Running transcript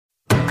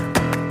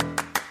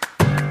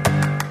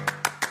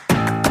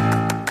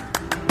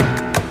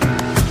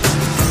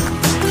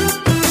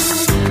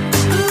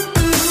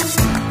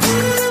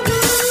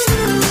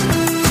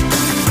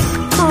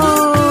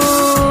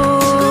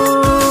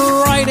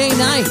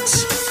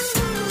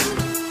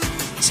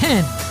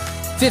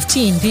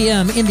10:15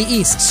 p.m. in the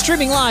East,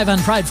 streaming live on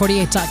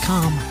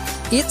Pride48.com.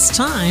 It's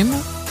time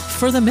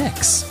for The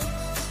Mix.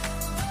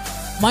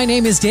 My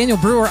name is Daniel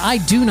Brewer. I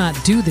do not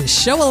do this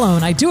show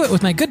alone. I do it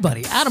with my good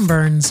buddy, Adam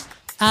Burns.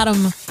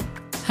 Adam,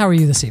 how are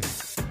you this evening?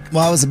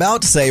 Well, I was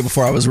about to say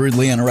before I was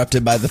rudely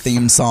interrupted by the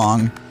theme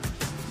song,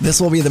 this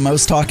will be the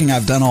most talking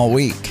I've done all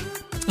week.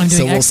 I'm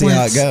doing we'll excellent. See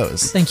how it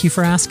goes. Thank you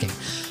for asking.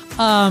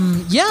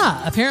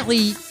 Yeah,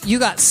 apparently you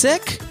got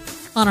sick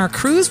on our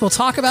cruise. We'll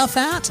talk about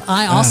that.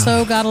 I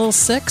also got a little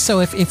sick, so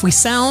if we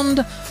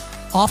sound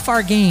off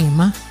our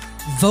game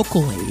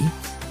vocally,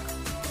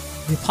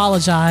 we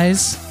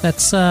apologize.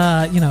 That's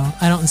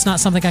it's not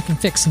something I can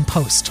fix in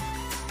post.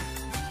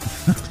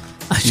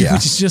 Yeah. We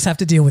just have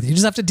to deal with it. You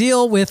just have to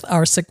deal with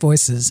our sick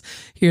voices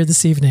here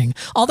this evening.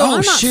 Although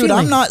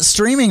I'm not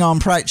streaming on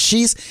Pride.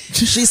 She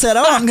said,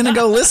 I'm going to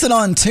go listen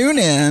on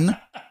TuneIn,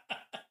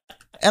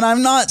 and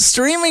I'm not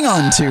streaming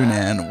on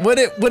TuneIn. Would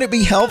it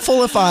be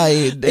helpful if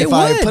I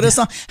put us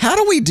on? How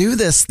do we do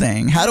this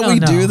thing? How do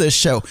we do this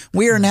show?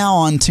 We are now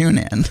on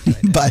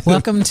TuneIn.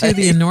 Welcome to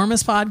the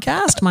Enormous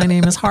Podcast. My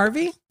name is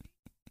Harvey.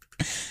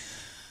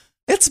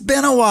 It's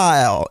been a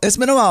while.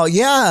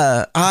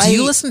 Yeah. Do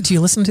you listen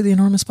to the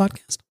Enormous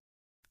Podcast?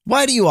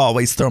 Why do you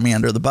always throw me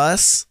under the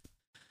bus?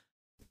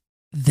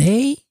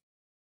 Their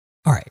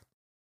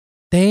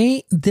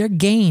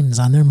gains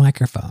on their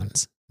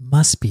microphones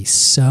must be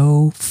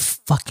so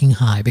fucking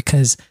high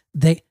because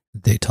they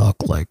talk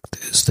like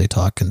this. They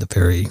talk in the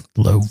very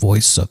low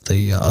voice of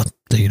the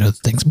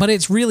things, but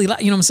it's really, you know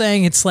what I'm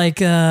saying? It's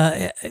like,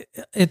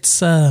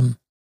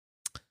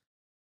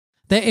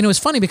 it was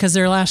funny because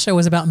their last show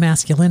was about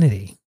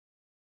masculinity.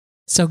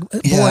 So,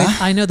 boys,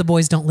 I know the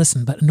boys don't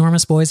listen, but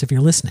Enormous Boys, if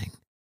you're listening,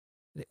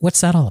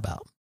 what's that all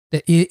about?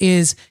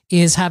 Is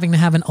having to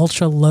have an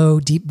ultra low,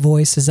 deep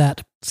voice, does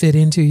that fit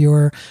into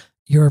your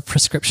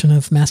prescription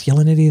of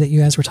masculinity that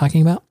you guys were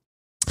talking about?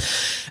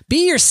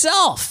 Be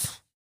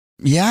yourself.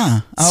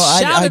 Yeah. Oh,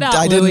 Shout it out,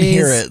 I didn't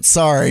hear it.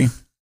 Sorry.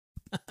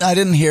 I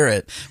didn't hear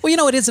it.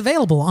 Well, it is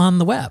available on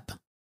the web.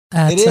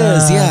 It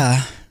is,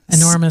 yeah.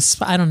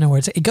 Enormous. I don't know where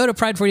it's. Go to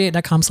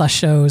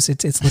pride48.com/shows.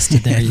 It's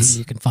listed there.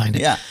 You can find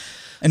it. Yeah.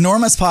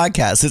 Enormous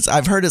Podcast.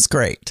 I've heard it's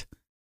great.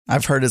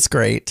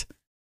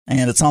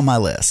 And it's on my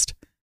list.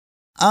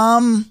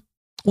 Well,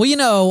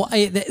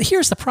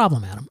 here's the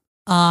problem, Adam.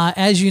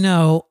 As you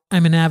know,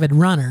 I'm an avid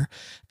runner,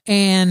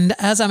 and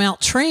as I'm out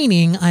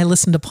training, I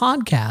listen to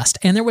podcasts.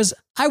 And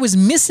I was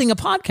missing a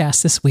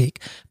podcast this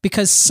week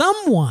because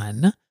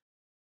someone,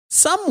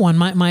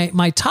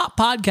 my top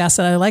podcast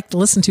that I like to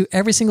listen to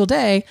every single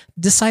day,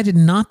 decided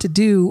not to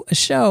do a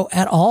show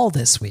at all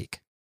this week.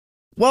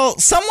 Well,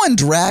 someone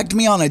dragged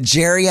me on a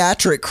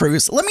geriatric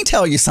cruise. Let me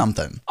tell you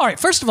something. All right,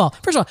 first of all,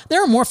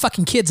 there are more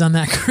fucking kids on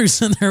that cruise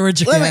than there were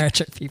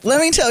geriatric people.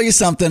 Let me tell you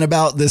something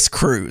about this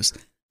cruise.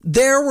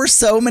 There were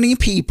so many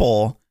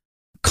people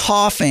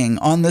coughing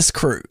on this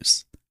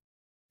cruise.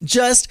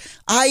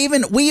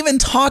 We even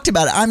talked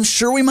about it. I'm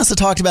sure we must have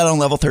talked about it on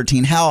Level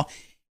 13, how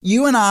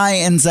you and I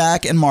and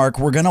Zach and Mark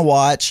were going to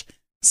watch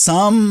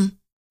some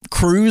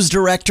cruise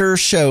director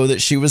show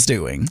that she was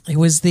doing. It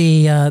was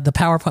the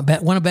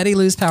PowerPoint, one of Betty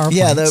Lou's PowerPoints.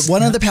 Yeah,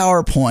 one of the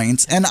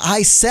PowerPoints. And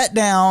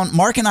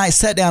Mark and I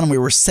sat down and we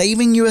were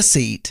saving you a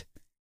seat.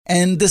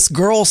 And this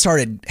girl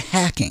started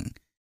hacking.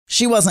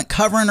 She wasn't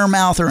covering her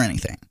mouth or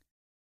anything.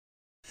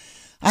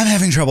 I'm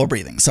having trouble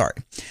breathing. Sorry.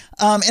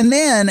 And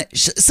then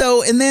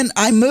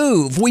I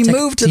move. We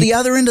move to the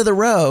other end of the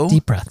row.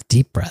 Deep breath.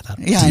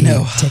 I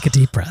know. Take a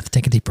deep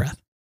breath.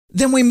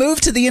 Then we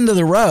move to the end of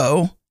the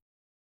row,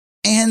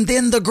 and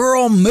then the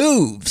girl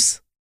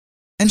moves,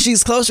 and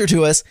she's closer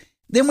to us.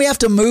 Then we have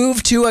to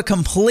move to a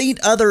complete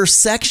other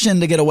section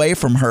to get away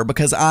from her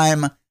because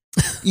I'm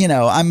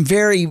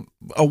very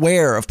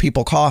aware of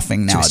people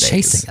coughing nowadays. She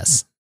was chasing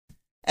us.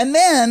 And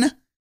then,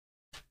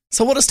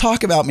 so we'll just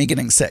talk about me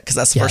getting sick because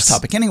that's the first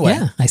topic anyway.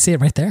 Yeah, I see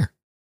it right there.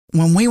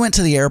 When we went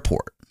to the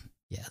airport,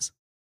 yes,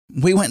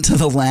 we went to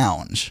the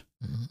lounge.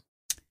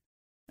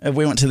 Mm-hmm.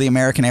 We went to the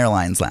American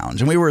Airlines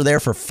lounge, and we were there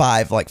for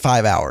 5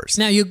 hours.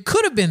 Now, you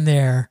could have been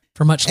there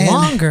for much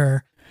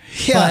longer,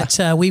 but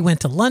we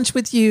went to lunch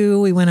with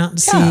you. We went out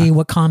to see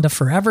Wakanda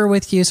Forever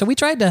with you. So we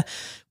tried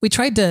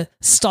to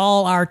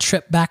stall our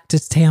trip back to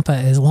Tampa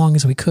as long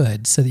as we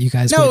could so that you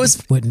guys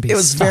wouldn't be It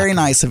was stuck. very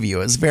nice of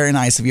you. It was very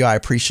nice of you. I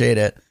appreciate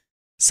it.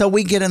 So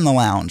we get in the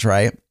lounge,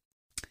 right?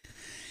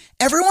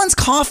 Everyone's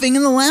coughing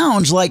in the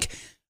lounge, like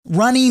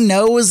runny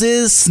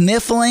noses,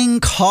 sniffling,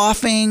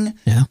 coughing.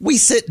 Yeah. We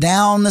sit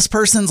down. This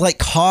person's like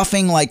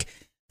coughing, like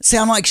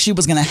sound like she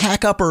was going to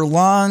hack up her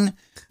lung.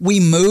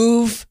 We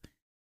move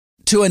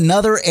to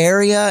another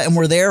area and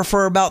we're there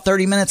for about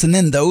 30 minutes. And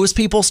then those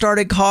people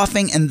started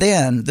coughing. And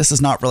then, this is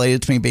not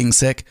related to me being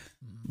sick,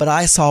 but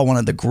I saw one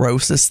of the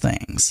grossest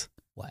things.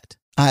 What?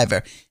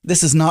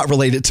 This is not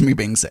related to me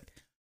being sick,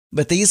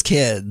 but these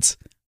kids,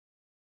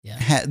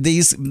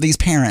 these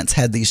parents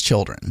had these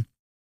children.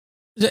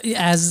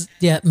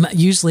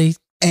 Usually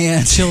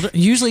And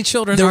usually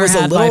children there are was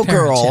a had little by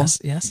parents.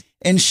 girl. Yes.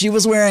 And she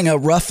was wearing a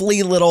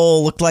roughly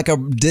little, looked like a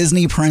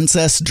Disney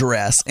princess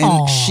dress. And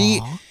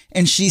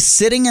Aww. she's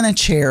sitting in a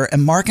chair,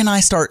 and Mark and I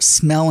start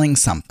smelling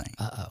something.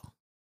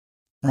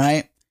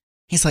 Right?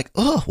 He's like,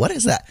 oh, what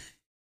is that?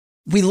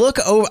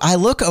 I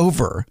look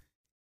over,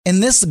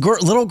 and this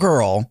little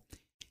girl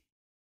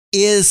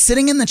is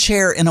sitting in the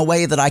chair in a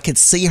way that I could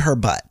see her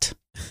butt.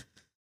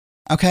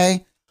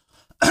 Okay?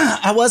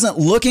 I wasn't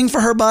looking for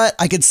her butt.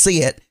 I could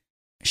see it.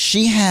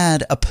 She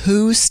had a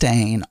poo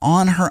stain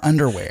on her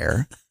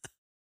underwear,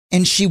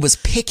 and she was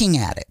picking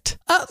at it.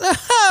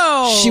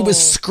 She was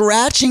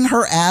scratching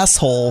her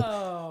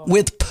asshole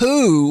with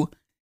poo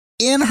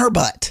in her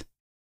butt.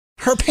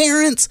 Her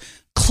parents,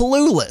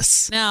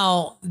 clueless.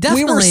 Now,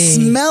 definitely, we were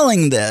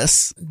smelling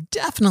this.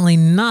 Definitely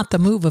not the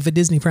move of a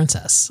Disney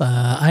princess.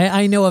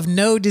 I know of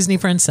no Disney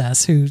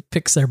princess who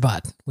picks their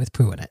butt with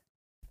poo in it.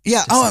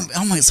 Yeah.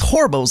 It's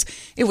horrible.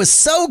 It was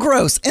so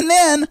gross. And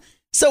then,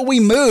 so we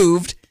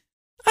moved.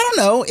 I don't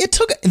know.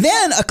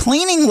 Then a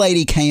cleaning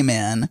lady came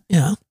in.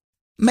 Yeah.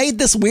 Made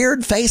this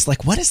weird face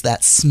like, what is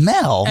that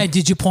smell?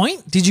 Did you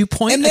point?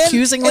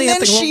 Accusingly at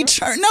the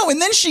girl? And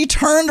then she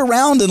turned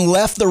around and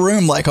left the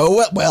room like,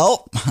 oh,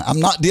 well, I'm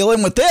not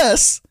dealing with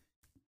this.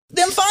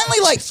 Then finally,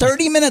 like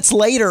 30 minutes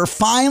later,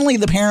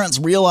 the parents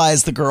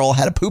realized the girl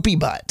had a poopy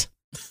butt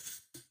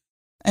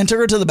and took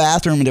her to the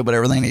bathroom and did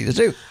whatever they needed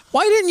to do.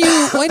 Why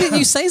didn't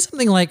you say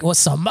something like, well,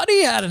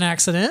 somebody had an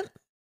accident?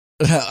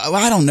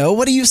 I don't know.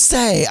 What do you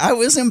say? I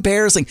was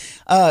embarrassing.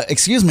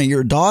 Excuse me,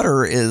 your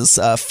daughter is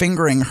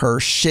fingering her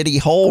shitty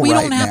hole right now.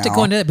 We don't have to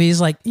go into it, but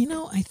he's like,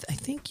 I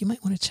think you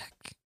might want to check.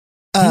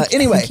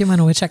 Anyway. I think you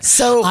might want to check.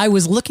 So I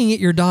was looking at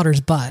your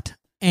daughter's butt,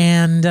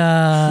 and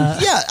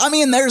yeah, I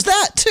mean, there's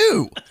that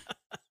too.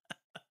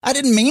 I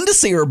didn't mean to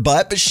see her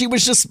butt, but she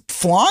was just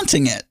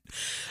flaunting it.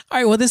 All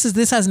right. Well, this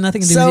has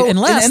nothing to do with it,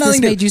 unless this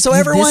made you. So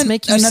everyone,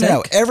 make you sick?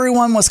 No.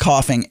 Everyone was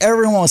coughing.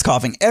 Everyone was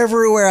coughing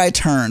everywhere I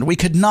turned.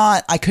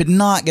 I could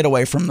not get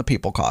away from the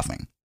people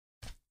coughing.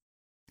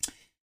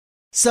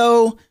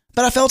 So,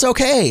 but I felt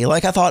okay.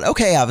 Like I thought,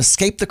 okay, I've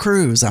escaped the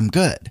cruise. I'm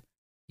good.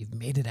 You've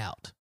made it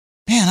out.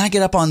 Man, I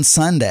get up on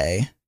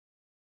Sunday,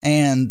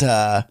 and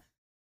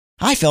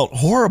I felt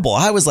horrible.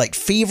 I was like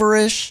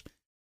feverish,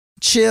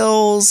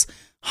 chills,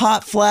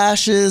 hot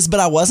flashes,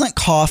 but I wasn't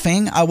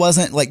coughing. I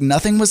wasn't like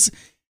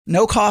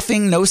no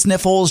coughing, no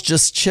sniffles,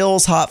 just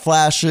chills, hot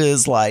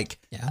flashes, like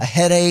a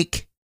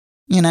headache,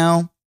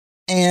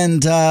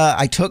 and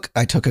I took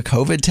a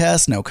COVID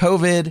test, no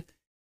COVID.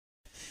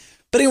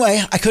 But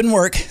anyway, I couldn't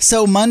work.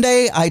 So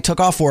Monday I took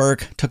off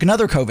work, took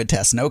another COVID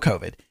test, no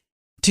COVID.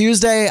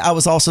 Tuesday, I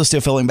was also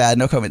still feeling bad,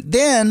 no COVID.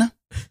 Then,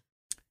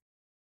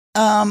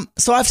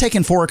 so I've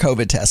taken 4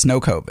 COVID tests, no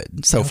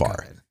COVID so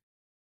far.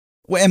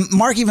 And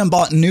Mark even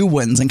bought new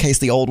ones in case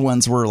the old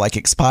ones were like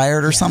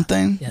expired or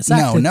something. Yeah,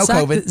 no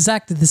COVID.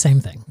 Zach did the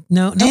same thing.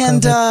 No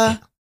and, COVID.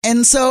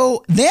 And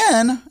so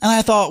then,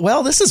 I thought,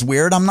 well, this is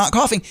weird. I'm not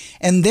coughing.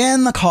 And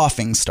then the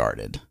coughing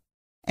started.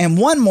 And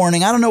one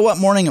morning, I don't know what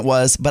morning it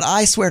was, but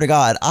I swear to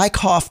God, I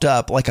coughed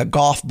up like a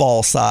golf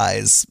ball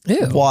size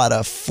wad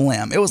of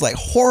phlegm. It was like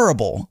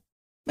horrible.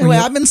 Anyway,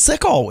 I've been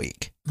sick all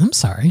week. I'm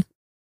sorry.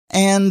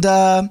 And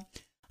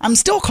I'm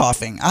still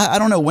coughing. I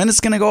don't know when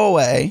it's going to go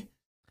away.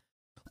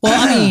 Well,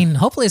 I mean,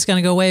 hopefully it's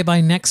going to go away by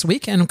next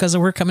weekend because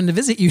we're coming to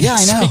visit you. Yeah,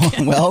 I know.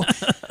 Weekend. Well,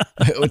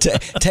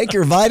 take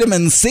your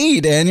vitamin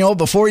C, Daniel,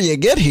 before you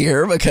get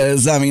here,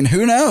 because I mean,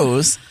 who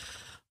knows?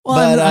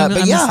 Well,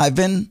 I've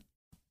been.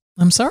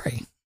 I'm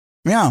sorry.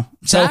 Yeah.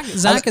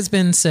 Zach has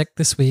been sick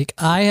this week.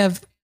 I've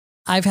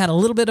had a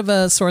little bit of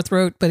a sore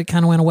throat, but it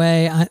kind of went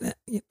away.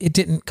 It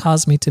didn't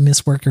cause me to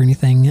miss work or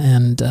anything,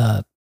 and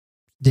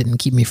didn't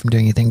keep me from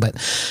doing anything. But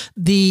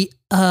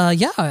I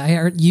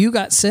heard you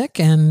got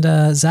sick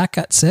and Zach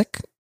got sick.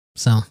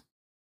 So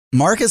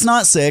Mark is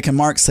not sick, and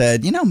Mark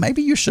said,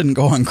 maybe you shouldn't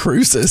go on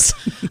cruises.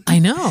 I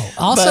know.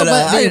 Also,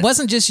 but it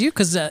wasn't just you,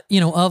 because of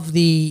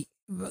the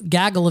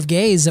gaggle of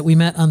gays that we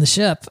met on the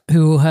ship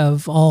who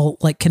have all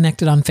like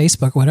connected on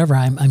Facebook or whatever,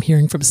 I'm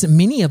hearing from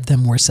many of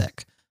them were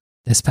sick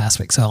this past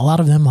week. So a lot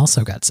of them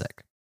also got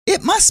sick.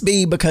 It must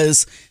be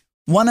because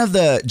one of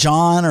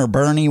John or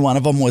Bernie, one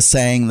of them was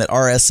saying that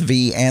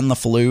RSV and the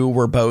flu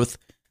were both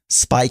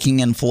spiking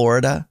in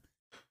Florida.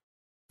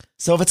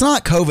 So if it's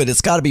not COVID,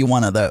 it's got to be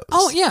one of those.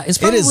 Oh yeah, it's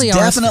probably RSV.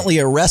 Definitely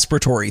a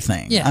respiratory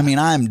thing. Yeah. I mean,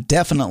 I'm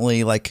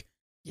definitely but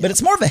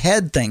it's more of a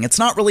head thing. It's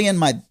not really in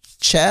my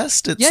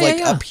chest. It's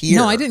up here.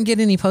 No, I didn't get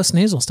any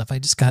post-nasal stuff. I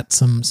just got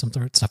some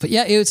throat stuff. But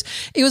yeah, it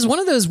was one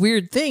of those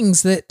weird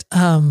things that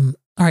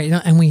all right,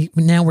 and we're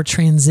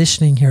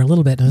transitioning here a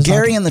little bit.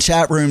 Gary in the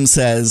chat room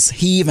says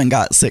he even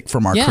got sick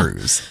from our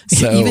cruise.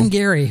 So. Even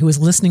Gary, who was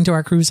listening to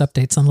our cruise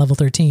updates on level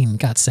 13,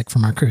 got sick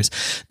from our cruise.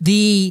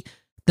 The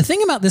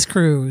thing about this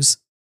cruise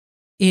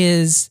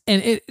is,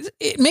 and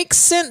it makes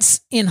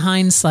sense in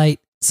hindsight,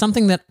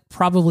 something that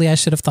probably I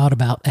should have thought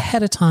about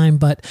ahead of time,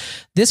 but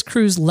this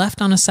cruise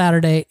left on a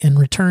Saturday and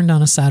returned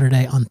on a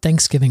Saturday on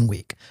Thanksgiving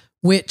week,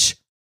 which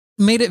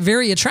made it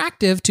very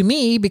attractive to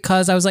me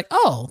because I was like,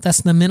 oh,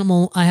 that's the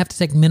minimal. I have to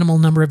take minimal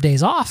number of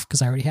days off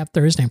because I already have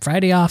Thursday and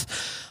Friday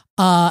off.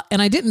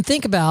 And I didn't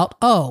think about,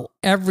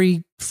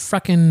 every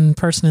fucking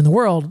person in the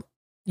world,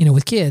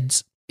 with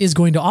kids is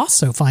going to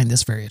also find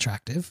this very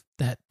attractive,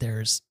 that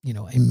there's,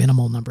 a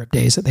minimal number of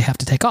days that they have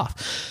to take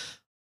off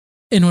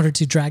in order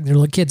to drag their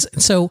little kids.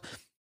 And so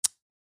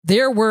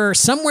there were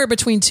somewhere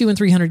between 200 and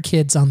 300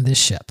 kids on this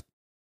ship.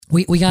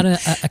 We got a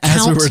count.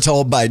 As we were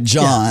told by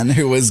John,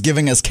 who was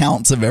giving us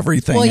counts of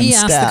everything. Well, he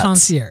and asked stats. the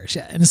concierge.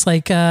 Yeah. And it's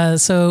like, on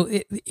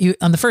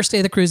the first day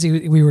of the cruise,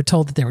 we were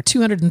told that there were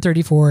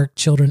 234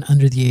 children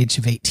under the age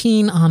of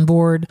 18 on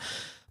board,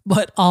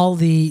 but all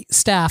the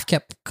staff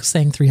kept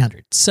saying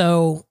 300.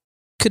 So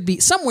could be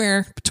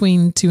somewhere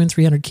between 200 and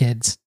 300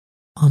 kids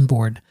on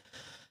board.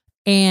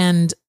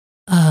 And,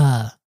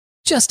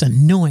 just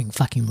annoying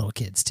fucking little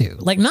kids too.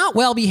 Like not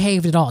well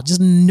behaved at all.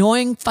 Just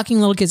annoying fucking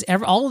little kids.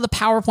 All of the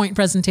PowerPoint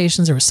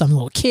presentations, there was some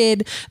little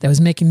kid that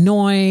was making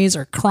noise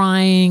or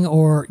crying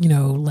or,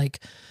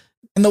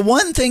 And the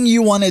one thing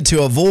you wanted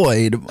to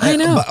avoid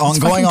on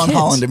going on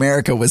Holland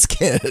America was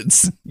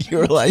kids. You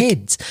were like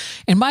kids.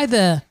 And by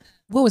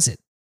what was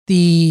it?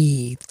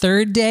 The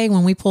third day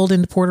when we pulled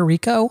into Puerto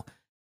Rico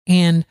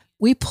and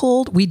we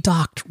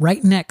docked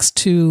right next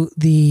to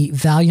the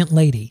Valiant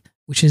Lady,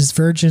 which is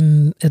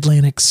Virgin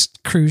Atlantic's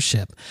cruise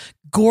ship.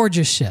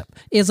 Gorgeous ship.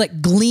 It was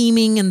like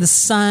gleaming in the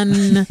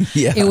sun.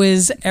 Yeah. It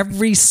was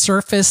every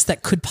surface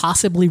that could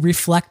possibly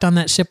reflect on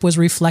that ship was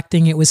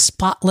reflecting. It was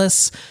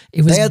spotless.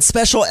 They had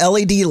special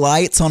LED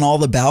lights on all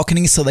the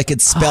balconies so they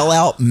could spell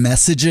out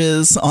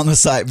messages on the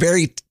side.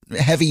 Very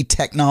heavy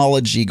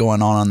technology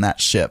going on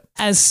that ship.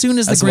 As soon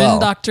as the Grin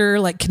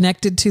Doctor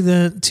connected to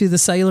the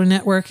cellular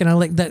network, and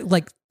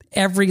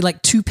every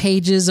 2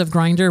 pages of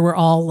Grindr were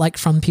all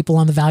from people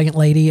on the Valiant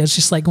Lady. I was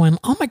just going,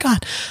 oh my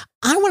God,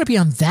 I want to be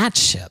on that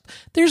ship.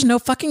 There's no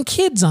fucking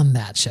kids on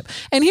that ship.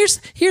 And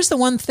here's the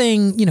one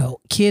thing,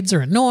 kids are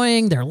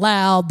annoying, they're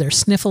loud, they're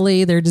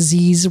sniffly, they're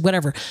diseased,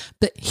 whatever.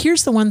 But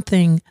here's the one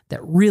thing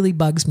that really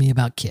bugs me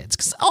about kids,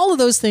 because all of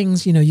those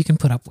things, you can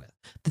put up with.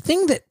 The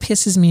thing that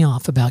pisses me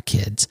off about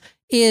kids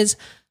is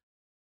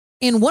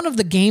in one of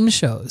the game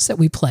shows that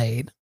we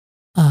played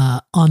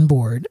on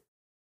board,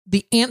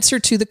 the answer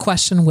to the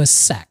question was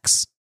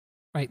sex,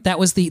 right? That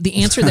was the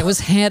answer that was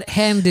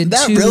handed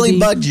that to really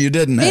bugged you,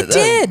 didn't it? It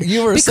did.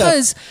 You were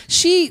because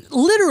she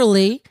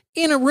literally,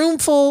 in a room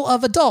full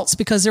of adults,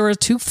 because there were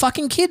 2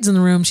 fucking kids in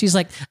the room, she's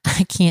like,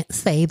 I can't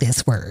say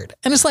this word.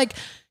 And it's like,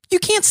 you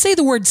can't say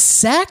the word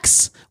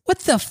sex? What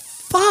the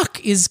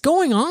fuck is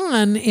going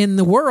on in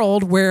the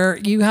world where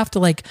you have to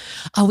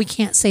we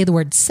can't say the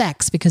word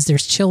sex because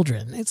there's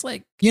children? It's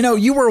like,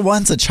 you were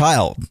once a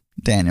child,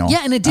 Daniel.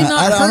 Yeah, and it did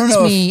not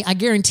hurt me. I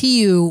guarantee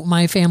you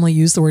my family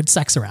used the word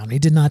sex around me.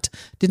 It did not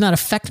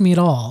affect me at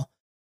all.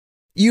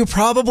 You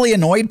probably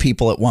annoyed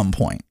people at one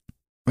point.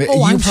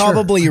 Oh, you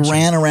probably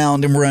ran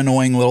around and were an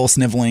annoying little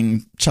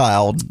sniveling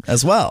child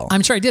as well.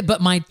 I'm sure I did,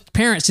 but my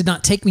parents did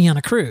not take me on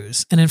a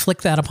cruise and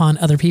inflict that upon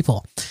other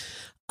people.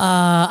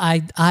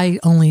 I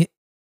only...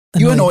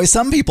 You annoy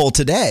some people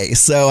today.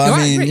 So, I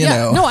mean,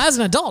 No, as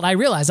an adult, I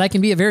realize I can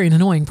be a very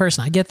annoying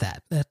person. I get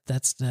that.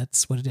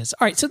 That's what it is.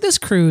 All right. So this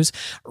cruise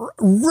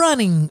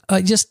running,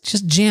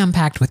 just jam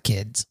packed with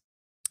kids.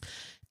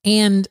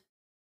 And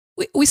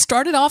we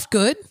started off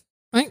good,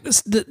 right?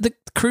 The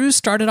cruise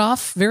started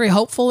off very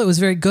hopeful. It was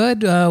very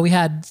good. We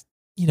had,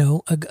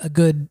 a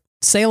good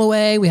sail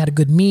away. We had a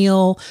good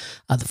meal.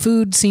 The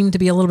food seemed to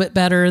be a little bit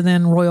better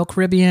than Royal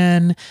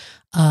Caribbean.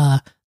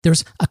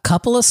 There's a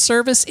couple of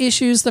service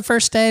issues the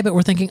first day, but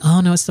we're thinking,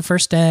 oh no, it's the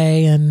first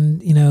day.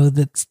 And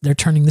they're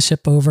turning the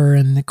ship over.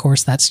 And of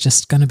course that's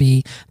just going to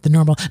be the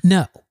normal.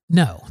 No,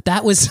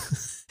 that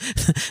was,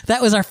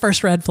 that was our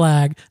first red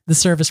flag. The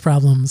service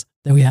problems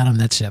that we had on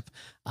that ship,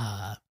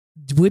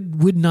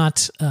 would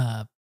not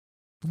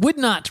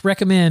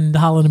recommend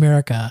Holland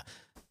America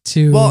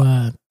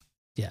to,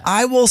 yeah.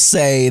 I will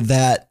say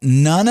that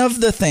none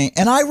of the things,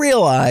 and I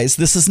realize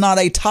this is not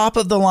a top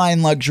of the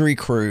line luxury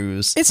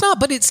cruise. It's not,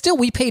 but it's still,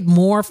 we paid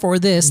more for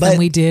this than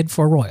we did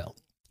for Royal.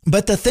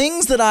 But the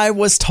things that I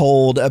was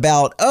told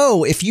about,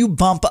 if you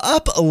bump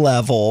up a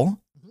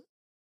level,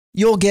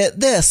 you'll get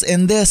this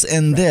and this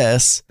and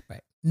this.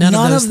 Right.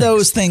 None of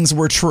those things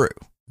were true.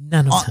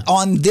 None of them.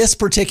 On this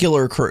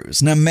particular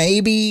cruise. Now,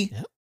 maybe,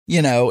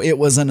 it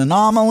was an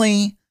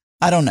anomaly.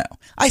 I don't know.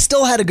 I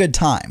still had a good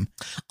time.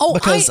 Oh,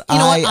 because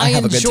I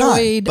have a good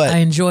time. But I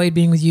enjoyed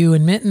being with you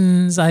and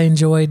Mittens. I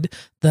enjoyed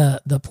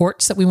the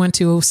ports that we went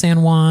to,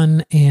 San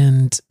Juan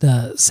and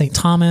the St.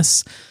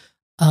 Thomas,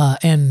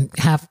 and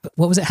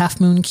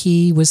Half Moon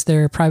Key was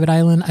their private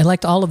island. I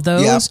liked all of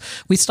those. Yep.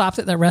 We stopped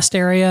at that rest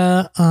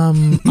area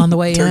on the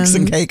way Turks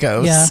in. and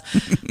Caicos.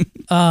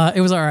 Yeah,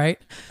 it was all right.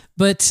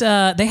 But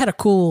they had a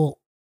cool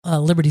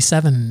Liberty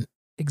 7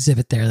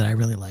 exhibit there that I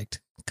really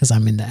liked because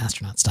I'm into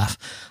astronaut stuff.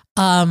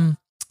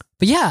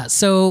 But yeah,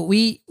 so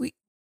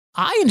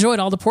I enjoyed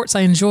all the ports.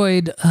 I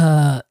enjoyed,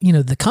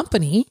 the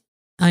company.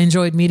 I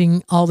enjoyed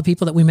meeting all the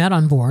people that we met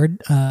on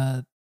board,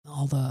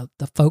 all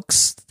the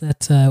folks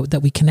that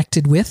we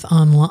connected with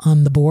on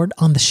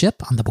the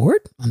ship.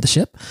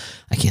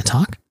 I can't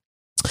talk.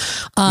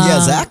 Yeah,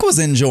 Zach was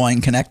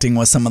enjoying connecting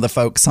with some of the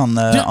folks on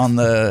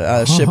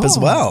the ship as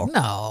well.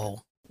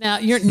 No, now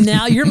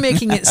you're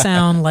making it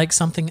sound like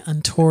something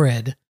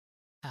untoward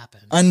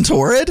happened.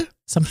 Untoward?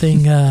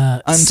 Something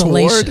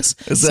salacious.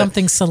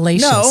 Something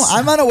salacious. No,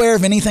 I'm unaware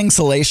of anything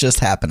salacious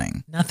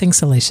happening. Nothing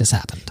salacious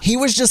happened. He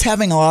was just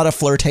having a lot of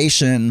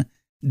flirtation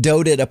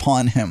doted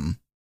upon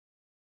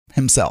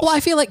himself. Well, I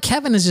feel like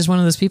Kevin is just one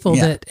of those people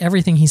that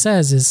everything he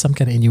says is some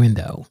kind of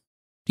innuendo.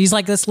 He's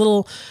like this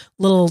little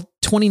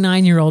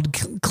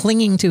 29-year-old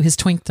clinging to his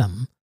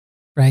twinkdom,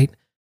 right?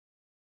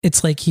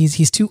 It's like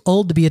he's too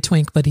old to be a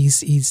twink, but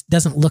he's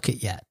doesn't look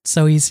it yet.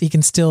 So he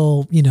can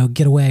still,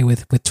 get away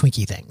with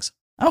twinky things.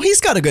 Oh,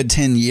 he's got a good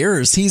 10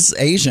 years. He's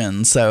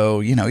Asian, so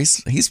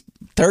he's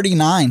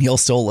 39. He'll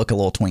still look a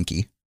little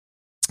twinky.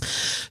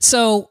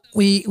 So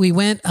we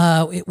went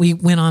on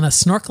a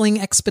snorkeling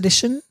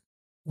expedition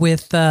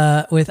with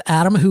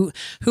Adam,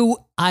 who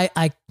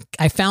I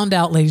found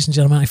out, ladies and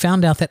gentlemen,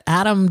 that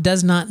Adam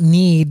does not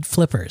need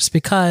flippers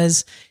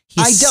because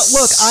I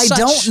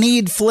don't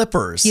need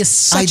flippers. Need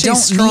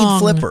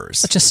flippers.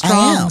 Such a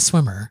strong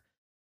swimmer.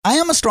 I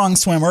am a strong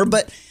swimmer,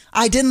 but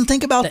I didn't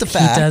think about the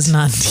fact he does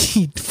not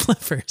need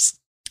flippers.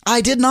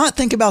 I did not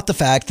think about the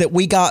fact that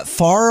we got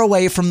far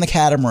away from the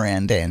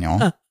catamaran,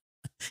 Daniel.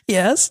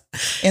 Yes.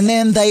 And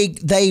then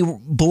they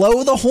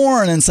blow the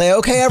horn and say,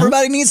 okay,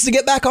 everybody needs to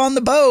get back on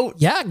the boat.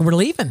 Yeah, we're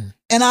leaving.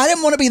 And I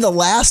didn't want to be the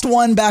last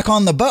one back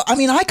on the boat. I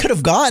mean, I could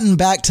have gotten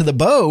back to the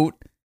boat,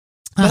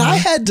 but I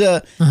had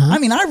to,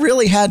 I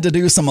really had to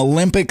do some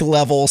Olympic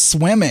level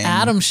swimming.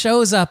 Adam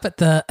shows up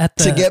to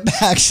get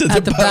back to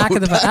the boat. Back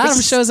of the boat.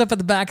 Adam shows up at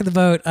the back of the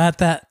boat at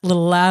that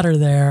little ladder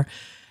there.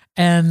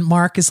 And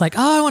Mark is like,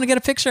 oh, I want to get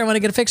a picture.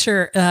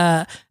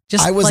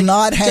 I was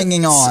not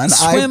hanging on.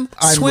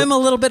 Swim a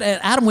little bit. And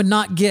Adam would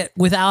not get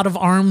out of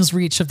arm's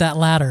reach of that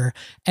ladder.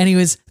 And he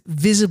was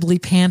visibly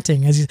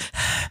panting as he's.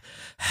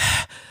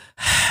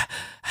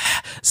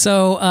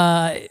 So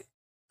I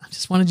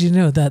just wanted you to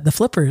know that the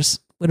flippers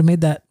would have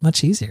made that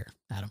much easier,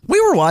 Adam. We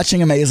were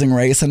watching Amazing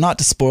Race, and not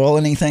to spoil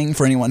anything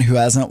for anyone who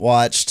hasn't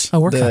watched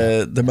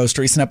the most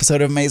recent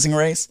episode of Amazing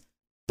Race,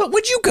 but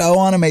would you go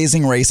on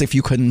Amazing Race if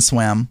you couldn't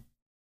swim?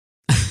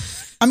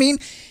 I mean,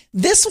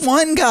 this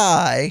one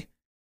guy,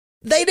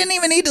 they didn't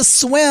even need to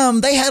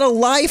swim. They had a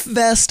life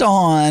vest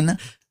on.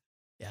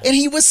 Yeah. And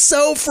he was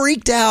so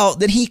freaked out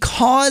that he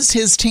caused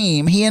his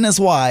team, he and his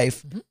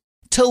wife,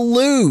 to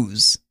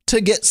lose, to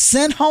get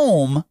sent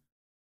home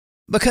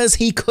because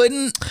he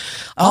couldn't.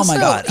 Also, oh my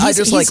God.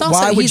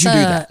 Why would you do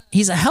that?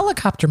 He's a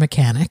helicopter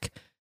mechanic.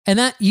 And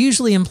that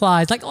usually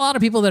implies, like a lot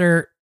of people that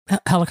are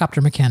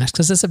helicopter mechanics,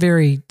 because it's a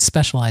very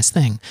specialized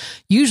thing,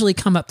 usually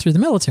come up through the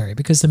military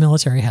because the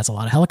military has a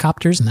lot of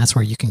helicopters and that's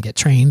where you can get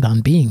trained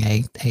on being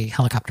a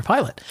helicopter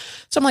pilot.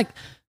 So I'm like,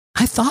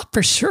 I thought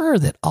for sure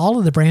that all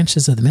of the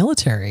branches of the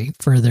military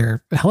for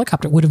their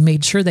helicopter would have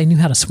made sure they knew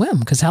how to swim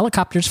because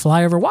helicopters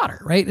fly over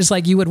water, right? It's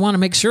like you would want to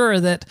make sure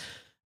that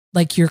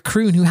like your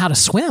crew knew how to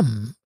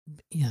swim.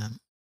 Yeah.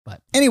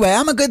 But anyway,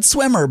 I'm a good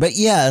swimmer, but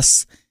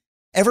yes,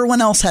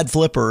 everyone else had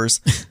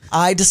flippers.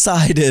 I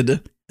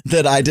decided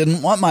that I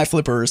didn't want my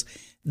flippers.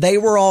 They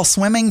were all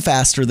swimming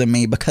faster than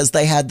me because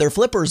they had their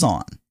flippers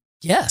on.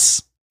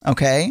 Yes.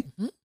 Okay.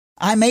 Mm-hmm.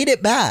 I made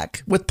it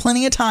back with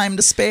plenty of time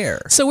to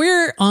spare. So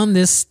we're on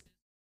this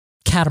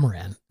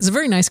catamaran. It's a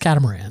very nice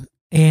catamaran.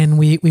 And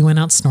we went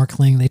out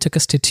snorkeling. They took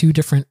us to 2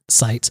 different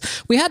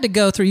sites. We had to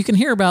go through, you can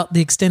hear about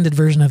the extended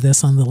version of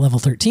this on the Level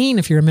 13,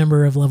 if you're a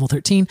member of Level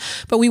 13.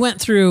 But we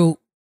went through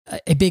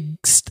a big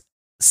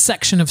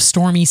section of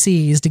stormy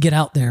seas to get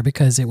out there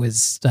because it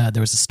was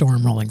there was a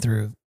storm rolling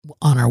through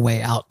on our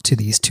way out to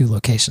these 2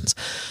 locations.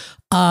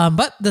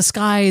 But the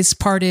skies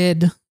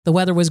parted. The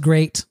weather was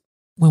great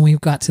when we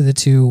got to the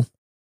 2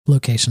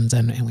 locations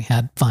and we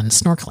had fun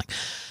snorkeling.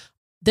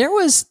 There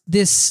was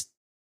this,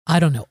 I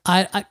don't know.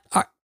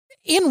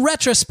 In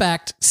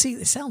retrospect, see,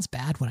 it sounds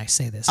bad when I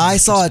say this. I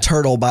saw a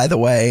turtle, by the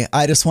way.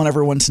 I just want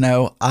everyone to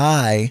know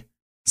I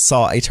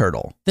saw a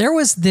turtle. There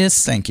was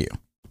this. Thank you.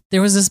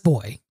 There was this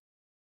boy.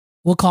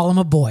 We'll call him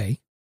a boy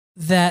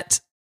that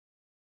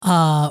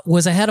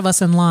was ahead of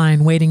us in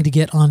line waiting to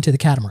get onto the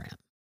catamaran.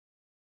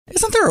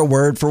 Isn't there a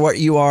word for what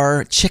you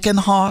are? Chicken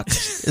hawk?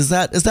 Is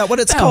that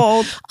what it's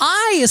called?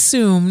 I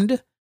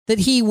assumed that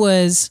he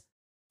was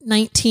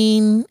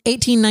 18,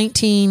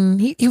 19.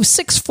 He was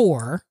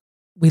 6'4".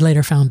 We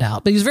later found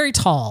out, but he was very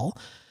tall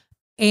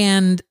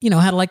and,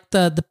 had like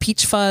the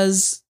peach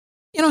fuzz,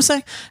 you know what I'm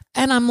saying?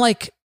 And I'm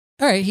like,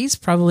 all right, he's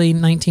probably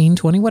 19,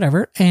 20,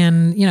 whatever.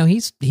 And,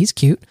 he's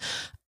cute.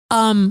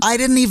 I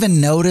didn't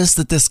even notice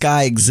that this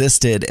guy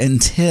existed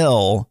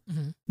until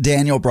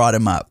Daniel brought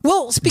him up.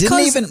 Well, it's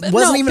because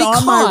wasn't even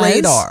on my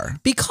radar.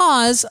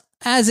 Because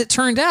as it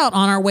turned out,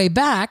 on our way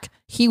back,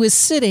 he was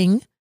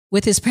sitting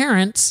with his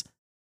parents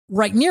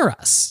right near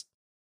us,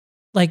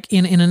 like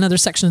in another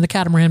section of the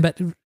catamaran, but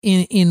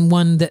in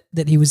one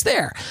that he was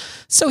there.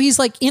 So he's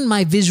like in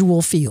my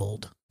visual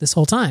field this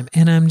whole time,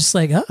 and I'm just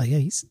like, oh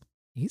yeah,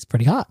 He's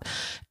pretty hot.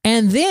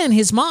 And then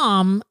his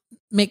mom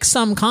makes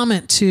some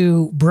comment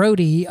to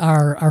Brody,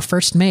 our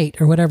first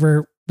mate or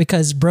whatever,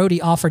 because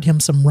Brody offered him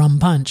some rum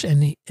punch,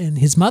 and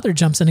his mother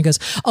jumps in and goes,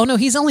 "Oh no,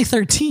 he's only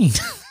 13."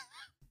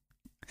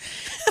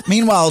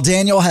 Meanwhile,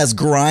 Daniel has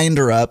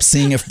Grindr up,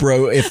 seeing if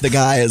the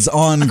guy is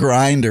on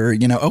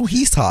Grindr. You know, oh,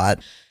 he's hot.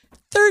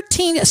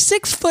 13,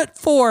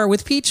 6'4"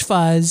 with peach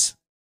fuzz.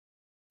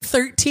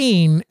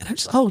 13, and I'm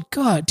just, oh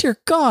God, dear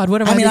God,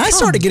 what have I? I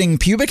started getting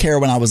pubic hair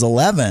when I was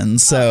 11,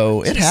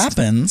 so it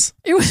happens.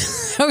 It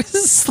was.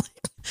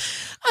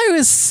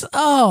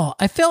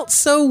 I felt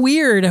so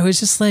weird. I was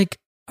just like,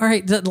 all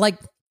right, like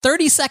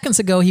 30 seconds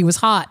ago he was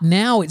hot.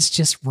 Now it's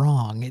just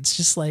wrong. It's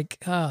just like,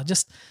 oh,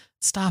 just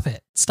stop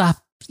it. Stop.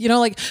 You know,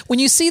 like when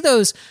you see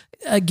those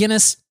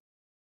Guinness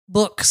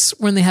books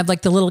when they have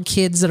like the little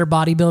kids that are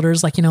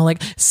bodybuilders, like, you know, like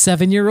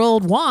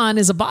 7-year-old Juan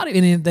is a body,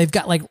 and they've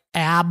got like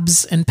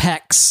abs and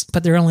pecs,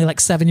 but they're only like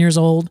 7 years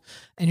old.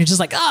 And you're just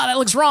like, oh, that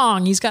looks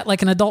wrong. He's got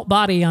like an adult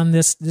body on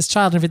this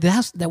child. And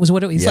everything. That was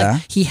what it was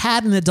like. He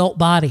had an adult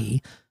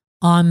body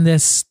on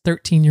this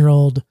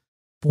 13-year-old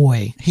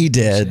boy. He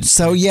did.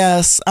 So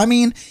yes, I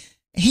mean,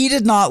 he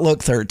did not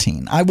look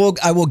 13. I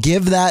will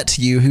give that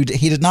to you.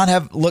 He did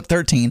not look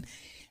 13.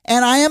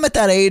 And I am at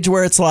that age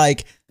where it's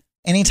like,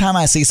 anytime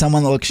I see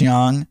someone that looks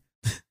young,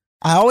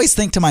 I always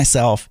think to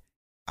myself,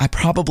 I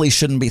probably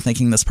shouldn't be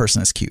thinking this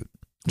person is cute.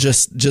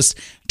 Just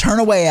turn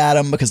away at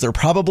them because they're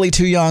probably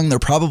too young. They're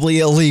probably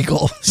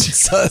illegal.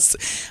 So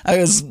that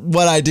was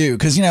what I do.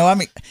 Because, you know, I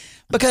mean,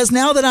 because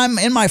now that I'm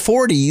in my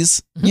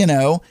 40s, you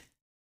know,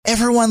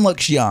 everyone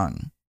looks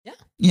young.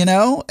 You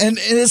know, and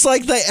it's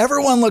like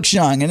everyone looks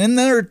young, and in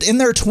their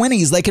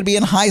 20s, they could be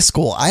in high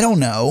school. I don't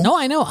know. No,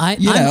 I know.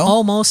 I'm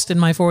almost in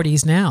my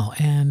 40s now.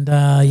 And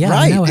right,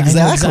 I know,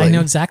 exactly. I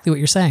know exactly what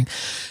you're saying.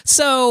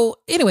 So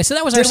anyway, so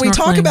that was our Did we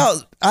talk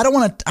about, I don't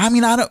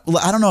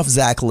know if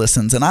Zach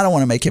listens, and I don't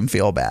want to make him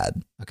feel bad.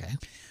 Okay.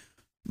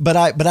 But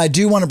I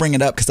do want to bring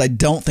it up because I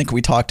don't think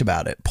we talked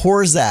about it.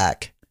 Poor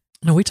Zach.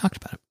 No, we talked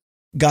about it.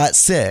 Got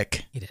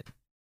sick. He did.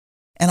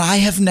 And I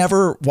have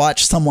never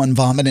watched someone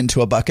vomit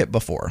into a bucket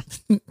before.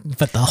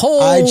 But the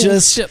whole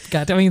ship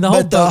got, I mean, the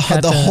whole boat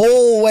got the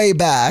whole way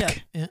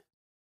back, yeah.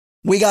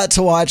 We got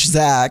to watch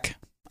Zach.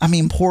 I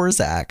mean, poor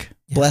Zach,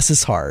 bless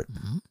his heart,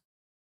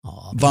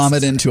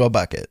 vomit into a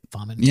bucket.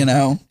 You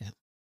know,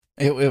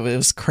 it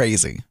was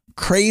crazy,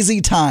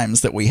 crazy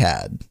times that we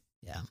had.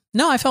 Yeah.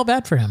 No, I felt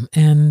bad for him.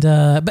 And,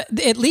 but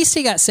at least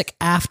he got sick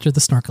after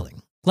the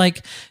snorkeling.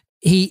 Like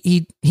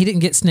he didn't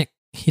get sick.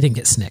 He didn't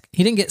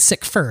get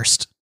sick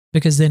first,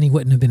 because then he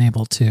wouldn't have been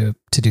able to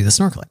do the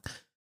snorkeling.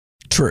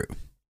 True.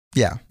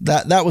 Yeah,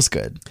 that was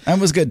good. That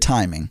was good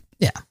timing.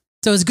 Yeah.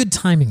 So it was good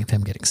timing of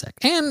him getting sick.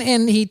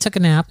 And he took a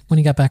nap when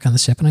he got back on the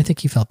ship, and I think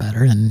he felt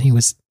better, and he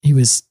was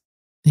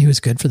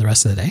good for the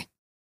rest of the day.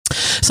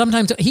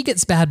 Sometimes he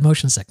gets bad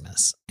motion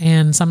sickness,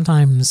 and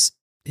sometimes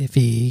if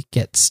he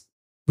gets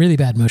really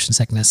bad motion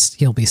sickness,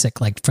 he'll be sick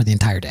like for the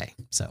entire day.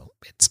 So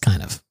it's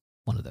kind of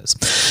one of those.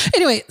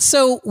 Anyway,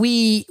 so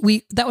we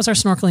that was our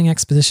snorkeling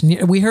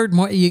expedition. We heard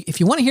more. If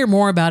you want to hear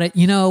more about it,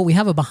 you know, we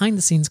have a behind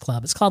the scenes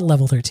club. It's called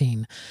Level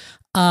 13.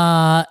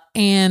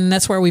 And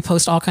that's where we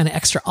post all kind of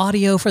extra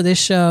audio for this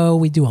show.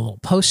 We do a little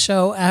post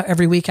show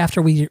every week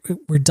after we're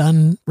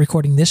done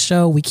recording this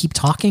show. We keep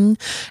talking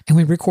and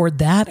we record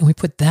that and we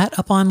put that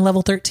up on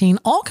Level 13.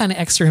 All kind of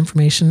extra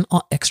information,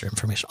 all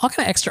kind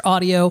of extra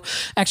audio,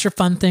 extra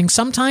fun things.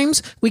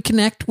 Sometimes we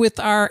connect with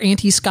our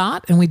Auntie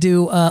Scott and we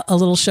do a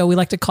little show we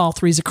like to call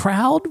Three's a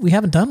Crowd. We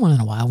haven't done one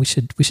in a while. We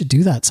should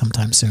do that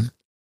sometime soon.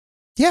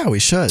 Yeah, we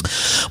should.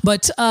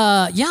 But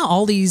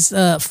all these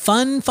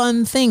fun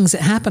things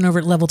that happen over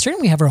at Level 3.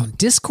 We have our own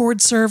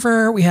Discord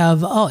server. We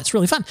have, it's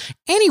really fun.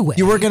 Anyway.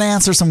 You were going to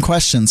answer some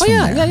questions from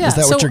there. Yeah. Is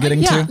that what you're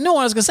getting to? No,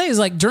 what I was going to say is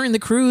like during the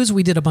cruise,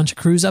 we did a bunch of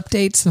cruise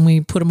updates and we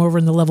put them over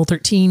in the Level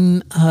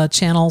 13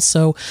 channel.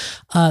 So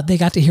they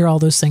got to hear all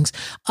those things.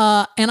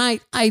 And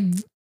I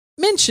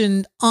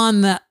mentioned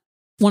on that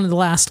one of the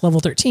last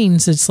Level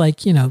 13s, it's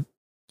like, you know,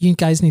 you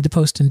guys need to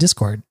post in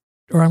Discord,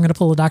 or I'm going to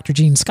pull a Dr.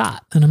 Gene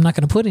Scott, and I'm not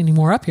going to put any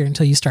more up here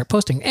until you start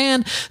posting.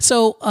 And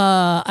so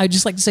I'd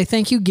just like to say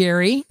thank you,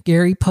 Gary.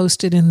 Gary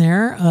posted in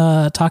there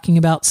talking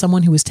about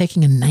someone who was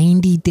taking a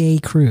 90-day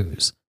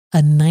cruise. A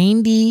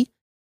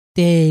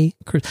 90-day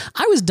cruise.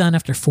 I was done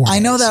after 4 days. I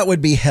know that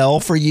would be hell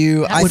for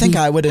you. I think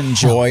I would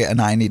enjoy a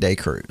 90-day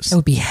cruise. That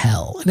would be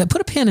hell. And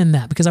put a pin in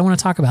that because I want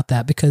to talk about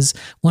that because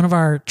one of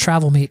our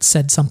travel mates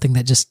said something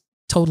that just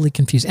totally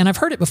confused. And I've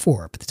heard it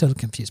before, but it totally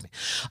confused me.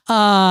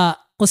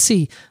 Let's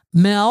see.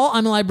 Mel,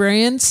 I'm a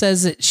librarian,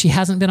 says that she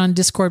hasn't been on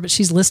Discord, but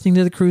she's listening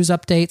to the cruise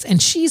updates,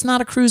 and she's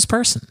not a cruise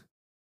person.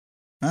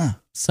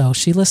 So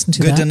she listened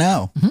to that. Good to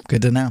know. Mm-hmm.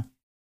 Good to know.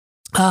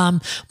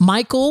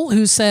 Michael,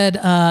 who said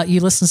he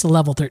listens to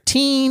Level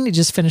 13. He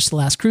just finished the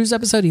last cruise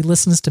episode. He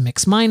listens to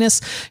Mix Minus.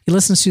 He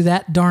listens to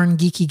That Darn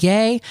Geeky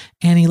Gay,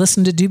 and he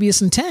listened to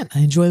Dubious Intent. I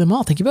enjoy them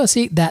all. Thank you both.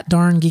 See, That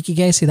Darn Geeky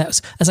Gay. See, that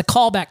was as a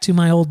callback to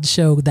my old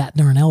show, That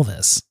Darn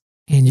Elvis.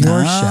 And your show.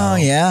 Oh,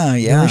 yeah,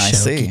 your I show,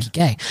 see. Geeky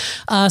Gay.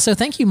 So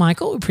thank you,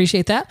 Michael. We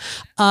appreciate that.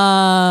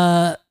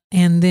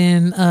 And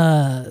then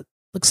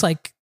looks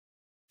like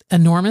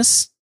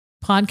Enormous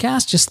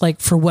Podcast, just like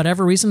for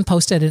whatever reason,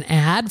 posted an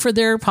ad for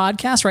their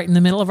podcast right in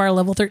the middle of our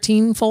Level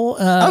 13 full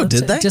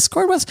did they?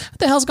 Discord. What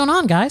the hell's going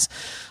on, guys?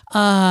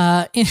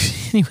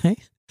 Anyway,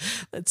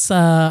 it's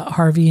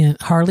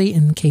Harley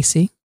and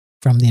Casey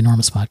from the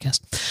Enormous Podcast.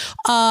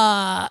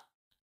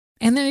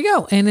 And there you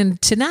go. And then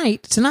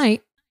tonight,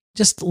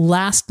 just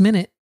last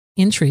minute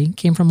entry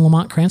came from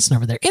Lamont Cranston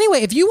over there. Anyway,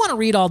 if you want to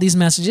read all these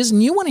messages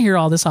and you want to hear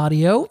all this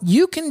audio,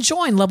 you can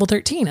join Level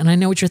 13. And I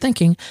know what you're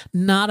thinking.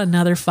 Not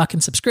another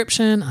fucking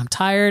subscription. I'm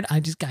tired. I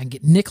just got to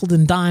get nickel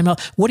and dime.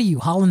 What are you,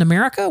 Holland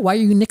America? Why are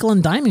you nickel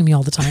and diming me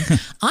all the time?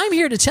 I'm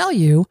here to tell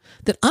you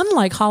that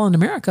unlike Holland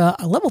America,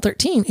 Level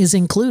 13 is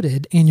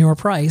included in your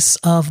price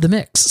of the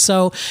mix.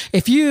 So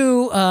if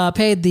you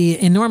paid the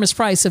enormous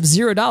price of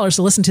 $0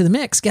 to listen to the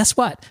mix, guess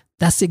what?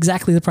 That's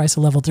exactly the price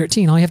of Level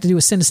 13. All you have to do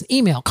is send us an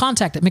email,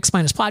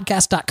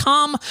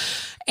 contact@mix-podcast.com,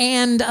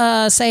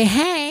 and say,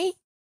 hey,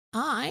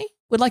 I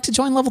would like to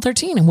join Level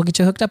 13, and we'll get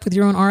you hooked up with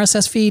your own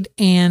RSS feed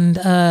and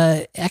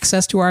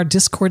access to our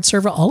Discord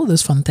server, all of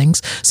those fun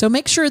things. So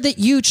make sure that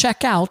you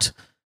check out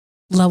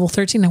Level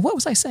 13. Now, what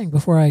was I saying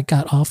before I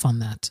got off on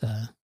that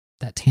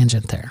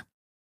tangent there?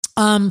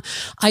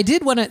 I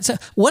did want to, so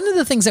one of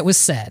the things that was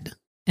said,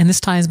 and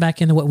this ties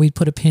back into what we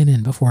put a pin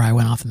in before I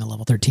went off in the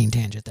Level 13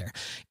 tangent there,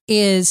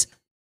 is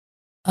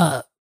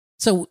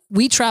so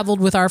we traveled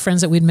with our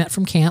friends that we'd met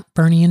from camp,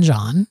 Bernie and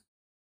John,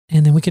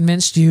 and then we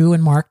convinced you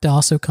and Mark to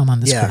also come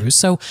on this cruise.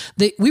 So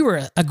we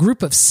were a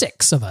group of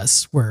 6 of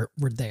us were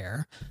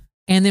there,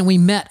 and then we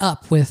met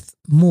up with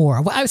more.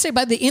 I would say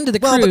by the end of the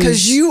cruise. Well,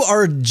 because you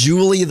are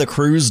Julie, the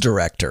cruise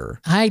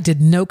director. I did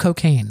no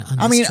cocaine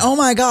on this trip. Oh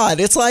my God.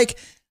 It's like,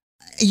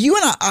 you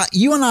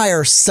and I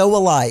are so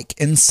alike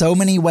in so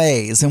many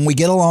ways, and we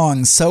get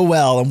along so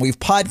well, and we've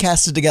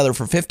podcasted together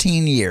for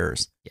 15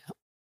 years. Yeah.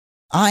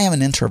 I am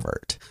an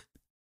introvert.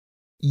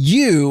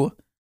 You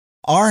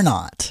are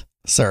not,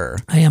 sir.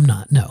 I am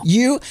not. No.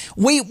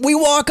 We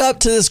walk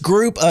up to this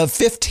group of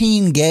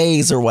 15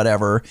 gays or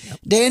whatever. Yep.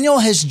 Daniel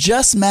has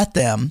just met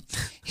them.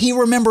 He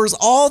remembers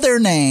all their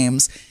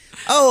names.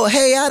 Oh,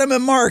 hey, Adam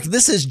and Mark,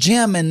 this is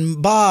Jim and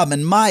Bob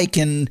and Mike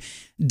and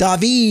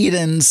David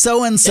and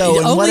so-and-so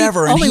and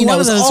whatever, and he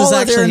knows all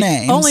of their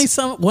names. Only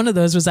one of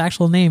those was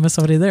actual name of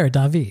somebody there,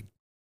 David.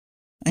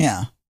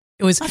 Yeah.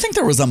 It was. I think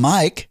there was a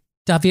Mike.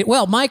 David.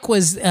 Well, Mike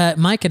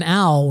and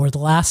Al were the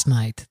last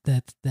night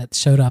that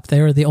showed up.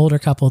 They were the older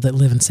couple that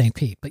live in St.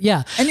 Pete. But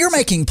yeah. And you're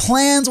making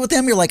plans with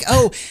them. You're like,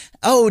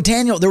 oh,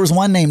 Daniel. There was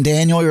one named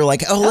Daniel. You're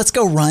like, let's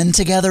go run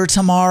together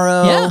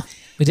tomorrow. Yeah.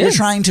 We did. You're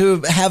trying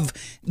to have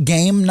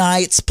game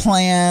nights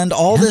planned,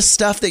 all this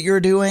stuff that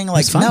you're doing.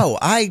 Like, no,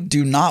 I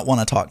do not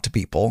want to talk to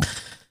people.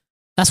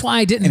 That's why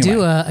I didn't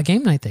do a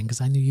game night thing, because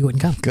I knew you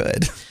wouldn't come.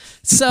 Good.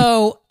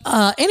 So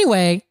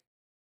anyway,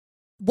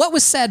 what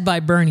was said by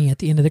Bernie at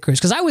the end of the cruise?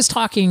 Because I was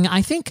talking,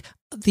 I think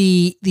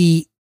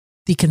the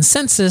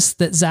consensus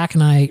that Zach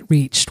and I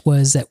reached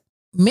was that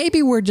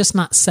maybe we're just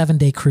not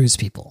 7-day cruise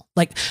people.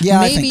 Like, yeah,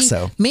 I think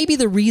so. Maybe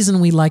the reason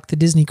we liked the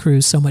Disney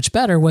cruise so much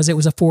better was it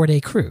was a 4-day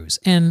cruise.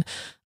 And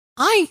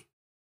I,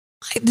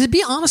 to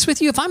be honest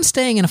with you, if I'm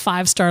staying in a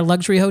 5-star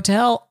luxury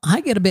hotel, I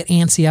get a bit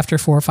antsy after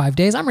 4 or 5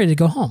 days. I'm ready to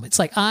go home. It's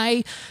like,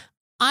 I'm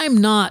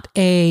not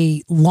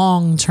a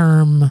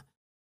long-term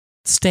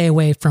stay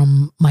away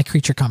from my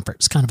creature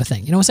comforts kind of a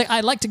thing. You know, it's like, I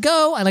like to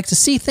go, I like to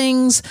see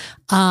things.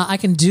 I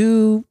can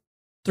do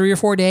 3 or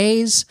 4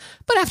 days,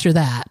 but after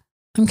that,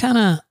 I'm kind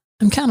of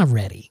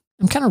ready.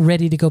 I'm kind of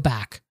ready to go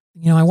back.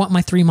 You know, I want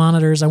my 3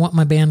 monitors. I want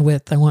my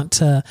bandwidth. I want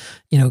to,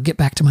 get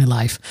back to my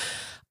life.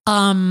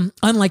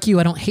 Unlike you,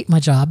 I don't hate my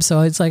job.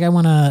 So it's like, I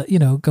want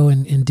to, go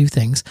and do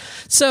things.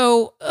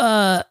 So,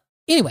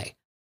 anyway,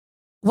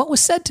 what was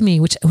said to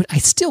me, which I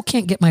still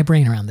can't get my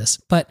brain around this,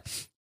 but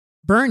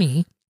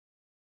Bernie,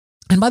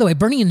 and by the way,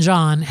 Bernie and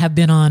John have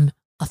been on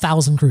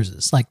 1,000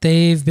 cruises. Like,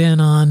 they've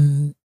been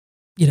on,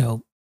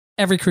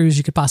 every cruise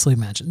you could possibly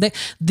imagine.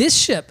 This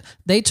ship,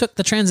 they took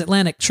the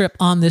transatlantic trip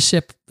on this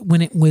ship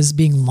when it was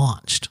being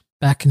launched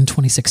back in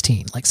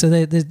 2016. Like, so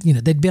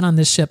they'd been on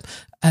this ship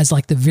as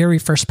like the very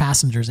first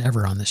passengers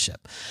ever on this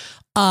ship.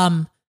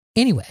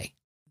 Anyway,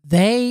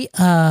 Bernie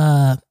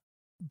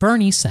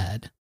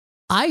said,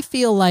 I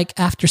feel like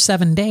after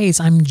 7 days,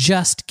 I'm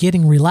just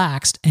getting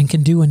relaxed and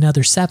can do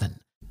another 7.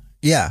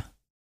 Yeah.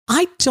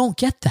 I don't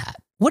get that.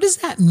 What does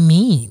that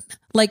mean?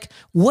 Like,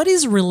 what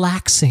is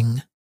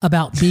relaxing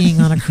about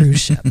being on a cruise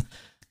ship?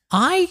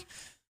 I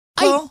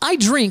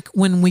drink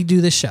when we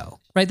do this show,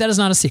 right? That is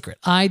not a secret.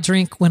 I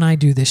drink when I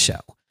do this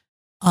show.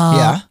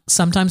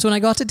 Sometimes when I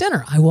go out to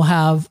dinner, I will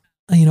have,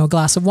 a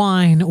glass of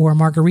wine or a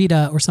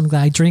margarita or something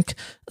that I drink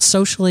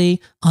socially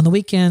on the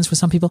weekends with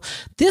some people.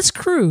 This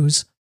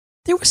cruise,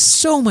 there was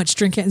so much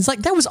drinking. It's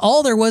like, that was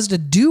all there was to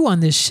do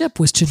on this ship,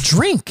 was to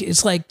drink.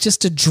 It's like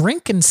just to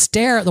drink and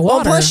stare at the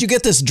water. Well, plus you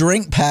get this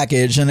drink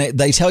package and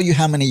they tell you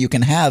how many you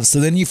can have. So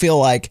then you feel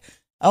like,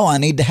 oh, I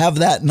need to have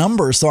that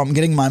number, so I'm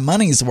getting my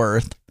money's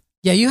worth.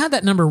 Yeah, you had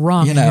that number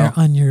wrong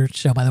on your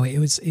show, by the way.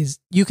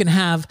 You can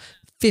have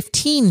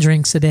 15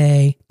 drinks a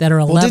day that are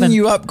 11. Well, didn't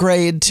you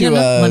upgrade to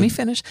let me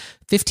finish.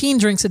 15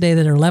 drinks a day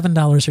that are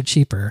 $11 or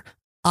cheaper.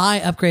 I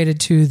upgraded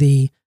to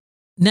the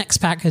next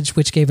package,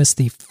 which gave us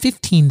the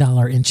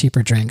 $15 and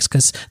cheaper drinks,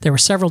 because there were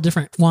several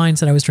different wines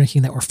that I was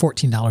drinking that were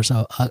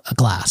 $14 a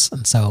glass.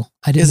 And so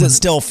I didn't. Is it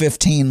still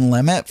 15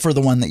 limit for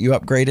the one that you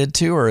upgraded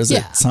to, or is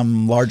it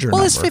some larger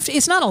number? It's 50,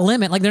 it's not a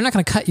limit. Like, they're not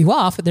going to cut you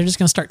off, but they're just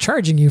going to start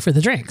charging you for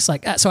the drinks.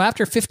 Like, so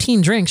after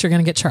 15 drinks, you're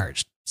going to get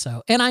charged.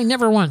 So, and I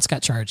never once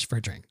got charged for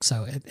a drink.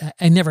 So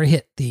I never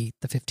hit the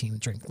 15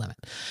 drink limit,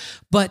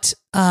 but,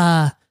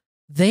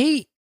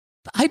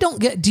 I don't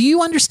get, do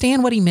you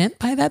understand what he meant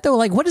by that though?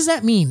 Like, what does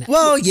that mean?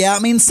 Well, yeah. I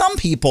mean, some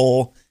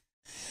people,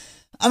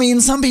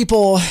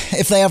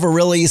 if they have a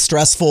really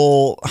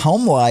stressful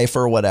home life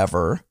or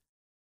whatever,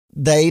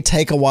 they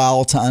take a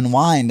while to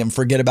unwind and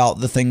forget about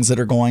the things that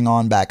are going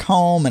on back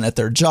home and at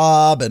their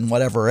job and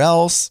whatever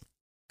else.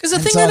 Because I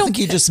think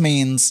he just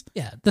means,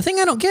 the thing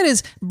I don't get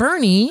is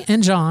Bernie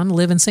and John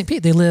live in St.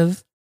 Pete. They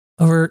live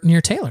over near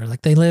Taylor.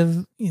 Like, they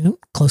live,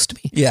 close to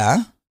me.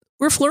 Yeah.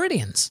 We're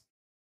Floridians.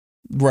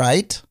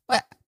 Right.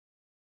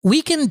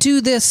 We can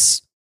do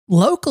this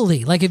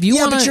locally. Like, if you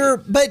want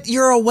to, but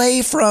you're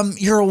away from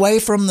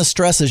the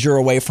stresses. You're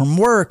away from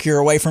work.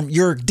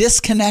 You're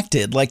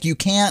disconnected. Like, you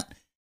can't,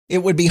 it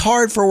would be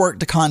hard for work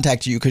to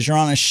contact you because you're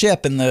on a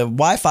ship and the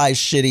Wi-Fi is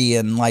shitty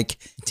and like,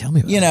 tell me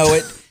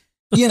about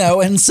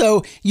and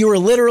so you are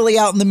literally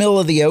out in the middle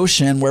of the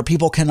ocean where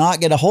people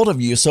cannot get a hold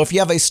of you. So if you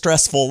have a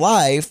stressful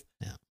life,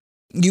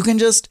 you can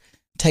just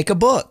take a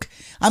book.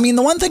 I mean,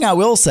 the one thing I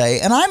will say,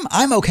 and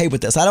I'm okay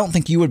with this. I don't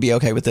think you would be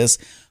okay with this,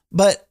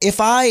 but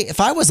if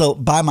I was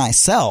by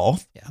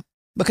myself,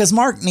 because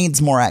Mark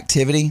needs more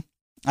activity,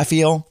 I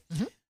feel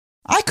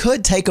I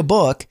could take a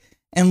book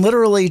and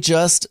literally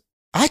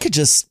I could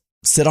just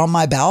sit on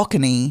my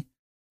balcony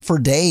for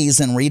days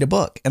and read a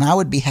book and I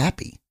would be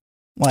happy.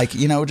 Like,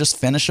 just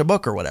finish a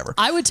book or whatever.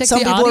 I would take Some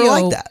the people audio.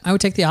 are like that. I would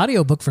take the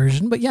audiobook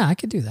version, but yeah, I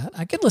could do that.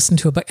 I could listen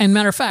to a book. And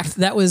matter of fact,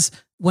 that was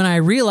when I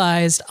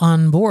realized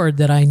on board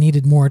that I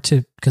needed more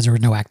because there were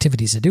no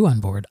activities to do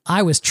on board.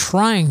 I was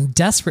trying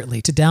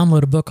desperately to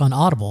download a book on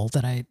Audible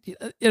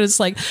it was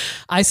like,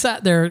 I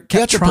sat there,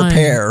 kept trying.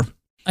 Prepare.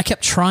 I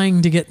kept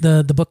trying to get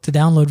the book to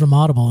download from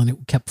Audible and it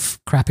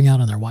kept crapping out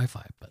on their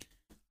Wi-Fi.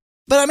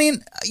 But I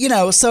mean,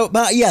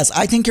 but yes,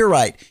 I think you're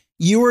right.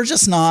 You were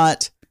just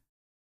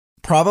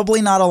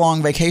probably not a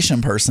long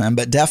vacation person,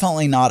 but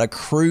definitely not a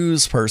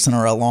cruise person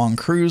or a long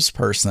cruise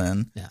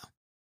person. Yeah.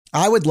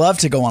 I would love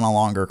to go on a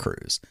longer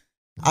cruise.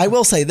 I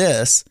will say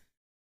this,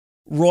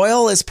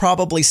 Royal is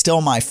probably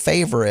still my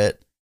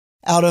favorite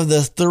out of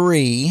the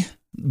three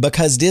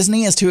because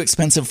Disney is too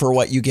expensive for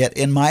what you get,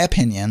 in my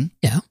opinion.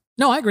 Yeah.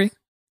 No, I agree.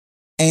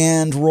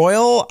 And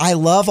Royal, I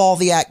love all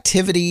the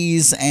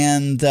activities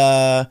and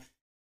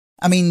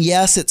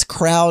yes, it's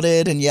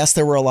crowded and yes,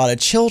 there were a lot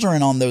of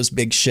children on those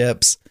big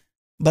ships.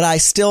 But I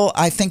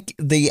think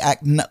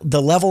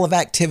the level of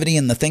activity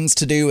and the things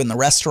to do and the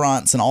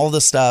restaurants and all the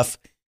stuff,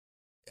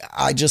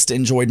 I just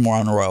enjoyed more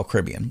on the Royal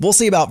Caribbean. We'll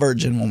see about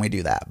Virgin when we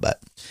do that.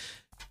 But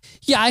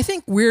yeah, I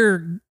think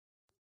we're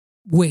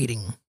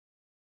waiting.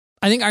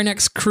 I think our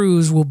next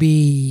cruise will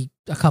be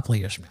a couple of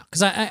years from now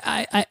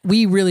because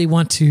we really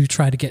want to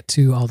try to get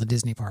to all the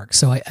Disney parks.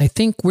 So I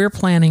think we're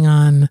planning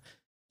on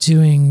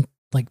doing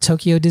like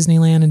Tokyo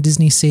Disneyland and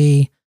Disney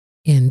Sea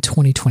in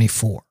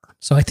 2024.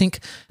 So I think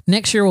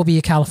next year will be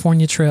a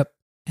California trip.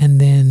 And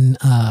then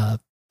the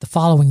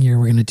following year,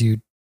 we're going to do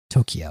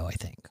Tokyo, I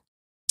think.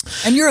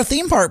 And you're a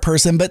theme park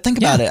person, but think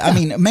about it. Yeah. I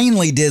mean,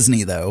 mainly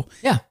Disney though.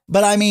 Yeah.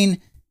 But I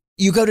mean,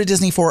 you go to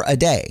Disney for a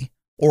day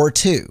or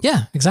two.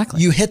 Yeah,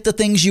 exactly. You hit the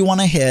things you want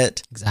to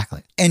hit.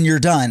 Exactly. And you're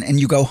done and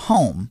you go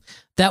home.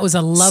 That was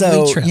a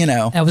lovely trip.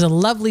 That was a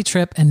lovely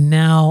trip. And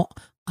now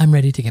I'm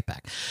ready to get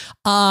back.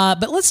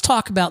 But let's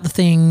talk about the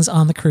things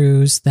on the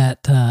cruise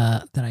that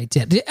I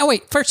did. Oh,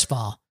 wait, first of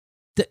all,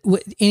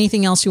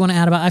 anything else you want to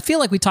add about? I feel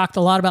like we talked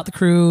a lot about the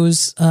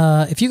cruise.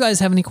 If you guys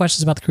have any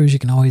questions about the cruise, you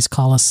can always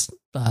call us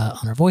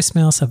on our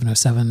voicemail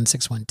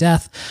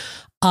 707-61-DEATH.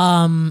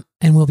 And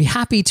we'll be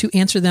happy to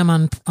answer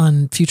them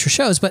on future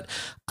shows. But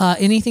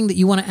anything that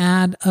you want to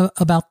add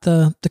about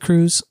the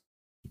cruise?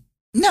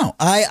 No,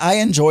 I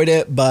enjoyed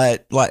it,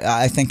 but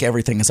I think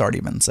everything has already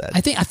been said.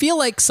 I feel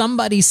like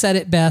somebody said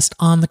it best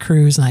on the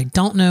cruise, and I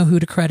don't know who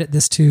to credit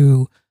this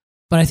to,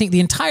 but I think the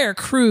entire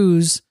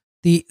cruise,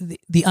 the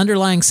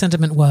underlying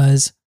sentiment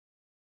was,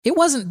 it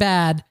wasn't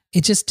bad,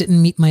 it just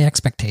didn't meet my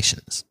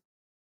expectations.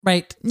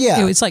 Right?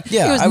 Yeah. It's like,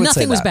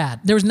 nothing was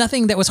bad. There was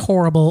nothing that was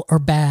horrible or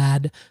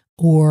bad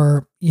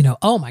or,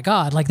 oh my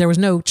God, like there was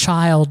no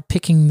child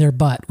picking their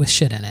butt with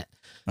shit in it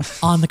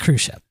on the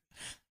cruise ship.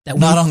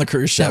 Not on the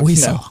cruise ship. That we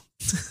saw.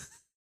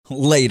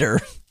 Later.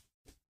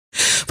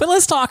 But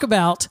let's talk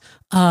about,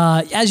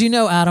 as you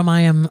know, Adam,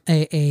 I am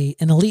an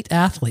elite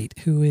athlete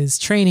who is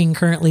training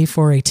currently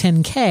for a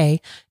 10K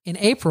in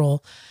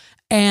April.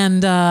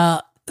 And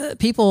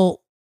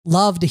people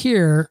love to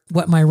hear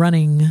what my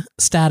running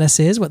status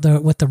is, what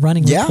the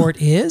running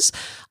report is.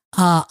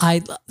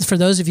 For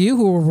those of you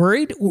who were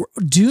worried,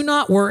 do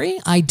not worry.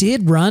 I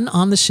did run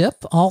on the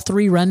ship all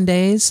 3 run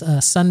days,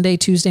 Sunday,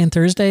 Tuesday, and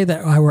Thursday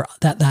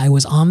that I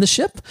was on the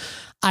ship.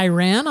 I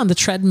ran on the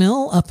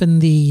treadmill up in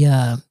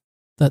the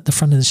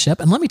front of the ship.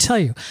 And let me tell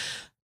you,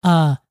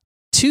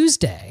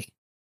 Tuesday,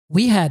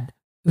 it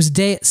was a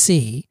day at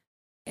sea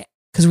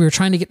because we were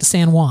trying to get to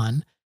San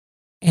Juan,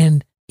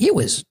 and it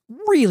was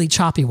really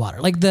choppy water.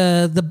 Like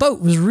the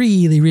boat was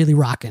really, really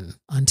rocking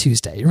on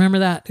Tuesday. You remember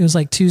that? It was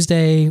like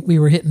Tuesday, we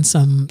were hitting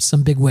some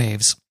big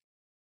waves.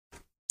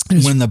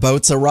 When the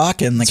boat's a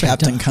rocking, the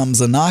captain comes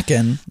a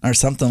knocking or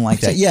something like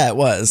that. Yeah, it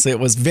was. It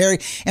was very,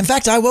 in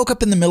fact, I woke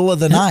up in the middle of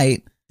the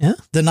night,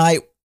 the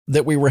night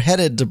that we were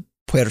headed to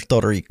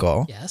Puerto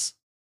Rico. Yes.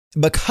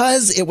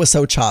 Because it was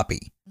so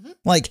choppy. Mm-hmm.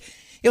 Like,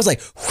 it was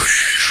like,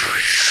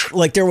 whoosh,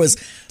 like there was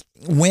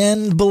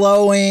wind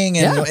blowing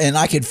and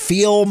I could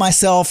feel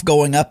myself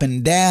going up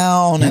and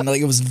down and like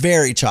it was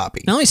very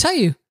choppy. Now let me tell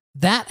you,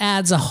 that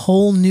adds a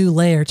whole new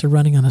layer to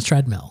running on a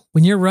treadmill.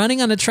 When you're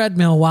running on a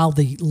treadmill while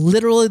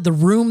literally the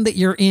room that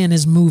you're in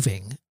is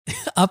moving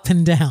up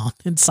and down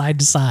and side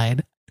to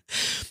side,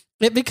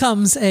 it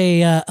becomes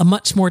a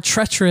much more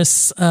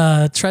treacherous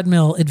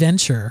treadmill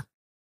adventure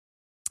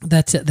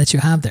that you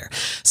have there.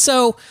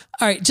 So,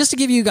 all right, just to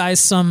give you guys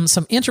some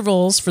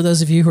intervals for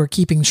those of you who are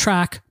keeping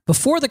track,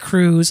 before the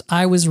cruise,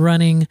 I was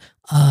running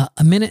 1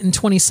 minute and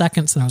 20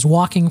 seconds and I was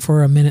walking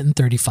for 1 minute and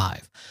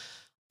 35.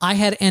 I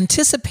had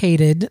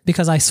anticipated,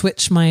 because I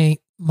switched my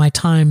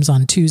times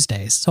on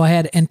Tuesdays. So I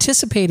had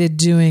anticipated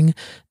doing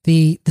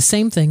the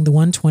same thing, the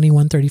 120,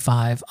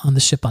 135 on the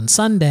ship on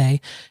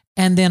Sunday.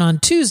 And then on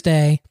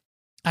Tuesday,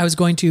 I was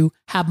going to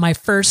have my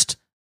first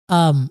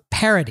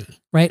parity,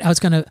 right? I was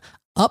going to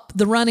up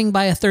the running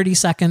by 30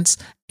 seconds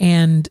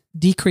and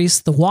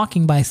decrease the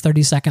walking by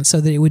 30 seconds so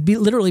that it would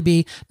literally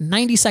be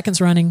 90 seconds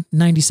running,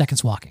 90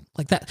 seconds walking.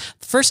 Like that.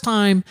 First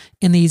time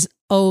in these,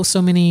 12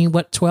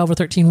 or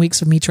 13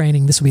 weeks of me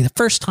training, this would be the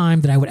first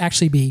time that I would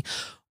actually be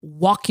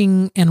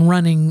walking and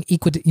running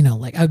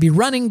like I would be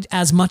running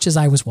as much as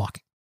I was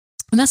walking.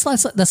 And that's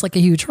like a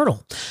huge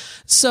hurdle.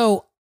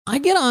 So I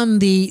get on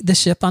the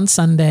ship on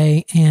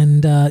Sunday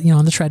and,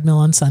 on the treadmill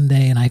on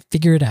Sunday, and I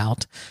figure it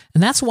out.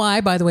 And that's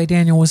why, by the way,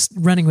 Daniel was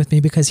running with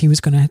me, because he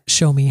was going to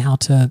show me how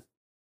to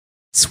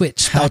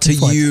switch. How to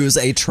use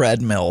a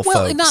treadmill,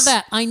 well, folks. Not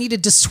that. I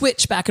needed to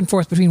switch back and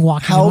forth between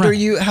walking and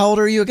running. How old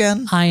are you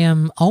again? I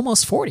am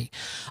almost 40.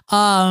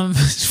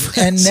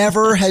 And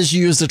never has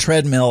used a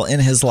treadmill in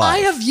his life. I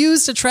have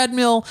used a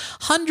treadmill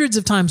hundreds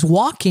of times.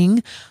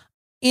 Walking,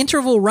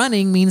 interval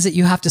running means that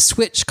you have to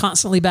switch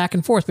constantly back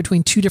and forth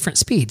between 2 different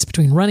speeds,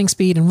 between running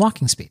speed and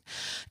walking speed.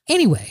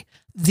 Anyway,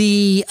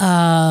 you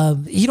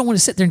don't want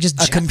to sit there and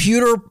just... A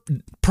computer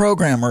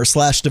programmer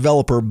 /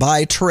 developer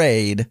by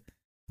trade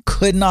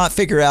could not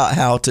figure out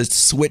how to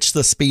switch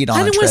the speed on a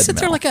treadmill. I didn't want to sit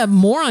there like a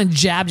moron,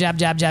 jab, jab,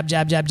 jab, jab,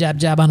 jab, jab, jab,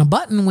 jab on a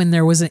button when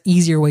there was an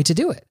easier way to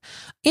do it.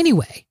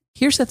 Anyway,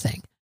 here's the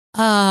thing.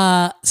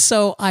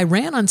 So I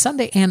ran on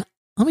Sunday, and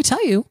let me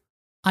tell you,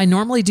 I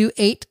normally do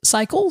 8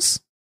 cycles.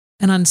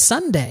 And on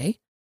Sunday,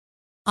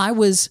 I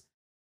was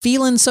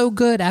feeling so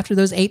good after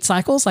those 8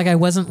 cycles. Like I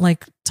wasn't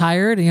like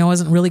tired, I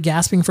wasn't really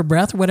gasping for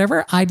breath or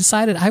whatever. I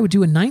decided I would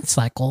do a 9th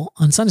cycle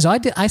on Sunday. So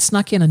I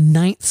snuck in a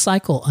 9th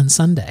cycle on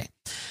Sunday.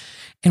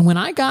 And when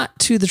I got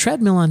to the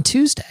treadmill on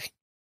Tuesday,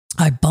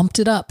 I bumped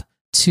it up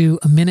to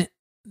 1 minute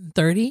and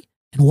 30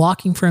 and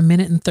walking for 1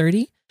 minute and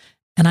 30.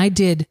 And I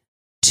did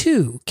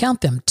 2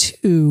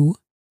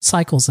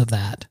 cycles of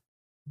that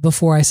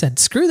before I said,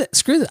 screw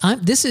that.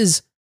 This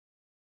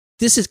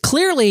is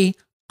clearly,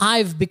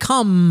 I've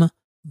become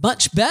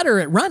much better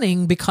at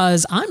running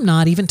because I'm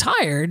not even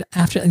tired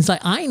after. It's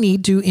like, I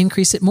need to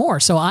increase it more.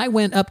 So I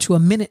went up to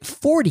 1 minute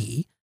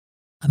 40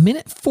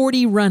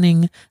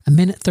 running, 1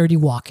 minute 30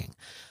 walking.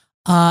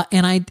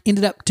 And I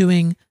ended up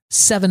doing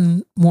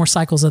 7 more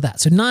cycles of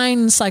that. So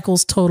 9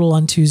 cycles total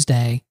on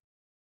Tuesday,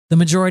 the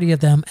majority of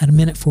them at 1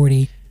 minute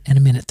 40 and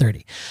 1 minute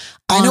 30.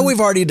 I know we've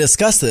already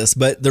discussed this,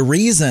 but the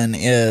reason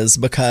is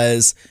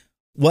because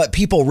what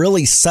people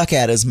really suck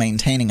at is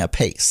maintaining a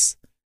pace.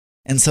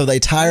 And so they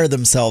tire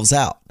themselves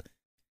out.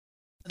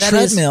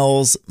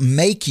 Treadmills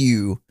make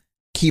you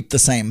keep the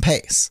same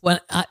pace. Well,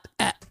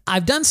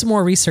 I've done some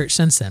more research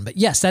since then, but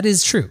yes, that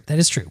is true. That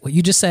is true. What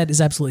you just said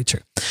is absolutely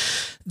true.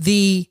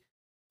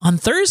 On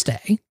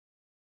Thursday,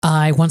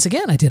 I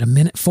did 1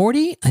 minute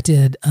 40. I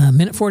did 1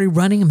 minute 40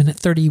 running, 1 minute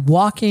 30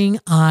 walking.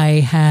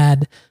 I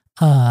had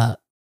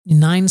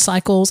 9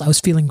 cycles. I was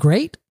feeling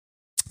great.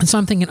 And so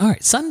I'm thinking, all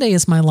right, Sunday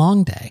is my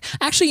long day.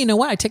 Actually, you know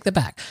what? I take that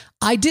back.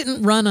 I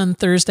didn't run on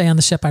Thursday on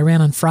the ship. I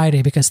ran on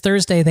Friday because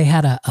Thursday they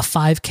had a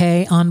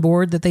 5K on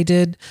board that they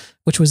did,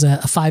 which was a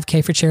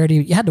 5K for charity.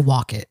 You had to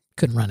walk it,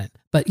 couldn't run it.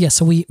 But yeah,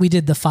 so we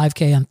did the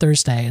 5K on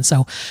Thursday. And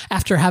so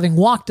after having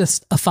walked a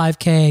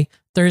 5K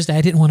Thursday,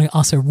 I didn't want to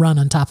also run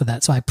on top of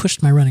that. So I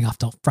pushed my running off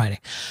till Friday.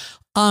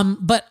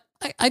 But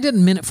I did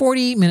 1 minute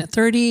 40, 1 minute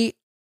 30.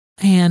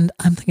 And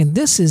I'm thinking,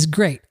 this is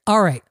great.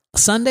 All right.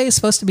 Sunday is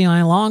supposed to be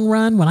my long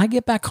run. When I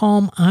get back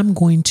home, I'm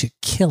going to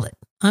kill it.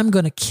 I'm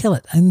going to kill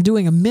it. I'm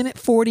doing a minute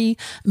 40,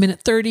 a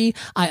minute 30.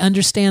 I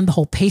understand the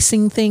whole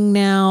pacing thing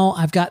now.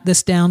 I've got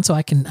this down so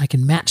I can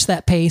match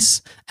that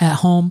pace at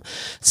home.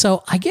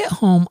 So I get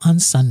home on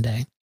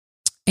Sunday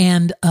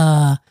and,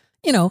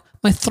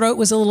 my throat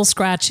was a little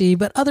scratchy,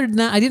 but other than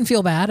that, I didn't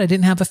feel bad. I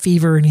didn't have a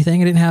fever or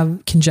anything. I didn't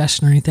have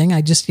congestion or anything.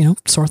 I just,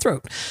 sore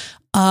throat.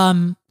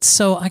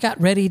 So I got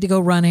ready to go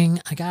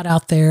running. I got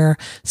out there,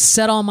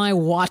 set all my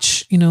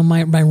watch,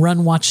 my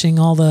run watching,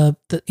 all the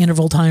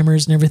interval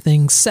timers and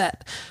everything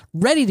set,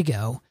 ready to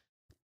go.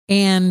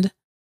 And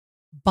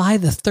by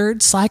the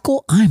third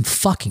cycle, I'm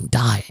fucking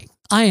dying.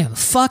 I am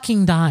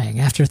fucking dying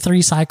after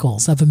 3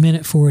 cycles of a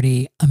minute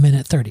 40, a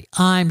minute 30.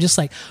 I'm just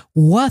like,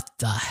 what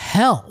the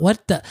hell?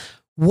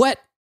 What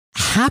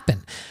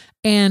happened?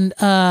 And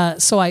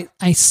so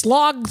I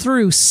slogged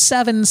through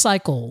 7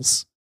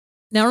 cycles.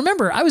 Now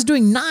remember, I was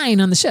doing 9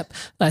 on the ship.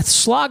 I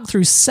slogged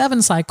through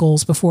 7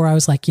 cycles before I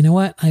was like, you know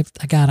what? I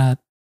gotta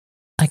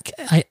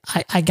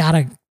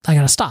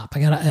stop.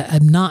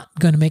 I'm not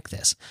going to make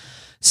this.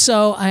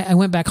 So I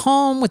went back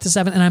home with the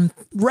 7 and I'm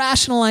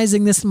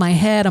rationalizing this in my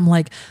head. I'm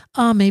like,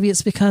 oh, maybe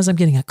it's because I'm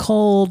getting a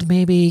cold.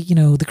 Maybe,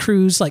 the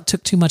cruise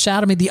took too much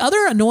out of me. The other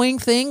annoying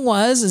thing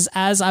is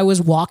as I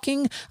was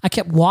walking, I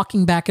kept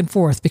walking back and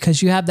forth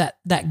because you have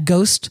that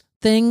ghost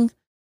thing.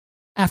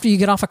 After you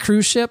get off a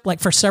cruise ship,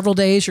 for several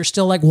days, you're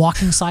still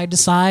walking side to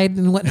side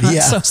and whatnot. Yeah.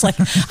 So it's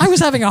I was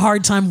having a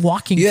hard time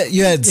walking. Yeah,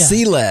 you had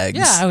sea legs.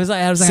 Yeah, I was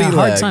having a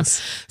hard time.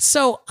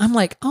 So I'm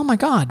like, oh my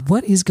God,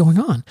 what is going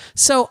on?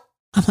 So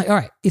I'm like, all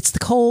right, it's the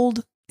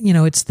cold,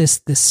 it's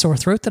this sore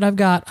throat that I've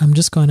got. I'm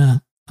going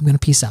to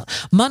peace out.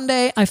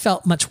 Monday, I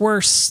felt much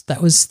worse. That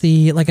was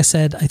like I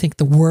said, I think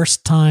the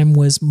worst time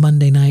was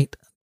Monday night.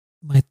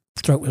 My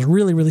throat was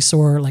really, really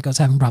sore. I was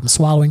having problems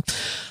swallowing.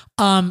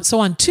 So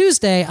on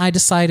Tuesday, I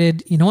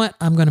decided, you know what?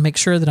 I'm going to make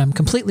sure that I'm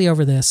completely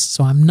over this.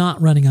 So I'm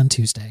not running on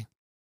Tuesday.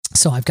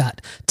 So I've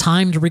got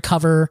time to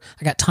recover.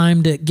 I got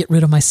time to get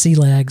rid of my sea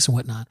legs and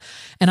whatnot.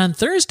 And on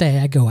Thursday,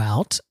 I go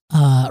out,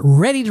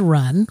 ready to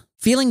run,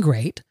 feeling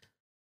great,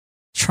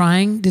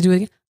 trying to do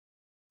it.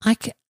 I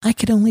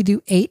could only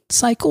do 8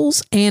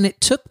 cycles. And it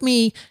took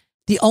me,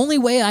 the only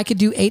way I could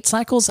do 8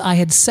 cycles, I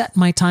had set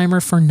my timer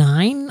for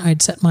 9.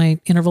 I'd set my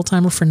interval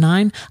timer for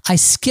 9. I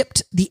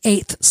skipped the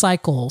 8th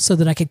cycle so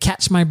that I could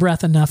catch my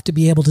breath enough to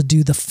be able to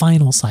do the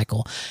final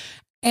cycle.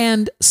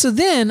 And so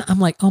then I'm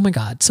like, oh my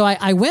God. So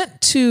I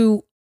went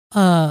to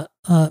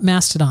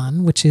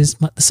Mastodon, which is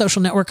the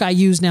social network I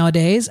use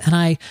nowadays. And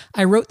I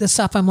wrote this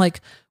up. I'm like,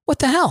 what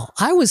the hell?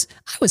 I was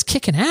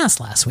kicking ass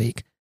last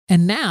week.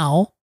 And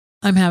now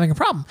I'm having a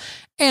problem.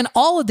 And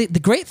all of the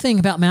great thing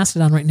about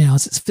Mastodon right now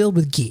is it's filled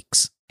with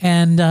geeks.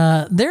 And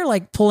they're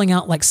pulling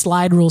out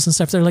slide rules and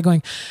stuff. They're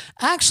going,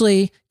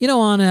 actually, in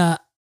an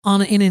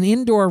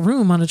indoor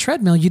room on a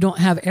treadmill, you don't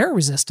have air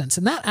resistance.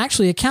 And that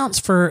actually accounts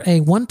for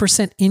a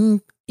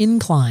 1%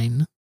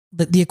 incline,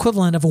 the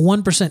equivalent of a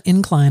 1%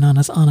 incline on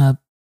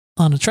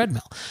a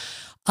treadmill.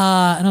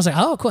 And I was like,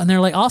 oh, cool. And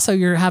they're like, also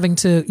you're having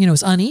to,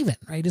 it's uneven,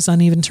 right? It's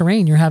uneven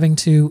terrain. You're having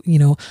to,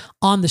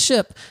 on the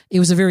ship, it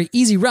was a very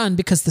easy run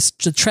because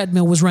the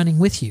treadmill was running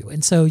with you.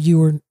 And so you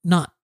were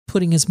not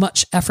putting as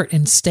much effort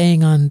in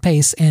staying on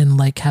pace and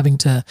having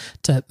to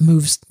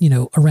move,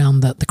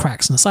 around the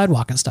cracks in the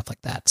sidewalk and stuff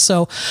like that.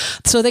 So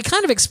they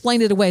kind of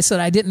explained it away so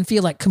that I didn't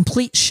feel like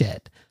complete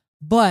shit,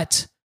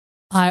 but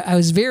I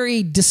was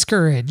very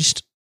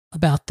discouraged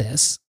about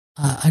this.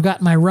 I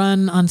got my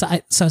run on, so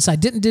I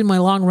didn't do my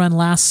long run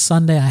last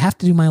Sunday. I have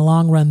to do my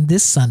long run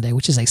this Sunday,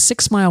 which is a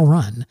 6-mile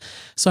run.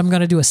 So I'm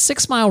going to do a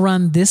 6-mile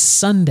run this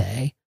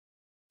Sunday.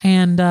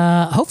 And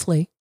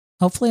hopefully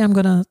I'm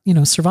going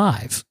to,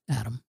 survive,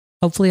 Adam.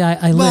 Hopefully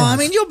I live.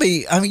 Well,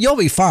 you'll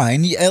be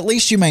fine. At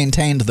least you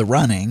maintained the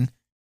running.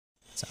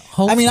 So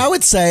I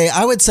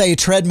would say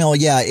treadmill,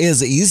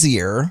 is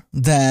easier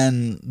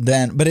than,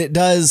 but it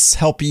does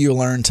help you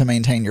learn to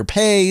maintain your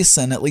pace,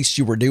 and at least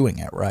you were doing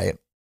it right.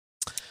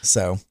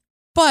 So,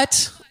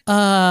 but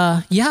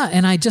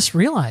and I just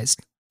realized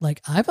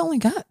I've only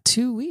got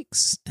 2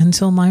 weeks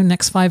until my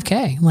next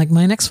 5K.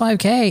 My next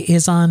 5K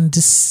is on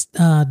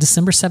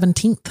December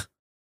 17th.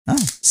 Oh,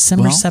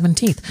 December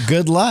 17th.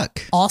 Good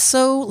luck.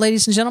 Also,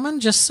 ladies and gentlemen,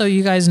 just so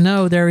you guys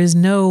know, there is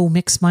no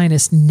Mix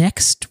Minus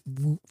next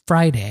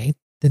Friday,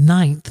 the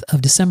 9th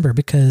of December,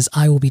 because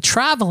I will be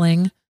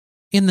traveling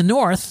in the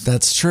north.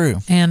 That's true.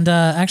 And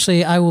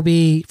actually,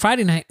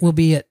 Friday night, we'll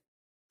be at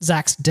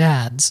Zach's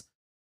dad's,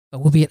 but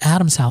we'll be at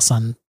Adam's house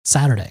on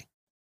Saturday.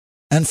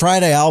 And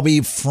Friday, I'll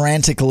be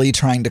frantically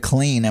trying to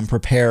clean and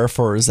prepare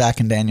for Zach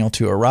and Daniel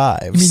to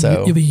arrive.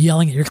 You'll be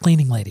yelling at your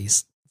cleaning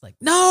ladies.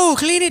 No,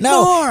 clean it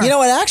more. You know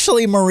what?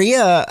 Actually,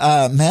 Maria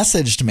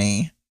messaged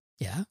me.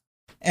 Yeah.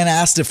 And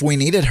asked if we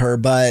needed her,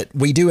 but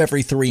we do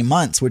every 3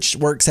 months, which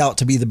works out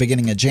to be the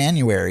beginning of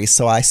January.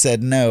 So I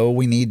said, no,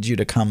 we need you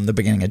to come the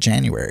beginning of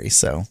January.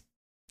 So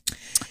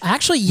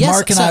Actually, yes.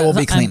 Mark and I will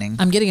be cleaning.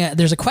 I'm getting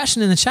there's a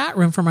question in the chat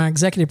room from our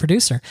executive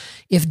producer.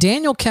 If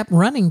Daniel kept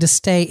running to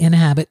stay in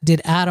habit,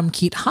 did Adam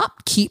keep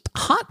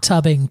hot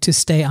tubbing to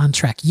stay on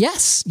track?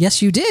 Yes,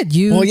 you did.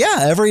 Well, yeah,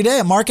 every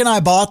day. Mark and I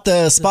bought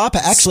the spa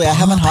pack. Actually, I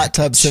haven't hot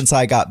tubbed since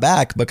I got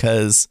back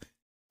because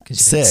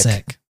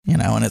sick.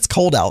 And it's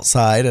cold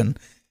outside, and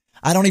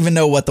I don't even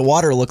know what the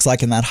water looks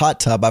like in that hot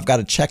tub. I've got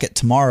to check it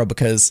tomorrow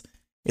because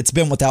it's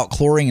been without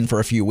chlorine for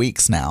a few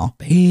weeks now.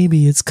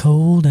 Baby, it's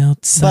cold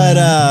outside.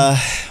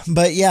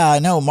 But yeah,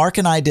 no, Mark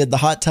and I did the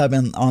hot tub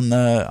on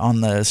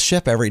the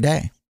ship every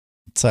day.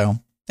 So,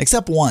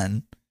 except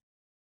one.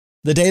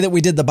 The day that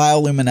we did the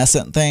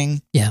bioluminescent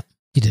thing. Yeah,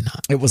 you did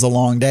not. It was a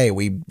long day.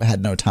 We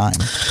had no time.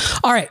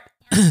 All right.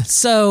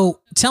 So,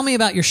 tell me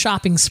about your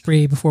shopping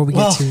spree before we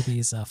get to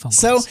these phone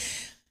calls.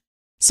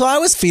 So I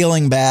was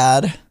feeling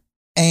bad,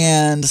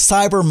 and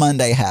Cyber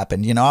Monday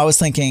happened. I was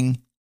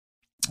thinking,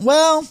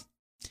 well,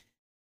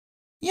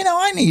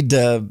 I need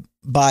to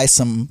buy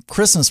some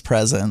Christmas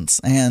presents.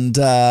 And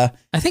I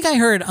think I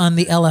heard on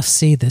the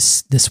LFC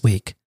this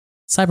week,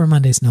 Cyber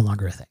Monday is no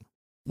longer a thing.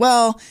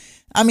 Well,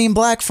 I mean,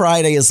 Black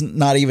Friday is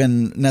not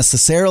even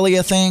necessarily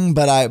a thing,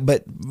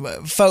 but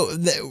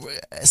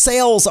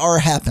sales are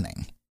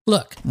happening.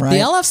 Look, right?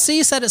 The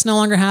LFC said it's no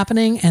longer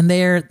happening, and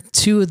they're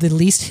two of the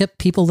least hip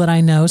people that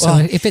I know. So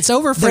if it's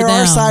over for them,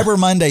 there are Cyber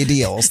Monday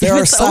deals. There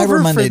are Cyber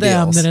Monday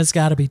deals. Then it's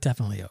got to be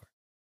definitely over.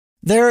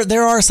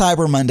 There are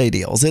Cyber Monday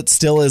deals. It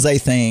still is a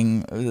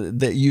thing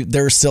that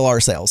there still are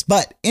sales.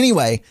 But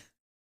anyway,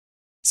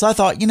 so I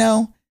thought,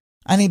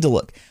 I need to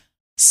look.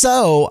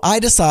 So I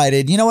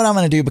decided, you know what I'm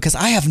going to do, because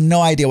I have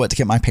no idea what to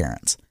get my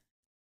parents.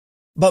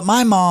 But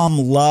my mom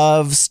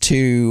loves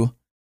to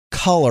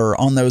color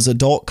on those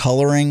adult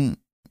coloring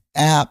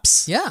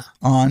apps. Yeah.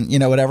 On,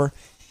 whatever.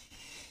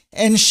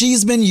 And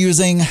she's been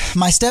using,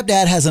 my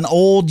stepdad has an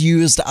old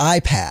used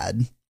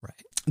iPad.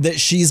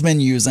 That she's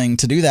been using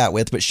to do that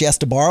with, but she has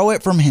to borrow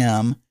it from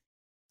him.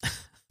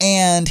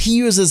 And he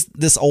uses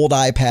this old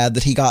iPad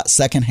that he got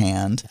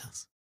secondhand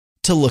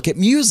to look at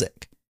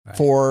music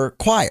for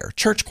choir,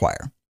 church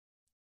choir.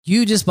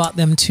 You just bought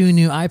them 2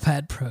 new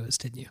iPad Pros,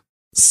 didn't you?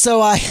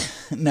 So I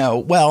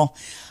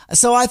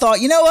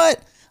thought, you know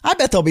what? I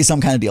bet there'll be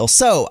some kind of deal.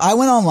 So I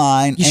went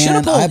online you should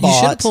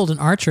have pulled an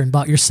Archer and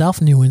bought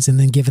yourself new ones and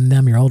then given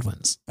them your old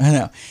ones. I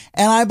know.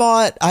 And I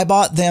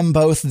bought them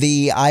both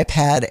the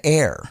iPad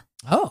Air.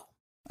 Oh.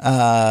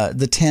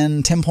 The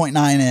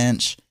 10.9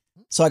 inch.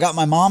 So I got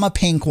my mom a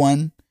pink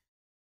one.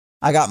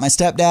 I got my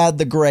stepdad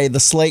the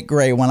slate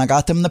gray one. I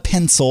got them the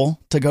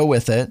pencil to go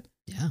with it.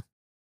 Yeah.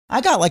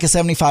 I got like a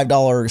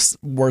 $75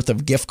 worth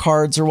of gift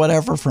cards or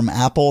whatever from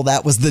Apple.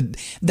 That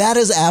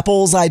is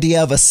Apple's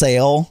idea of a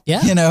sale.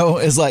 Yeah.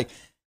 Is like,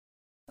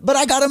 but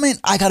I got them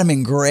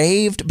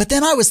engraved. But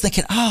then I was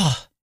thinking, I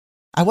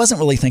wasn't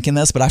really thinking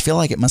this, but I feel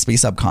like it must be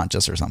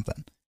subconscious or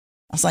something.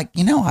 I was like,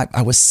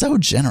 I was so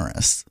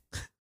generous.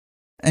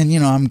 And,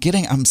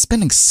 I'm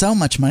spending so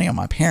much money on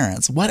my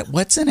parents.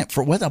 What's in it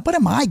for what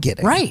am I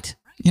getting? Right.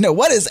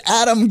 What is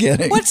Adam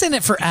getting? What's in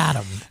it for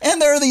Adam?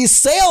 And there are these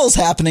sales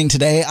happening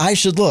today. I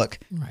should look.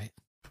 Right.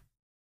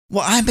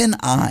 Well, I've been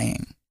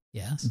eyeing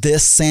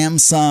this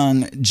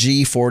Samsung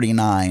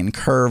G49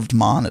 curved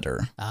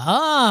monitor.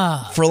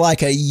 For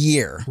like a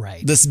year.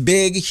 Right. This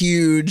big,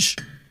 huge,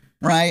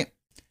 right?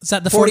 Is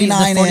that the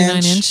 49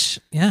 inch?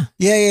 Yeah.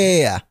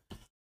 Yeah.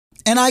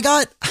 And I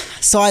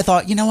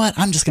thought, you know what?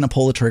 I'm just going to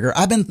pull the trigger.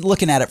 I've been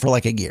looking at it for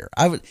like a year.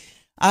 I've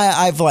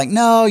like,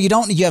 no, you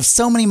have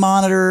so many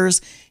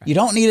monitors. You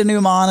don't need a new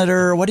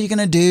monitor. What are you going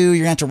to do? You're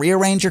going to have to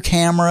rearrange your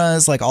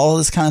cameras, like all of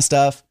this kind of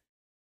stuff.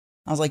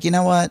 I was like, you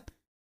know what?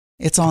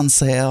 It's on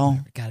sale.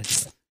 Got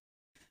it.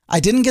 I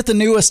didn't get the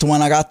newest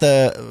one. I got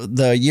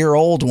the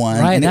year-old one.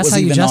 Right, and that's it was how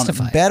you even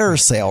justify on better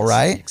sale,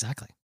 right?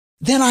 Exactly.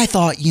 Then I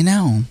thought,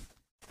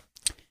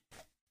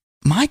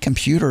 my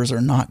computers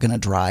are not going to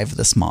drive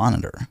this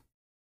monitor.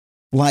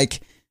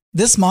 Like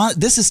this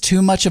is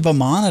too much of a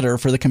monitor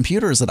for the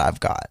computers that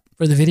I've got.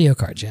 For the video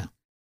cards, yeah.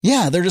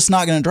 Yeah, they're just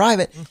not going to drive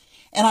it.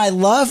 And I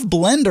love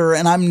Blender,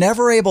 and I'm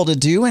never able to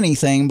do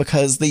anything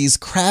because these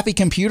crappy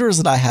computers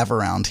that I have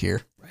around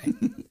here.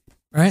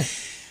 Right.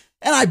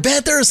 And I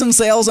bet there are some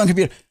sales on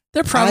computers.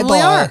 There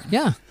probably are.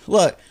 Yeah.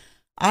 Look,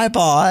 I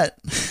bought.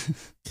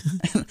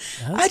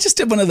 I just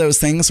did one of those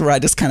things where I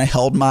just kind of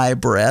held my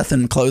breath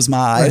and closed my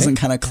eyes and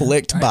kind of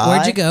clicked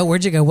by.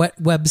 Where'd you go?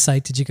 What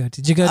website did you go to?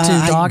 Did you go to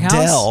Doghouse?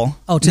 Dell.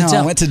 Oh, to Dell.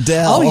 I went to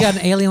Dell. Oh, you got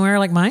an Alienware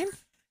like mine?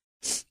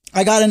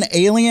 I got an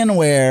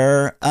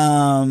Alienware.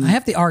 I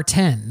have the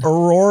R10.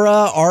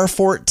 Aurora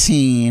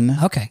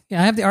R14. Okay.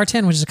 Yeah, I have the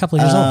R10, which is a couple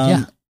of years old.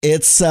 Yeah.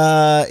 It's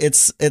I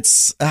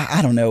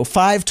don't know,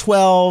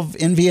 512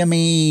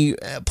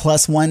 NVMe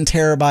plus 1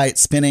 terabyte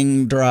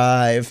spinning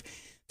drive,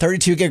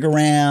 32 gig of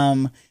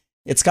RAM.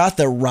 It's got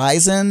the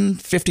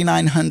Ryzen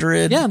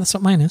 5900. Yeah, that's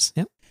what mine is.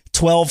 Yep.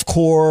 12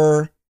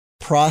 core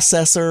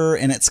processor,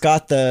 and it's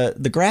got the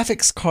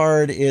graphics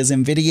card is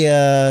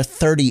NVIDIA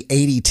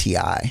 3080 Ti.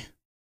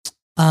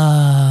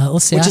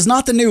 Let's see. Which is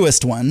not the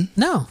newest one.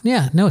 No,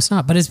 it's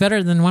not, but it's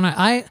better than one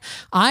I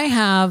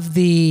have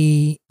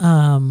the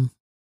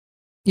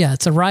Yeah,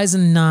 it's a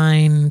Ryzen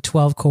 9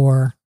 12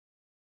 core,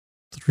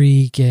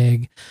 3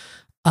 gig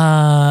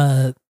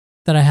that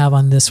I have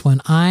on this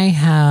one. I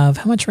have,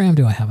 how much RAM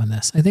do I have on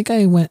this? I think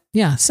I went,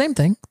 same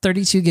thing,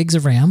 32 gigs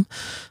of RAM.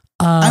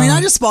 I mean, I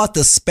just bought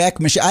the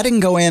spec machine. I didn't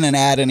go in and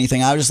add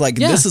anything. I was just like,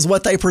 this is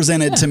what they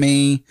presented to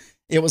me.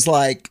 It was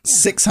like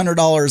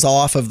 $600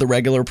 off of the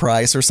regular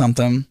price or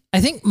something.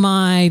 I think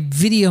my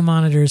video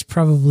monitor is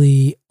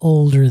probably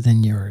older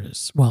than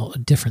yours. Well,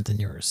 different than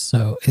yours.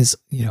 So is,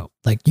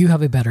 like you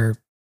have a better,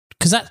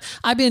 because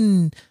I've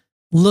been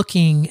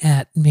looking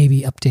at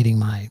maybe updating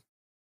my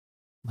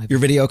your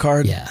video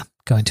card. Yeah,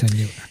 going to a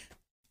newer.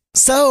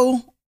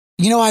 So,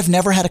 I've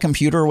never had a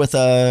computer with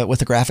a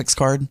graphics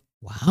card.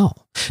 Wow.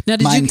 Now,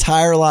 my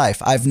entire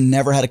life, I've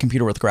never had a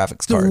computer with a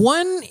graphics card. The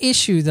one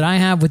issue that I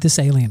have with this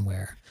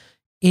Alienware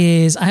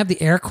is I have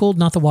the air-cooled,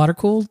 not the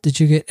water-cooled. Did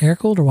you get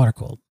air-cooled or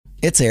water-cooled?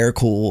 It's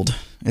air-cooled.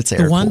 It's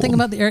air-cooled. The one thing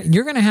about the air,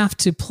 you're going to have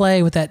to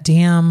play with that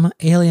damn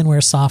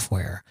Alienware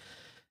software.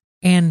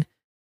 And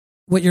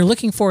what you're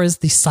looking for is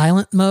the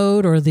silent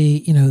mode or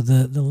the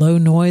low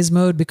noise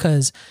mode,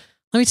 because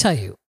let me tell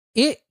you,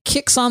 it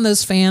kicks on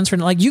those fans for,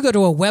 like, you go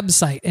to a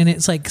website and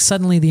it's like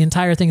suddenly the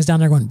entire thing is down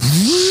there going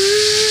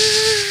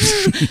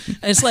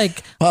it's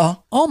like,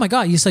 oh my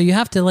God. So you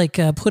have to like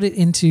put it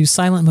into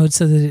silent mode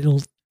so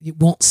that it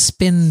won't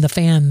spin the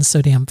fans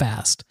so damn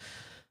fast.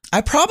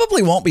 I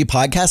probably won't be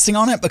podcasting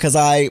on it because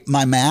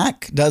my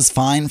Mac does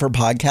fine for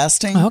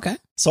podcasting. Oh, okay.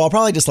 So I'll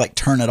probably just like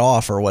turn it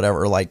off or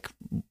whatever, like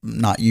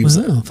not use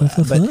it. But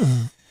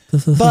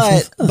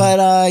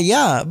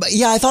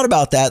I thought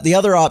about that. The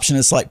other option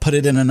is like put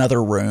it in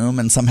another room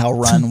and somehow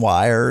run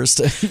wires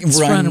to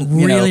run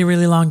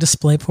really long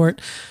display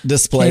port.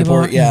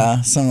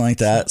 Something like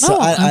that. So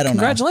I don't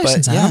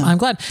congratulations, know. Adam. I'm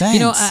glad.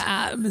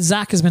 Thanks.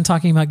 Zach has been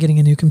talking about getting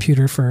a new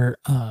computer for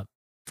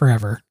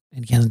forever,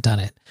 and he hasn't done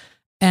it.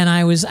 And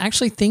I was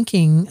actually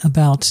thinking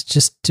about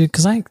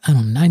because I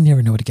don't know, I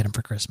never know what to get him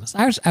for Christmas.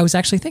 I was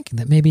actually thinking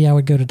that maybe I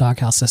would go to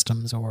Doghouse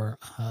Systems or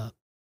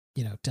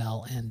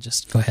Dell and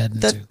just go ahead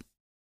and do.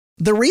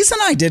 The reason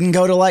I didn't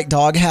go to like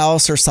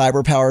Doghouse or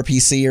CyberPower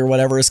PC or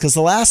whatever is because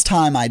the last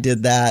time I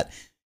did that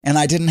and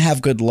I didn't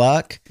have good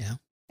luck. Yeah.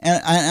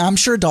 And I'm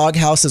sure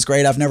Doghouse is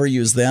great. I've never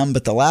used them,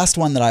 but the last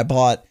one that I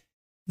bought,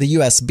 the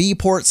USB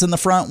ports in the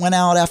front went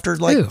out after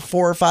like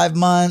 4 or 5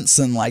 months,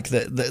 and like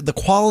the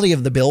quality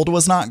of the build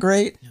was not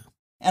great. Yeah.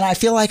 And I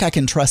feel like I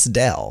can trust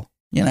Dell,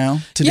 to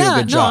do a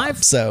good job.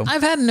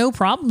 I've had no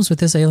problems with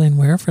this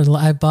Alienware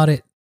I bought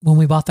it when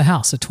we bought the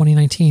house. So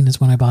 2019 is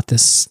when I bought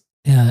this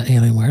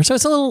Alienware.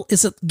 So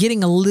it's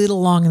getting a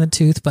little long in the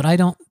tooth, but I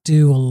don't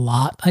do a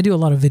lot. I do a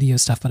lot of video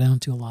stuff, but I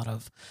don't do a lot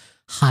of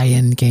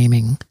high-end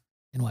gaming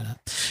and whatnot.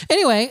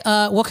 Anyway,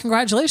 well,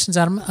 congratulations,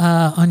 Adam,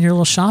 on your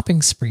little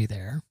shopping spree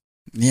there.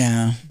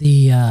 Yeah.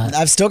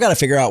 I've still got to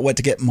figure out what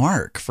to get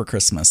Mark for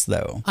Christmas,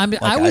 though.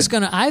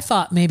 I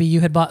thought maybe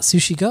you had bought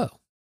Sushi Go.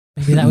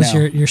 Maybe that was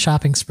your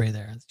shopping spree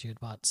there that you had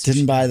bought.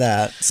 Didn't buy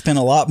that. Spent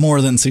a lot more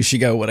than Sushi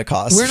Go would have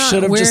cost.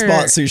 Should have just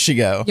bought Sushi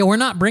Go. Yeah, we're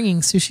not bringing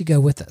Sushi Go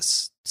with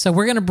us. So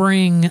we're going to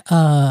bring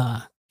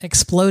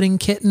Exploding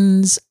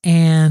Kittens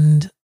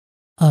and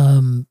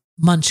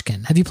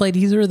Munchkin. Have you played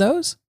either of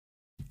those?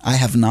 I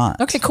have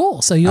not. Okay,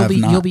 cool. So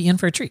you'll be in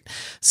for a treat.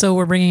 So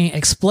we're bringing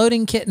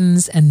Exploding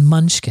Kittens and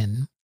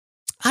Munchkin.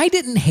 I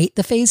didn't hate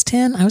the Phase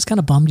 10. I was kind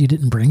of bummed you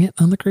didn't bring it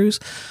on the cruise.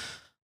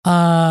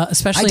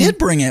 Especially I did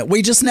bring it.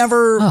 We just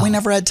never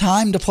had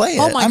time to play it.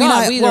 Oh my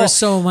God, there was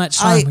so much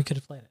time we could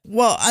have played it.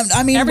 Well,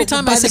 I mean, every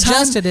time I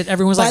suggested it,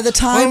 everyone was like, by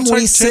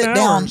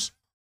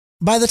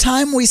the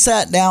time we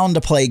sat down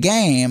to play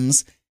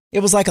games,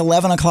 it was like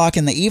 11 o'clock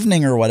in the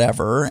evening or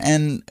whatever.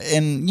 And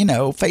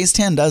Phase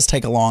 10 does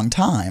take a long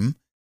time.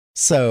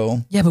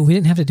 So yeah, but we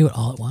didn't have to do it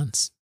all at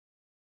once.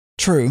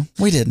 True.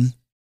 We didn't.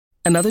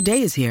 Another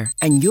day is here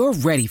and you're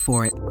ready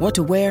for it. What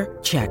to wear?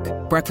 Check.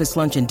 Breakfast,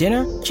 lunch, and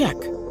dinner? Check.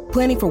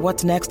 Planning for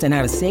what's next and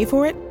how to save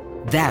for it?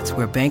 That's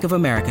where Bank of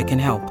America can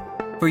help.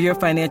 For your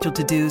financial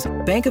to-dos,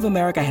 Bank of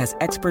America has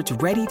experts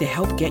ready to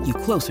help get you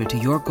closer to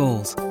your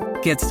goals.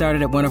 Get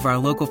started at one of our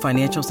local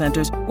financial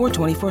centers or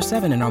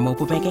 24/7 in our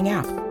mobile banking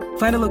app.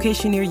 Find a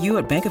location near you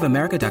at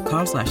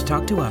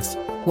bankofamerica.com/talktous.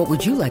 What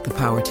would you like the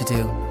power to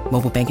do?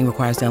 Mobile banking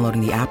requires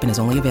downloading the app and is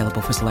only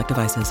available for select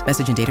devices.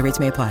 Message and data rates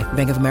may apply.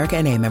 Bank of America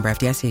NA, member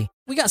FDIC.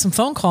 We got some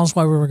phone calls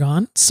while we were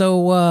gone.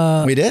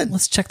 So we did.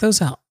 Let's check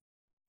those out.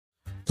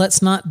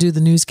 Let's not do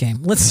the news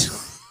game. Let's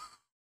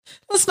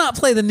not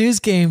play the news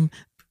game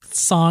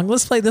song.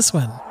 Let's play this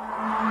one.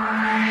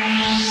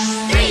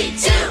 3,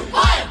 2,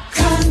 1.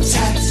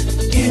 Contact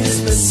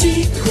is the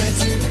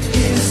secret.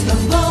 Is the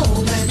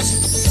moment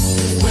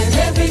when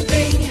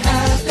everything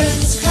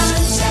happens.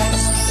 Contact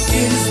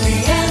is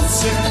the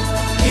answer.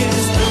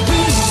 Is the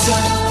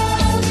reason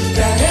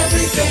that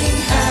everything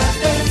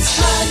happens.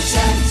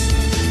 Contact.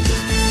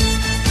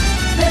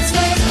 Let's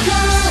make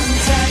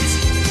contact.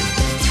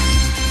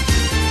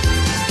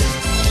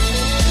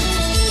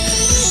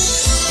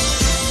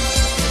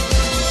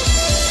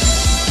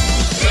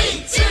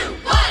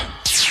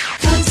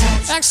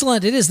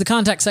 Excellent. It is the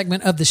contact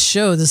segment of the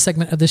show, the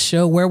segment of the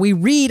show where we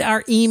read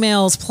our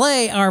emails,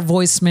 play our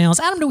voicemails.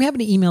 Adam, do we have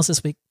any emails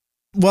this week?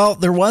 Well,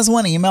 there was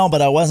one email,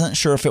 but I wasn't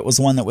sure if it was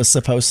one that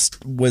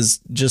was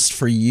just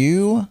for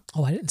you.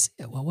 Oh, I didn't see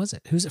it. What was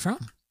it? Who's it from?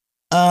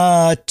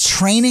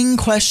 Training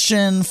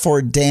question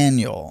for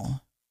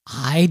Daniel.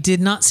 I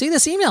did not see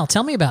this email.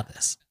 Tell me about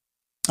this.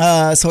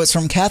 So it's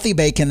from Kathy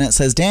Bacon. It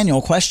says,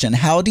 Daniel, question.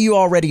 How do you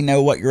already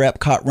know what your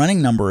Epcot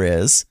running number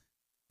is?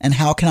 And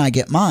how can I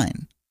get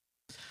mine?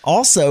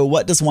 Also,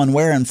 what does one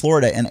wear in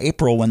Florida in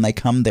April when they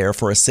come there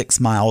for a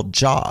 6-mile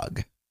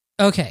jog?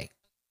 Okay.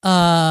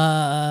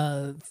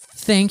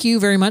 Thank you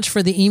very much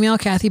for the email,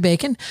 Kathy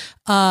Bacon.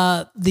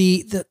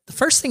 The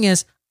first thing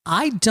is,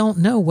 I don't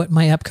know what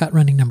my Epcot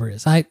running number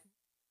is.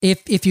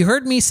 If you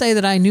heard me say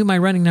that I knew my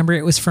running number,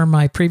 it was from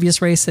my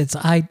previous race.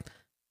 I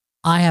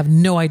have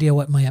no idea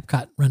what my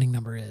Epcot running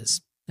number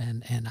is,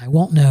 and I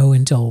won't know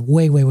until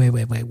way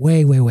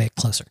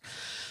closer.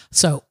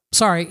 So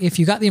sorry if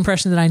you got the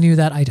impression that I knew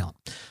that. I don't.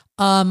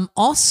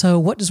 Also,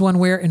 what does one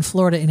wear in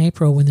Florida in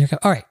April when they're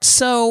all right?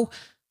 So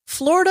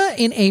Florida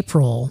in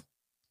April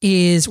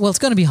is, well, it's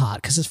going to be hot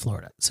because it's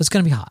Florida, so it's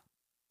going to be hot.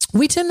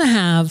 We tend to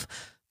have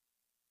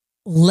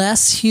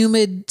less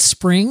humid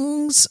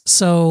springs,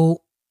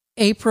 so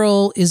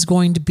April is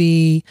going to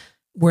be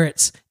where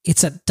it's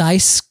a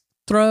dice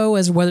throw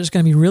as whether it's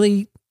going to be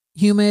really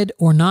humid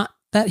or not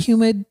that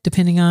humid,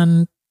 depending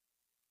on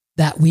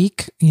that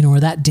week,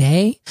 or that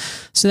day.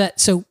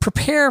 So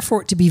prepare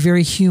for it to be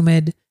very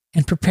humid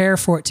and prepare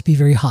for it to be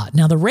very hot.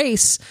 Now the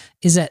race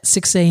is at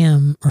 6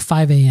 a.m. or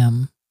 5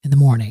 a.m. in the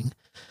morning,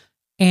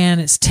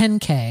 and it's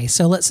 10K.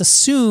 So let's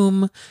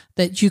assume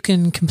that you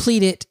can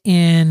complete it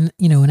in,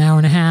 an hour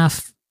and a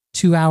half,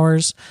 2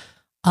 hours.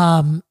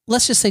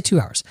 Let's just say 2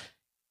 hours.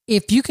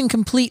 If you can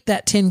complete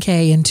that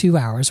 10K in 2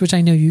 hours, which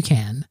I know you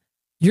can,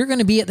 you're going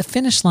to be at the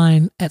finish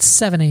line at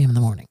 7 a.m. in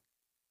the morning,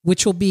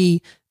 which will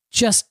be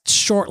just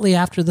shortly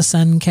after the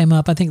sun came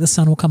up. I think the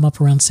sun will come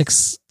up around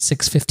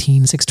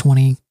 6:15,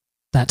 6:20,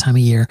 that time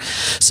of year.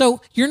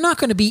 So you're not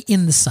going to be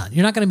in the sun.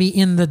 You're not going to be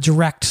in the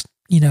direct,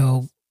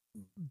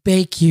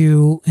 bake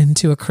you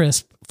into a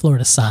crisp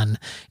Florida sun.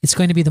 It's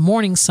going to be the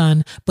morning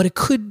sun, but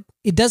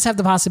it does have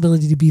the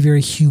possibility to be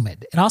very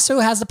humid. It also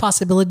has the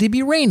possibility to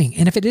be raining.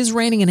 And if it is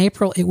raining in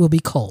April, it will be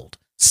cold.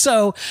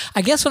 So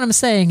I guess what I'm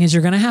saying is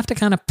you're going to have to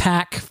kind of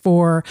pack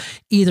for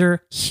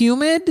either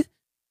humid,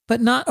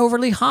 but not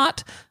overly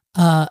hot,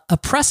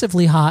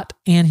 oppressively hot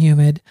and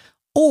humid,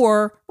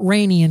 or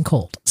rainy and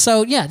cold.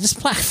 So yeah,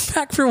 just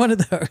pack for one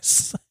of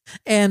those.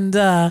 And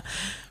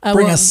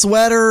bring a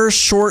sweater,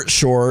 short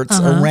shorts,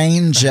 a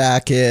rain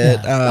jacket.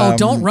 Yeah.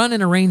 Don't run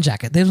in a rain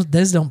jacket.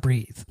 Those don't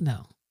breathe.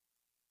 No.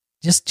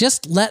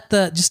 Just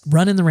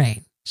run in the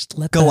rain. Just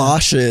let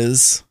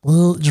galoshes.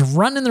 Just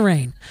run in the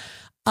rain.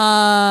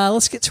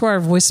 Let's get to our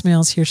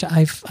voicemails here.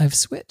 I've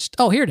switched.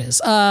 Oh, here it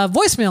is.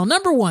 Voicemail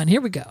number 1.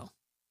 Here we go.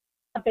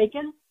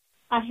 Bacon.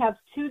 I have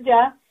 2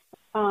 deaths,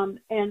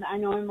 and I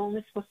know I'm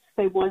only supposed to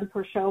say one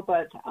per show,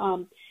 but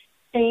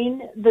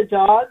Shane the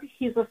dog,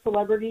 he's a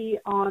celebrity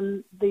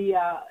on the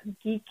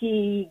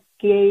Geeky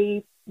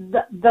Gay,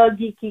 the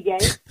Geeky Gay.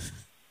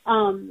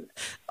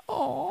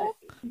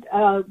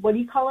 What do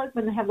you call it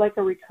when they have like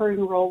a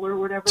recurring role or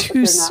whatever, but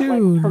they're not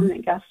like a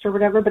permanent guest or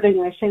whatever? But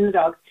anyway, Shane the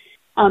dog,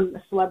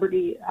 a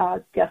celebrity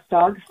guest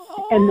dog.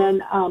 And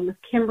then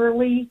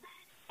Kimberly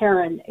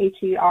Herron,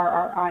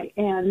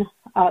 Herrin,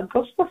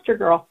 Ghostbuster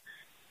Girl.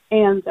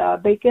 And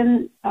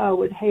Bacon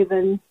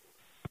Woodhaven.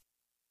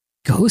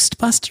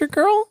 Ghostbuster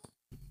Girl?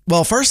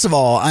 Well, first of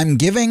all, I'm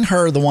giving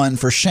her the one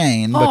for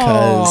Shane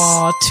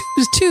because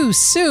too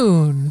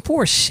soon.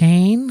 Poor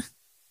Shane.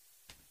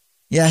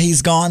 Yeah,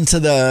 he's gone to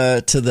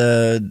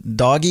the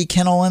doggy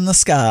kennel in the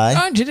sky.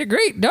 On to the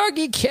great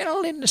doggy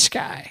kennel in the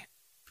sky.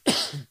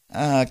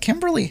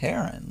 Kimberly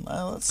Herron.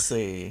 Let's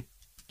see.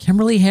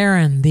 Kimberly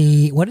Herron.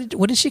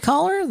 What did she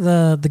call her?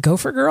 The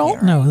Gopher Girl?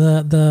 Herron.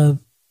 No, the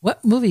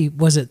what movie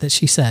was it that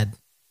she said?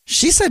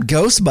 She said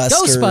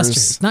Ghostbusters.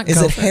 Ghostbusters, not Is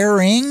Gopher. it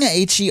Herring?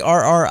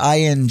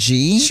 Herring?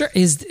 Sure.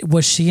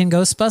 Was she in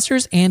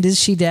Ghostbusters? And is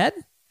she dead?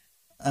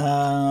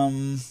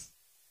 Herron.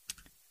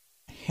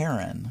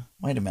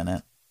 Wait a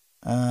minute.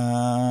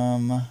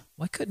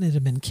 Why couldn't it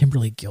have been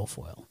Kimberly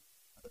Guilfoyle?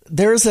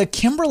 There's a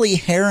Kimberly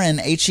Herron,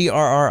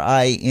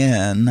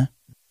 Herrin,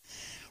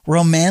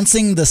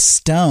 Romancing the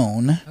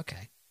Stone.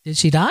 Okay. Did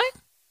she die?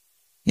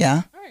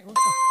 Yeah. All right.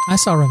 I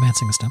saw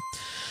Romancing the Stone.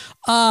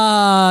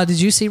 Did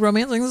you see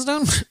Romancing the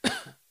Stone?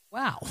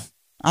 Wow.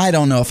 I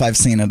don't know if I've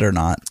seen it or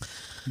not,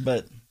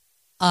 but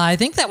I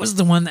think that was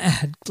the one that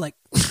had like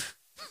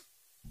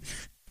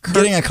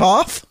getting a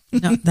cough.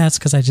 No, that's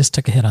because I just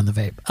took a hit on the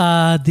vape.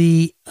 I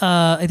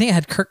think it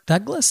had Kirk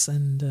Douglas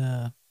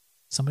and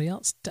somebody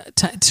else.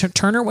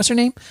 Turner, what's her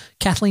name?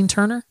 Kathleen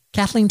Turner,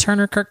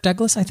 Kirk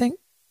Douglas, I think.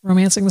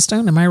 Romancing the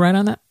Stone. Am I right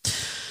on that?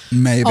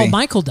 Maybe. Oh,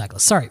 Michael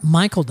Douglas. Sorry,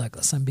 Michael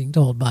Douglas. I'm being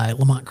told by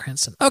Lamont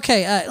Cranston.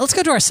 Okay, let's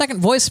go to our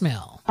second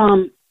voicemail.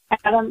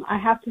 Adam, I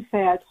have to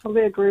say I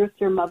totally agree with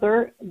your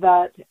mother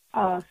that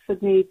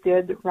Sydney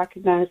did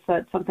recognize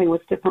that something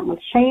was different with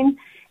Shane.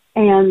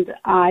 And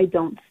I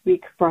don't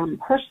speak from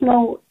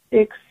personal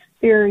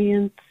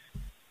experience,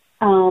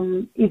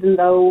 even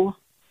though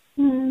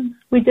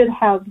we did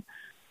have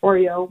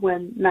Oreo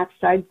when Max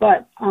died.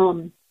 But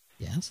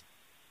Yes.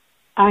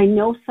 I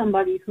know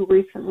somebody who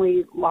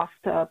recently lost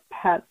a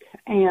pet,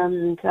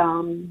 and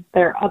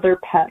their other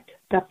pet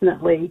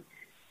definitely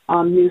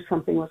knew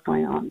something was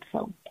going on.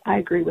 So I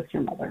agree with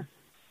your mother.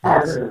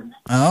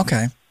 Oh,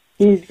 okay.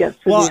 You need to get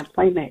Sydney Well- a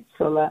playmate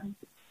so that.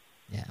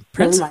 Yeah.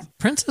 Never mind.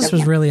 Princess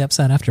was really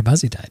upset after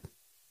Buzzy died.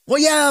 Well,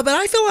 yeah, but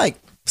I feel like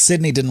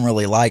Sydney didn't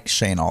really like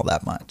Shane all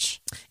that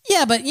much.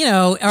 Yeah, but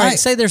all right,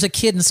 say there's a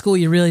kid in school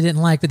you really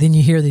didn't like, but then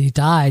you hear that he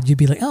died, you'd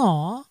be like,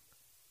 "Oh,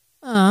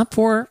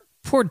 poor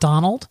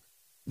Donald."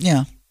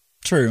 Yeah,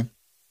 true.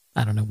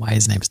 I don't know why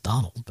his name's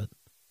Donald, but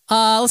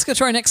let's go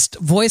to our next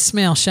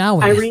voicemail, shall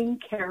we? Irene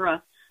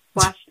Cara,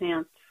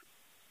 Flashdance,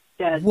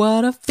 dead.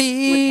 What a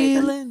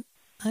feeling.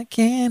 I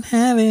can't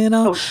have it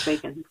all. Oh,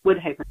 Bacon,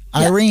 Woodhaven.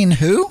 Irene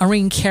who?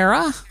 Irene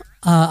Cara.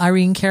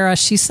 Irene Cara,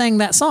 she sang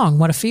that song,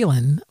 What a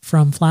Feeling,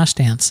 from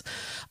Flashdance.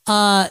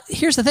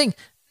 Here's the thing.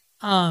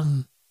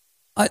 I'm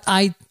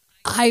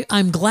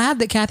glad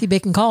that Kathy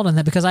Bacon called on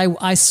that, because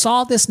I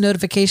saw this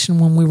notification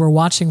when we were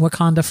watching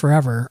Wakanda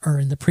Forever, or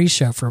in the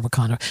pre-show for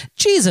Wakanda.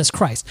 Jesus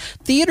Christ.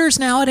 Theaters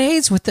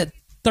nowadays with the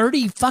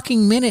 30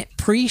 fucking minute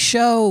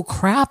pre-show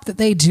crap that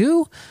they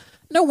do,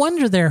 no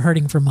wonder they're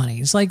hurting for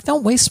money. It's like,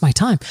 don't waste my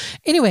time.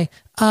 Anyway,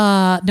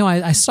 no,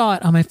 I saw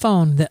it on my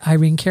phone that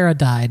Irene Cara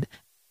died,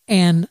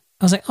 and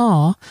I was like,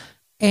 oh,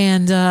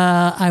 and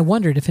I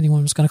wondered if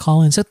anyone was going to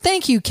call in. So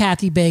thank you,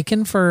 Kathy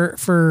Bacon, for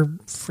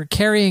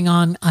carrying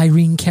on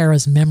Irene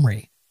Cara's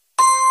memory.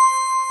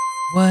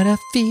 What a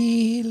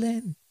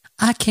feeling,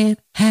 I can't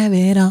have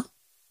it all.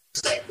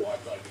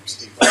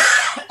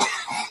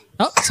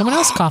 Oh, someone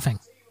else coughing.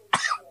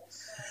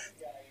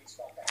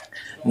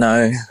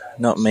 No,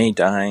 not me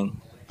dying.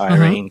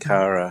 Irene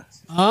Cara,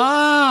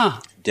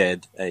 Ah,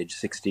 dead, age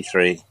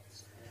 63.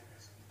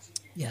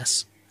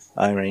 yes.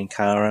 Irene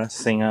Cara,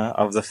 singer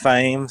of the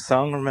Fame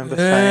song. Remember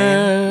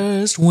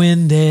Fame? Just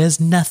when there's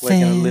We're nothing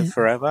going to live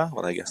forever?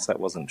 Well, I guess that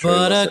wasn't true,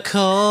 but was a it?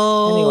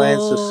 cold Anyway,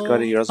 it's just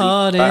Scotty Rossi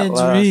hearted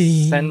Butler.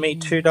 dream, Send me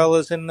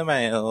 $2 in the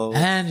mail.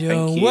 and your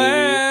Thank you.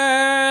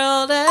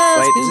 world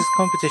Wait, is this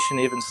competition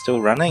even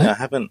still running? I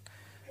haven't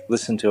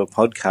listened to a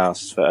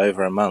podcast for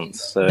over a month.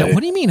 So No,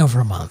 what do you mean over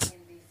a month?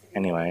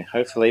 anyway,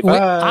 hopefully,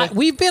 bye.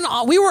 We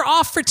were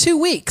off for 2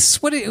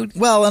 weeks. What do you,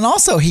 Well, and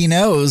also he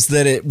knows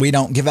that we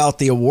don't give out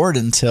the award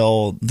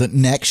until the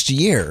next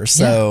year,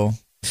 so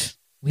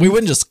we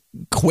wouldn't just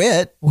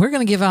quit. we're going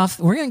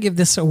to give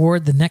this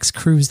award the next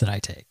cruise that I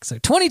take. So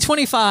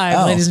 2025,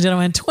 Oh. ladies and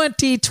gentlemen,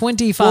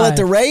 2025. Well, at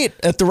the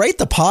rate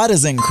the pod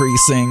is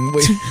increasing,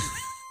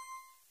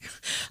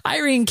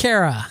 Irene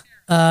Cara.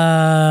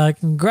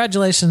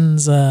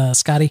 Congratulations,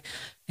 Scotty.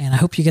 And I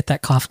hope you get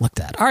that cough looked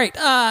at. All right.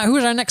 Who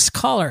is our next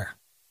caller?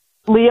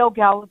 Leo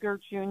Gallagher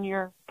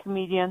Jr.,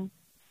 comedian,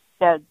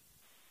 dead.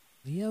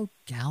 Leo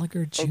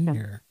Gallagher Jr.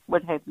 Bacon,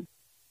 Woodhaven.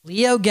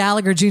 Leo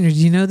Gallagher Jr. Do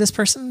you know this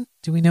person?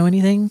 Do we know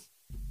anything?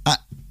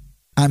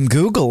 I'm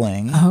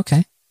Googling. Oh,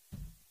 okay.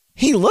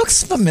 He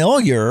looks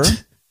familiar.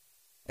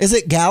 Is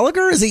it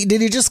Gallagher?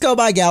 Did he just go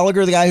by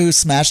Gallagher, the guy who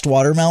smashed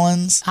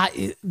watermelons?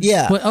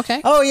 Yeah. Well,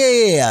 okay. Oh,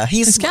 yeah.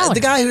 He's It's Gallagher. the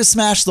guy who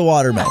smashed the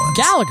watermelons.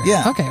 Gallagher.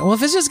 Yeah. Okay. Well,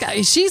 if it's just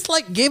she's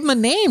like, gave him a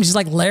name. She's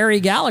like Larry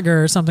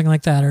Gallagher or something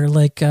like that, or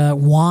like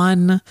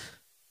Juan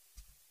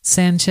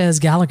Sanchez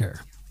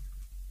Gallagher.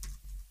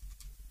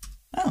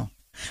 Oh,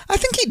 I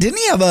think didn't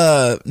he have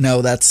a,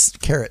 no, that's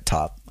Carrot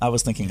Top. I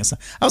was thinking of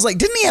something. I was like,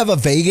 didn't he have a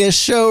Vegas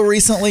show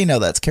recently? No,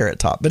 that's Carrot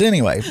Top. But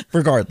anyway,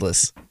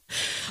 regardless.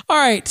 All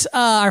right.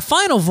 Our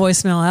final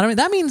voicemail, Adam.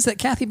 That means that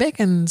Kathy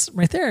Bacon's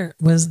right there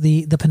was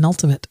the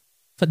penultimate.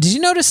 But did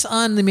you notice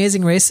on The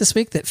Amazing Race this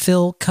week that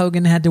Phil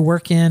Kogan had to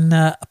work in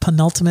a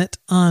penultimate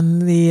on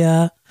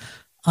the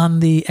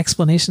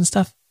explanation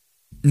stuff?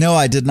 No,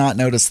 I did not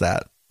notice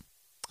that.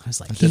 I was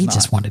like, I did he not.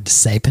 just wanted to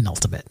say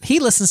penultimate. He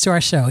listens to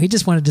our show. He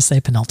just wanted to say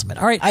penultimate.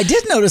 All right. I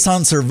did notice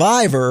on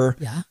Survivor,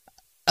 Yeah.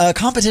 a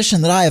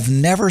competition that I have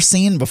never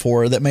seen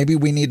before that maybe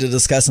we need to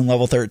discuss in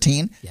level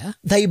 13. Yeah.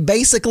 They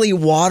basically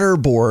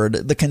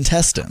waterboard the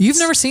contestants. You've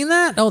never seen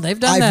that? Oh, they've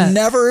done that. I've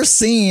never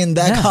seen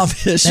that Yeah.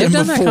 competition They've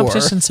done before. that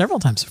competition several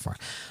times before.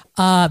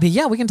 But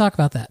yeah, we can talk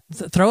about that.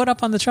 Throw it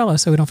up on the Trello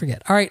so we don't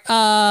forget. All right.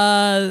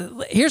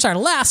 Here's our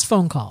last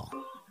phone call.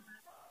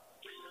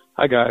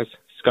 Hi, guys.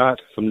 Scott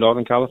from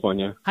Northern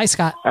California. Hi,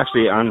 Scott.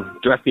 Actually, I'm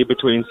directly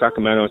between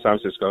Sacramento and San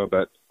Francisco,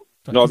 but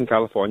Northern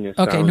California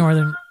Okay, sounds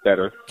Northern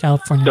better.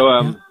 California. So,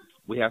 Yeah.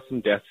 we have some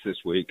deaths this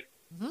week.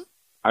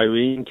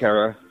 Irene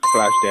Cara,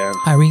 Flashdance.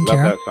 Irene Love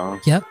Cara. that song.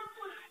 Yep.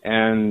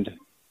 And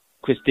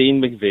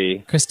Christine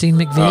McVie. Christine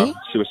McVie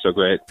She was so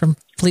great. from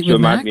She Fleetwood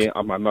reminded Mac. me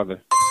of my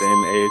mother.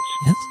 Same age.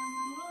 Yes.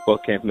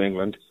 Both came from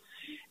England.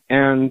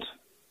 And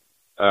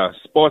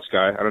sports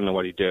guy, I don't know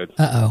what he did.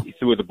 Uh-oh. He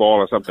threw the ball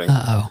or something.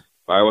 Uh-oh.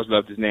 I always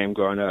loved his name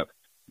growing up.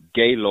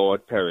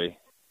 Gaylord Perry.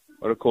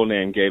 What a cool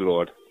name,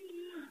 Gaylord.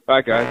 All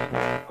right,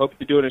 guys. Hope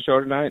you're doing a show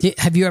tonight.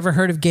 Have you ever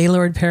heard of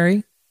Gaylord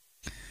Perry?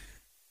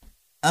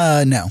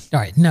 No. All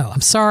right. No,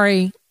 I'm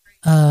sorry.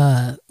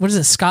 What is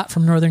it? Scott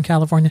from Northern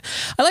California.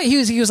 I like, he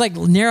was like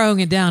narrowing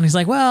it down. He's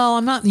like, well,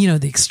 I'm not,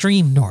 the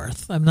extreme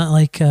north. I'm not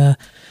like,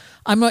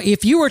 I'm not,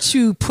 if you were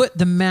to put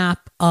the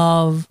map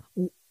of,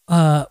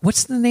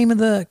 what's the name of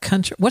the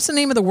country? What's the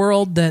name of the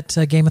world that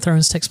Game of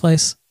Thrones takes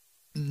place?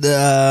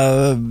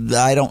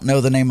 I don't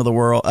know the name of the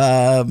world.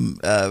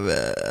 Everhaven.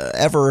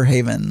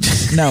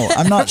 No,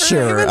 I'm not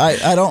sure.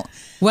 I don't.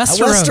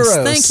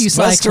 Westeros. Thank you,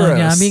 Cyclone.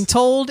 Yeah, I'm being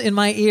told in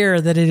my ear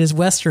that it is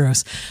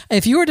Westeros.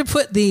 If you were to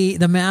put the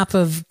map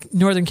of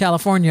Northern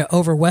California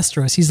over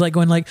Westeros, he's like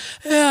going like,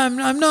 yeah,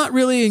 I'm not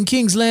really in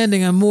King's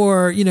Landing. I'm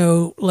more,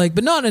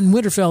 but not in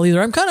Winterfell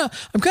either. I'm kind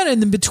of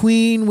in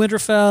between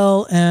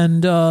Winterfell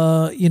and,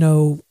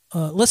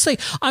 let's say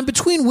I'm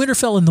between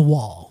Winterfell and the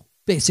Wall.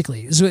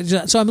 Basically,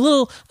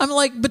 so I'm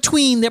like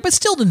between there, but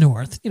still the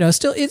north.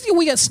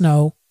 We get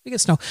snow.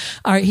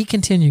 All right, he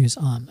continues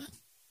on.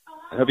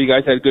 I hope you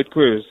guys had a good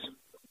cruise.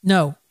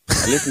 No.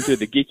 I listened to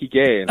the Geeky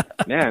Gay, and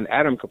man,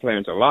 Adam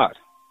complains a lot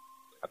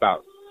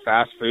about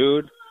fast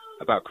food,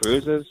 about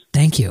cruises.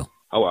 Thank you.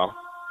 Oh well.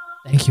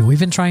 Thank you. We've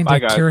been trying to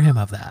guys. cure him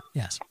of that.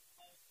 Yes.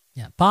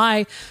 Yeah.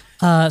 Bye,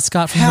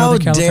 Scott from How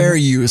Northern California. dare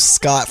you,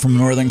 Scott from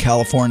Northern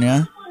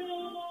California?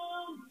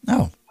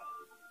 Oh.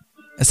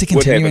 Is he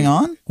continuing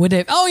on?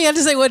 Woodhaven. Oh, you have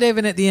to say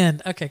Woodhaven at the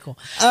end. Okay, cool.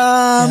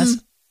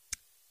 Yes?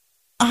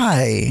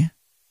 I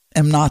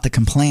am not the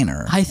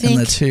complainer. I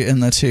think in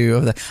the two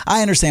of the.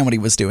 I understand what he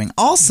was doing.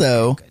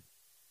 Also,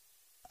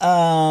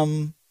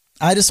 I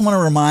just want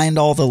to remind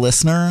all the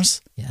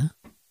listeners. Yeah.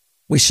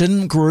 We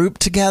shouldn't group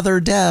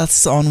together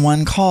deaths on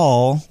one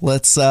call.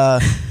 Let's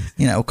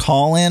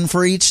call in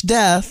for each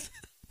death.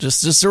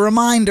 Just a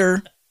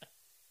reminder.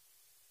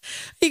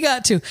 He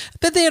got to,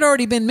 but they had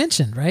already been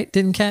mentioned, right?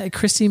 Didn't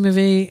Christy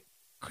McVie?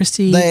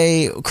 Christy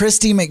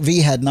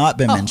McVie had not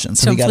been mentioned,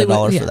 so he got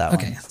 $1 for that one.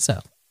 Okay,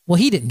 so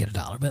he didn't get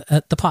 $1, but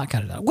the pot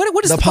got $1.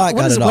 What is the pot?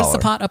 What is the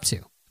pot up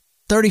to?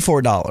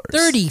 $34.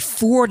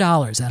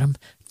 $34, Adam.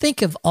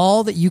 Think of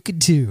all that you could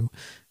do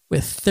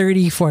with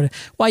 $34.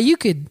 Why you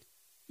could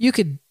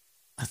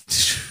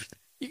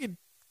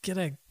get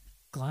a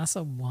glass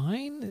of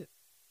wine.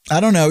 I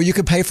don't know. You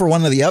could pay for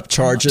one of the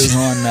upcharges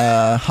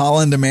on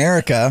Holland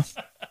America.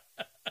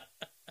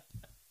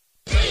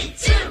 3,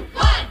 2, 1.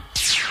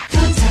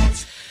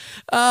 Contact.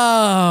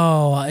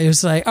 Oh, it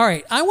was like, all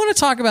right, I want to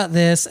talk about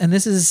this, and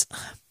this is,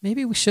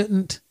 maybe we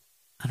shouldn't,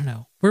 I don't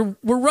know. We're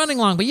running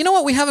long, but you know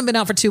what? We haven't been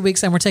out for 2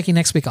 weeks, and we're taking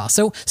next week off.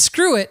 So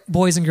screw it,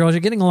 boys and girls.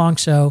 You're getting a long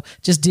show.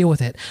 Just deal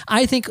with it.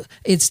 I think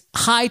it's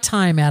high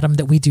time, Adam,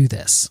 that we do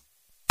this.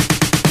 Buy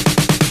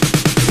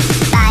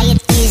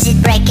it, use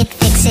it, break it,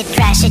 fix it,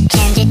 trash it,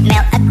 change it,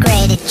 mail,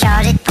 upgrade it,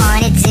 charge it,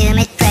 point it, zoom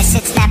it, press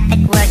it, snap it,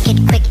 work it,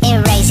 quick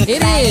erase it.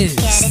 It is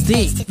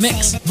the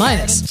Mix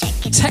Minus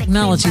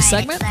Technology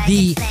segment,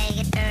 the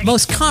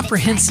most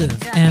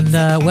comprehensive and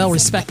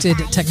well-respected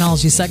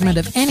technology segment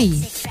of any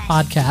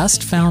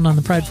podcast found on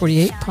the Pride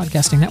 48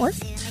 podcasting network.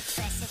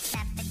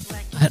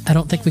 I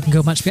don't think we can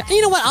go much beyond.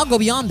 You know what? I'll go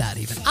beyond that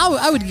even.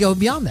 I would go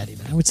beyond that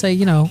even. I would say,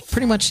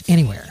 pretty much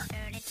anywhere.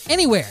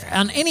 Anywhere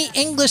on any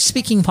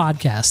English-speaking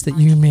podcast that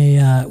you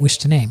may wish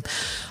to name.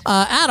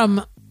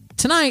 Adam,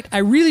 tonight I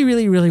really,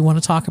 really, really want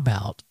to talk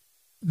about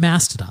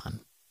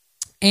Mastodon.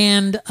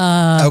 And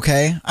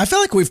okay, I feel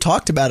like we've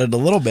talked about it a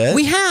little bit.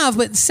 We have,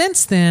 but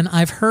since then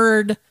I've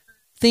heard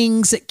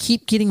things that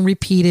keep getting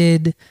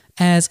repeated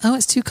as, oh,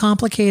 it's too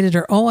complicated,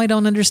 or oh, I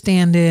don't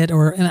understand it,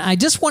 and I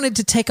just wanted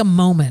to take a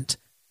moment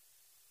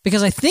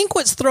because I think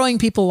what's throwing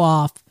people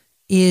off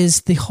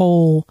is the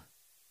whole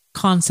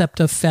concept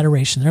of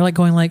federation. They're like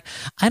going like,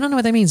 I don't know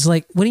what that means.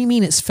 Like, what do you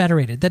mean it's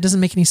federated? That doesn't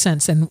make any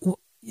sense. And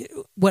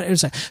what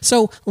is that?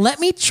 So let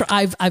me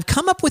try. I've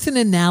come up with an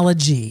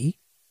analogy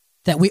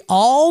that we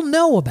all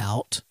know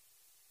about,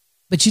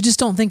 but you just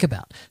don't think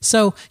about.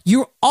 So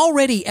you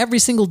already every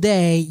single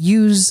day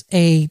use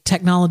a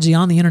technology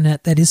on the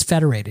internet that is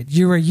federated.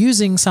 You are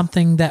using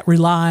something that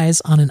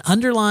relies on an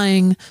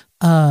underlying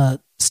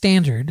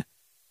standard,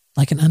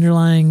 like an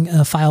underlying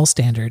file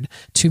standard,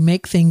 to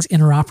make things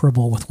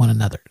interoperable with one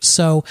another.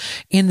 So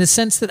in the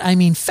sense that I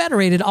mean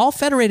federated, all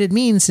federated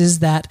means is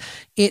that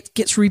it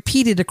gets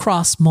repeated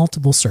across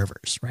multiple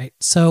servers, right?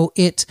 So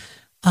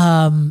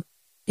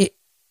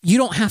you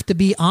don't have to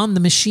be on the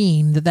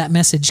machine that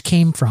message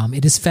came from.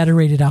 It is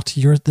federated out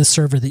to the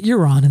server that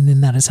you're on, and then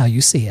that is how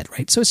you see it,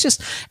 right? So it's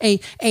just a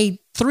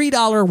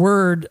 $3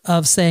 word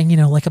of saying,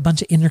 like a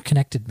bunch of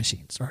interconnected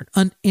machines or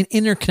an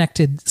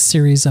interconnected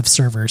series of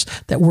servers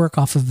that work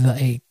off of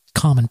a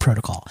common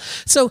protocol.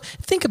 So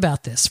think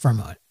about this for a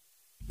moment.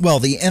 Well,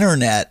 the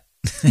internet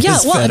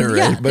is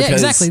federated. Yeah,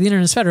 exactly. The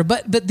internet is federated.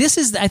 But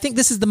I think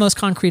this is the most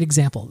concrete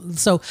example.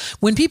 So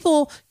when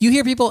you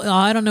hear people, oh,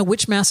 I don't know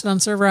which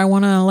Mastodon server I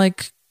want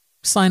to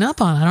sign up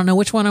on. I don't know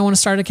which one I want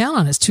to start an account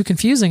on. It's too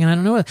confusing and I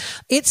don't know.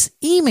 It's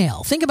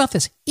email. Think about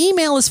this.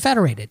 Email is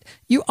federated.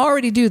 You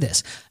already do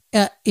this.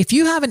 If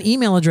you have an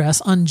email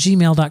address on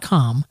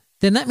gmail.com,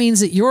 then that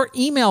means that your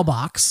email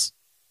box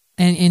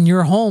and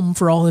your home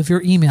for all of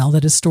your email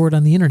that is stored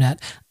on the internet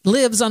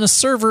lives on a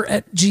server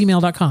at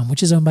gmail.com,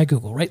 which is owned by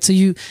Google, right? So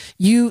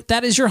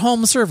that is your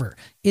home server,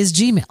 is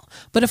Gmail.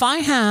 But if I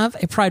have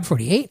a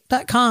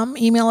pride48.com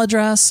email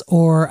address,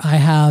 or I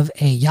have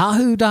a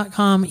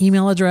yahoo.com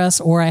email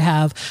address, or I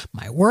have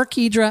my work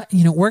email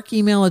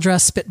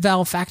address,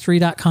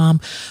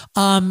 spitvalvefactory.com,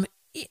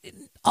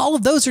 all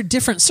of those are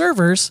different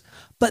servers,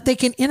 but they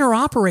can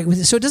interoperate with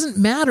it. So it doesn't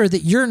matter that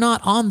you're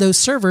not on those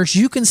servers.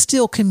 You can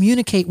still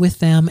communicate with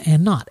them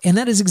and not. And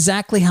that is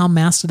exactly how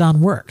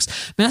Mastodon works.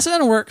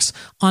 Mastodon works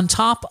on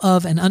top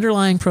of an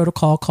underlying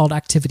protocol called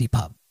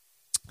ActivityPub.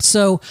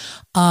 So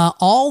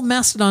all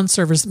Mastodon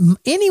servers,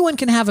 anyone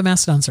can have a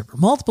Mastodon server.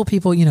 Multiple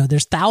people,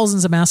 there's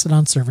thousands of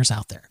Mastodon servers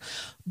out there.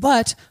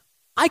 But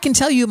I can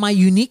tell you my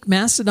unique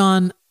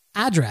Mastodon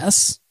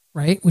address,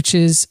 right, which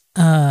is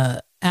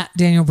at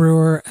Daniel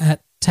Brewer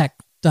at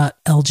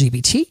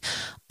tech.lgbt.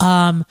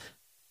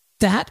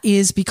 That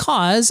is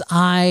because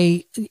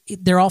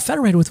they're all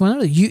federated with one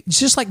another. It's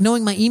just like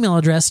knowing my email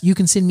address. You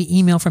can send me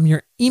email from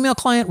your email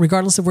client,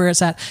 regardless of where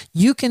it's at.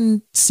 You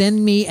can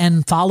send me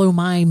and follow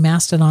my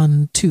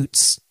Mastodon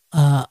toots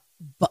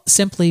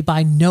simply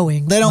by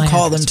knowing. They don't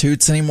call address. them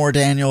toots anymore,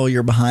 Daniel.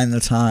 You're behind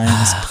the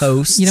times.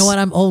 Posts. You know what?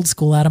 I'm old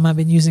school, Adam. I've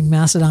been using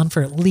Mastodon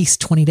for at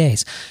least 20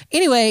 days.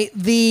 Anyway,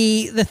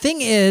 the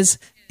thing is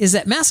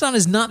that Mastodon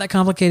is not that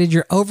complicated.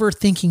 You're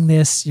overthinking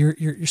this.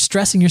 You're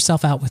stressing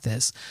yourself out with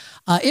this.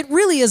 It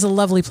really is a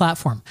lovely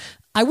platform.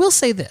 I will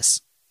say this.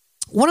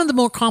 One of the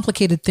more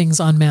complicated things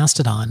on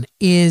Mastodon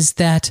is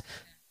that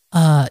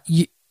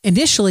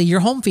initially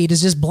your home feed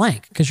is just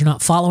blank because you're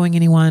not following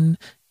anyone,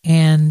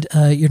 and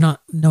you're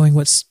not knowing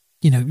what's,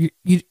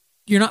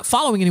 you're not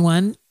following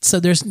anyone, so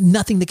there's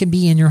nothing that can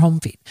be in your home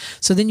feed.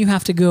 So then you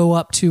have to go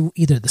up to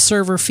either the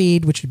server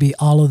feed, which would be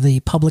all of the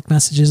public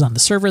messages on the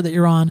server that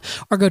you're on,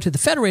 or go to the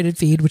federated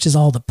feed, which is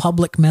all the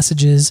public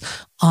messages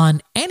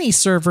on any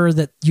server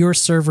that your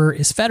server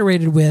is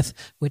federated with,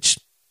 which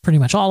pretty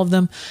much all of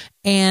them,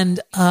 and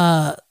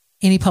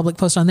any public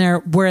post on there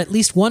where at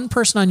least one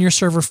person on your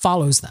server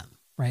follows them,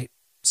 right?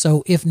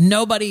 So if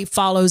nobody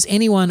follows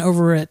anyone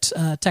over at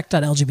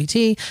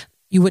tech.lgbt,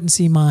 you wouldn't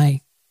see my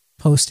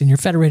post in your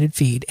federated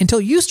feed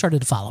until you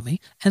started to follow me,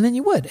 and then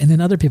you would, and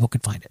then other people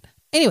could find it.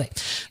 Anyway,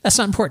 that's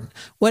not important.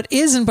 What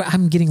is important,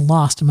 I'm getting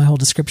lost in my whole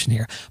description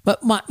here, but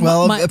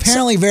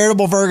apparently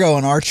Veritable Virgo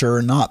and Archer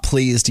are not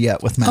pleased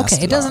yet with Mastodon.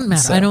 Okay, it doesn't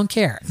matter. So. I don't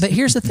care. But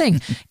here's the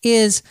thing: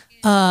 is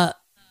the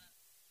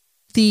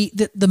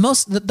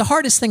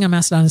hardest thing on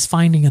Mastodon is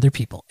finding other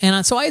people.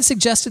 And so I had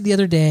suggested the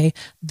other day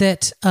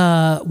that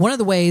one of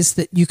the ways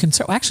that you can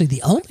actually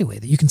the only way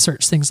that you can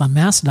search things on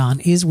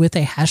Mastodon is with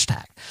a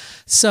hashtag.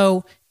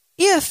 So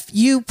if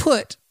you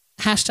put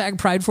hashtag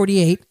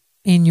Pride48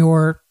 in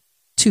your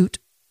toot,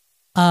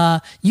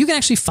 you can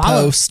actually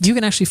follow. Post. You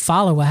can actually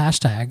follow a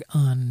hashtag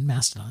on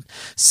Mastodon.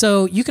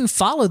 So you can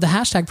follow the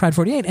hashtag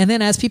Pride48, and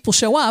then as people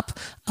show up,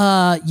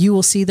 you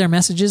will see their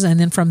messages, and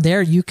then from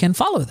there you can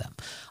follow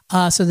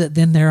them, so that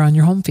then they're on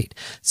your home feed.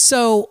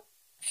 So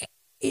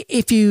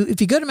if you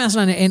go to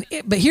Mastodon,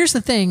 but here's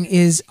the thing: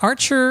 is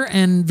Archer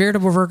and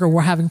Veritable Virgo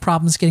were having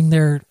problems getting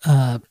their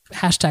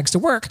hashtags to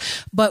work.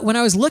 But when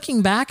I was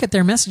looking back at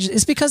their messages,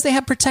 it's because they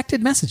have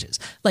protected messages.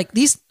 Like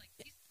these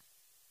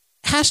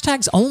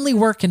hashtags only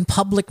work in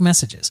public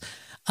messages.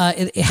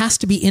 It has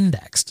to be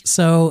indexed.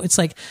 So it's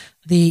like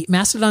the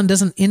Mastodon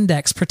doesn't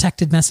index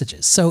protected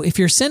messages. So if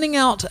you're sending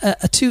out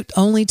a toot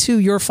only to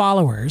your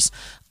followers,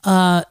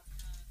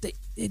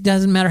 it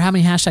doesn't matter how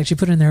many hashtags you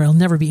put in there, it'll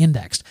never be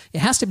indexed. It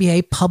has to be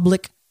a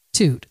public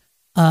toot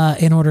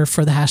in order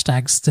for the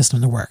hashtag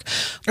system to work.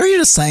 Are you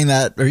just saying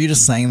that? Are you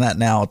just saying that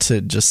now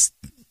to just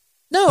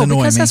No,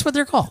 because that's what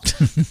they're called.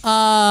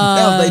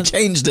 No, they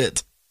changed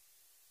it.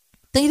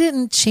 They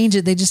didn't change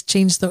it. They just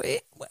changed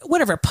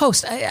whatever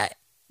post.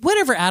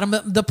 Whatever, Adam.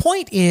 The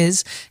point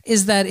is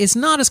that it's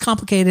not as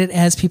complicated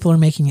as people are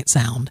making it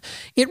sound.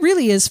 It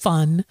really is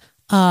fun.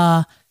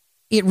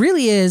 It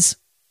really is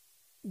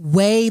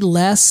way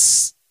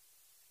less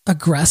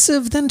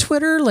aggressive than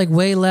Twitter, like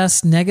way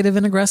less negative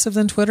and aggressive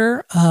than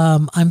Twitter.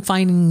 I'm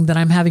finding that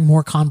I'm having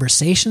more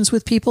conversations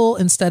with people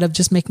instead of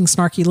just making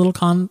snarky little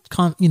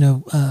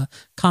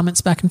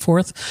comments back and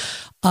forth.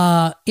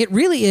 It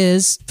really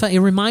is. It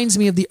reminds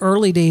me of the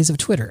early days of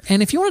Twitter.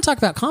 And if you want to talk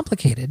about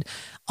complicated,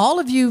 all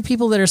of you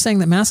people that are saying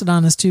that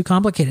Mastodon is too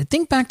complicated,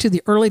 think back to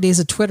the early days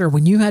of Twitter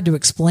when you had to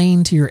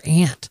explain to your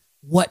aunt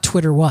what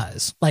Twitter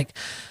was. Like,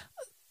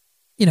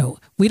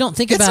 we don't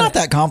think about it. It's not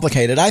that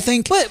complicated, I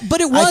think.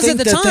 But it was at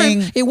the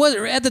time. It was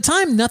at the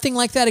time. Nothing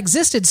like that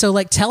existed. So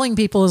like telling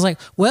people is like,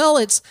 well,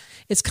 it's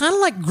kind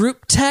of like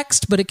group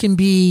text, but it can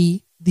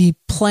be the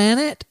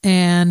planet,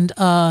 and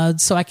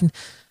so I can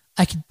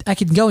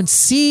go and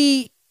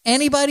see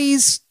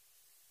anybody's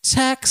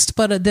text,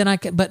 but then I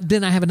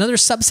have another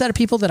subset of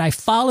people that I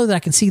follow that I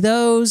can see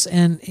those,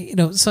 and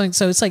so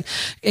it's like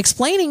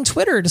explaining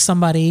Twitter to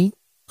somebody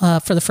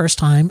for the first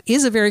time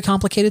is a very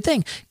complicated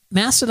thing.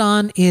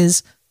 Mastodon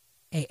is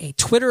a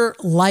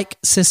Twitter-like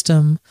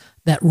system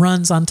that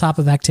runs on top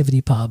of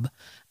ActivityPub.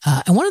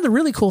 And one of the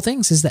really cool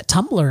things is that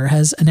Tumblr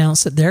has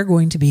announced that they're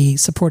going to be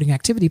supporting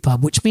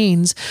ActivityPub, which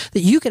means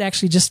that you could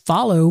actually just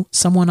follow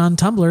someone on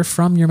Tumblr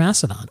from your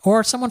Mastodon,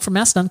 or someone from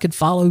Mastodon could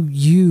follow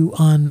you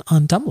on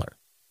Tumblr.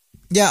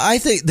 Yeah, I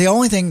think the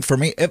only thing for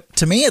me,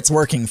 to me, it's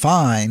working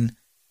fine.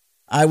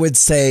 I would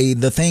say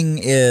the thing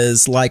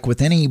is, like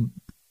with any,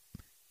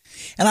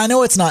 and I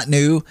know it's not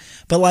new,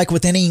 but like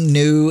with any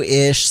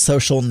new-ish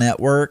social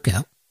network,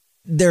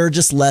 there are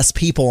just less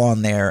people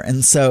on there.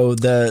 And so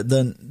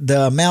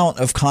the amount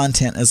of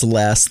content is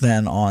less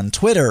than on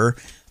Twitter.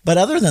 But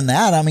other than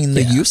that, I mean,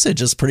 the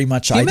usage is pretty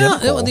much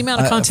identical. The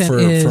amount of content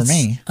for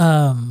me.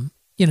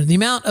 The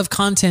amount of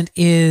content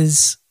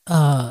is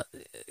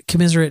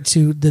commiserate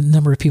to the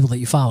number of people that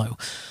you follow.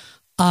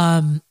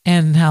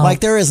 And how, like,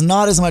 there is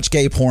not as much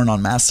gay porn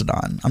on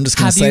Mastodon. I'm just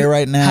going to say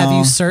right now. Have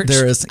you searched?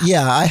 There is.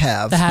 Yeah, I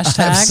have. The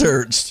hashtag? I've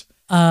searched.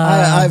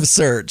 I've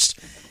searched.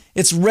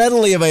 It's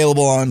readily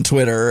available on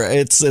Twitter.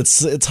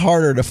 It's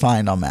harder to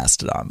find on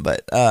Mastodon,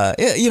 but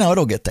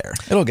it'll get there.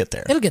 It'll get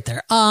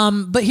there.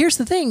 But here's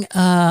the thing.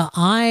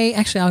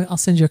 I'll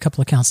send you a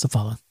couple accounts to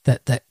follow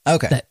that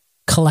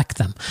collect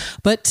them.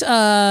 But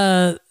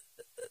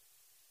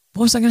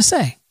what was I going to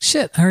say?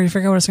 Shit, I already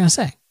forgot what I was going to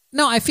say.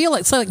 No, I feel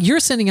like it's like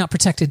you're sending out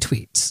protected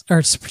tweets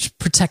or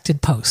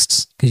protected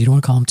posts because you don't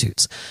want to call them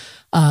toots.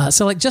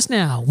 So like just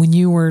now when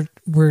you were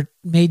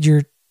made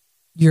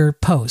your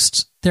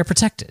posts, they're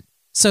protected.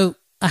 So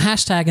a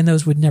hashtag in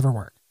those would never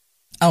work.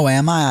 Oh,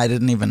 am I? I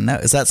didn't even know.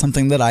 Is that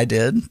something that I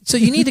did? So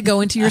you need to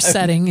go into your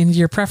setting, into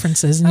your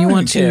preferences, and you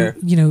want to,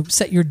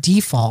 set your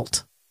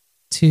default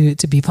to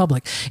be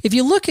public. If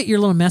you look at your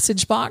little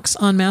message box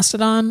on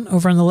Mastodon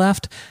over on the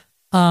left,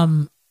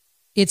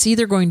 it's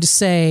either going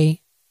to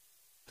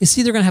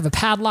have a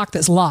padlock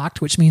that's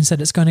locked, which means that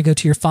it's going to go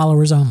to your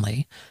followers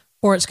only,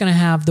 or it's going to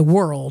have the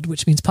world,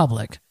 which means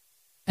public.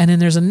 And then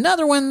there's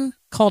another one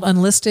called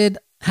unlisted.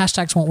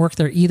 Hashtags won't work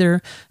there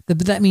either.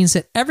 But that means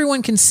that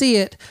everyone can see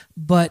it,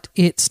 but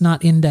it's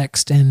not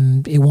indexed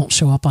and it won't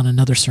show up on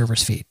another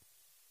server's feed.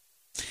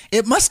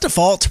 It must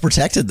default to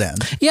protected then.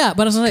 Yeah,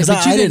 but I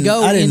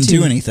didn't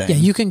do anything. Yeah,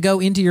 you can go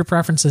into your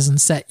preferences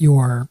and set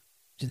your.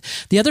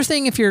 The other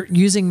thing, if you're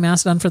using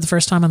Mastodon for the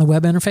first time on the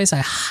web interface, I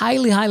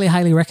highly, highly,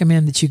 highly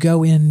recommend that you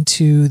go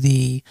into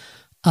the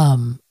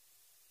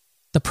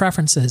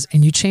preferences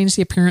and you change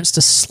the appearance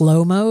to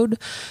slow mode,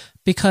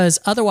 because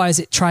otherwise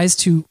it tries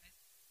to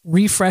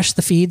refresh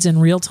the feeds in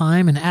real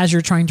time. And as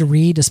you're trying to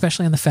read,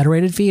 especially on the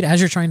federated feed, as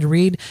you're trying to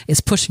read,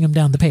 it's pushing them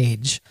down the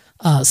page.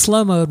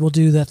 Slow mode will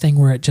do the thing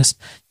where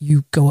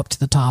you go up to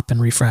the top and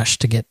refresh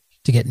to get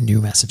new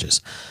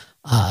messages.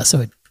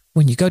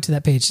 When you go to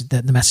that page,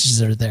 the messages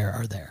that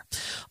are there.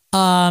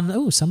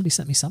 Somebody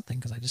sent me something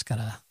because I just got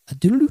a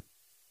doodle-doot.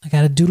 I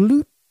got a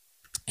doodle-doot.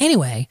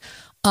 Anyway,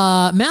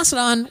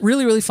 Mastodon,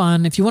 really, really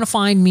fun. If you want to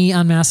find me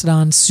on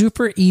Mastodon,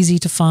 super easy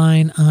to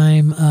find.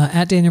 I'm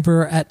at Daniel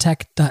Brewer at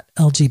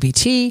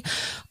tech.lgbt.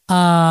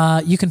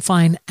 You can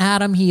find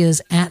Adam. He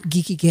is at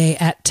geekygay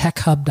at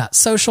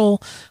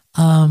techhub.social.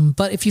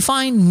 But if you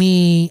find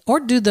me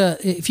or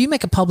if you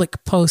make a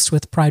public post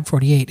with Pride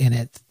 48 in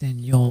it, then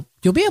you'll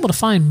be able to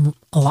find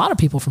a lot of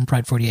people from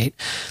Pride 48.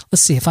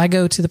 Let's see. If I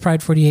go to the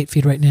Pride 48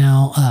 feed right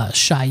now,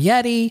 Shy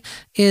Yeti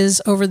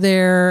is over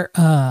there.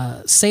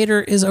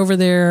 Sater is over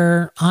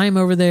there. I'm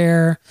over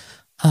there.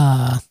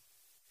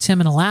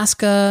 Tim in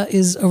Alaska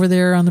is over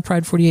there on the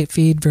Pride 48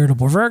 feed.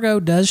 Veritable Virgo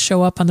does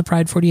show up on the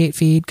Pride 48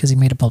 feed because he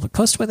made a public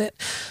post with it.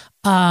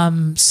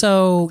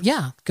 So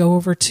yeah, go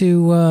over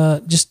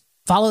to, just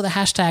follow the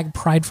hashtag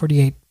Pride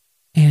 48,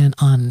 and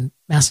on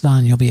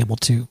Mastodon, you'll be able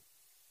to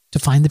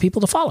find the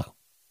people to follow.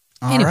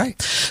 All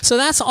right. So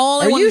that's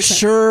all I wanted to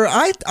say. Are you sure?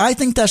 I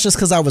think that's just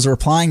because I was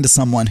replying to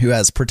someone who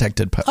has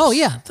protected posts. Oh,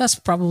 yeah. That's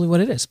probably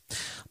what it is.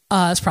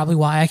 That's probably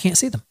why I can't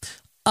see them.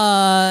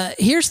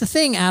 Here's the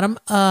thing, Adam.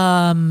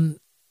 What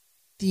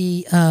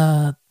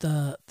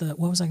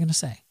was I going to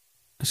say? I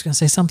was going to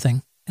say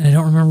something, and I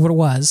don't remember what it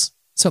was,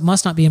 so it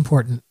must not be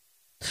important.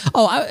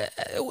 Oh,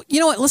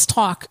 you know what? Let's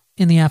talk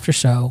in the after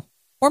show,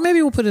 or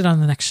maybe we'll put it on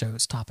the next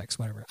show's topics,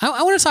 whatever.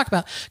 I want to talk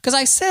about, because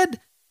I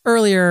said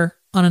earlier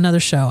on another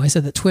show, I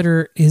said that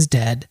Twitter is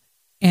dead,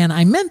 and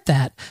I meant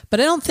that,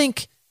 but I don't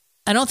think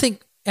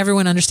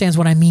everyone understands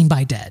what I mean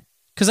by dead,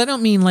 because I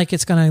don't mean like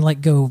it's going to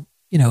go,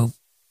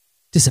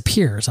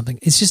 disappear or something.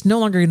 It's just no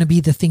longer going to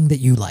be the thing that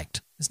you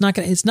liked. It's not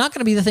going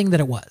to be the thing that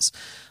it was.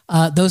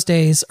 Those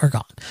days are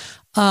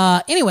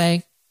gone.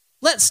 Anyway,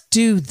 let's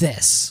do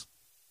this.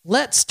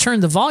 Let's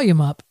turn the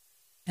volume up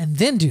and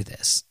then do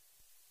this.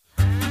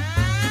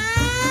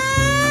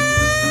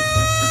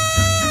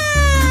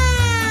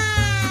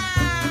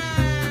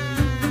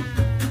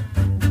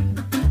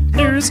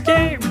 News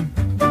game.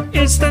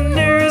 It's the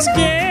news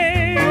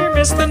game.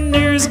 It's the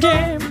news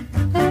game.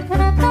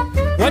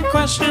 What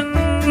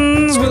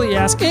questions will you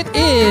ask? It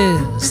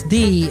is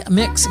the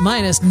Mix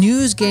Minus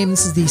News Game.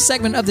 This is the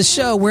segment of the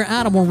show where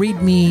Adam will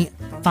read me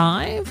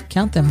 5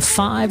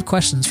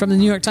 questions from the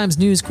New York Times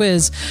News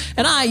Quiz,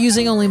 and I,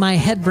 using only my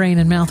head, brain,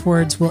 and mouth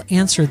words, will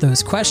answer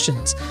those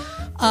questions.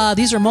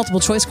 These are multiple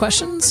choice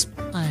questions.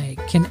 I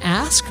can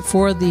ask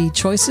for the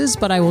choices,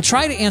 but I will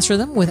try to answer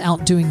them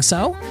without doing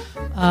so.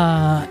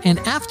 And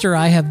after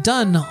I have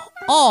done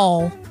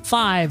all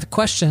 5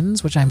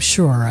 questions, which I'm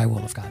sure I will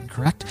have gotten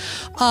correct,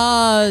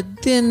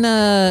 then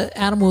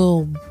Adam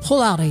will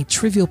pull out a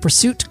Trivial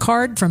Pursuit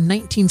card from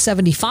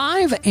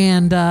 1975,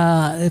 and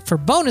for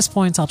bonus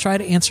points, I'll try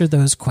to answer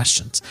those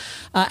questions.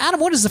 Adam,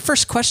 what is the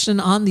first question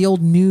on the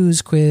old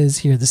news quiz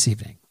here this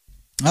evening?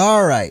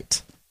 All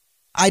right.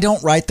 I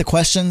don't write the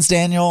questions,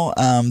 Daniel.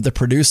 The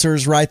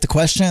producers write the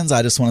questions.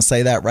 I just want to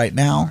say that right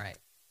now. All right.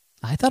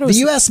 I thought it was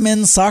the U.S.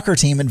 men's soccer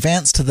team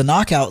advanced to the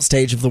knockout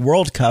stage of the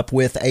World Cup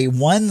with a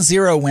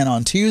 1-0 win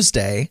on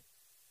Tuesday.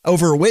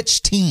 Over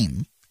which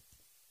team?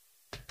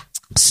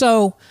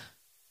 So,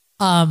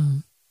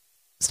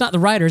 it's not the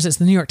writers; it's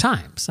the New York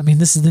Times. I mean,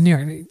 this is the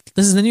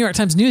New York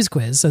Times news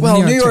quiz. So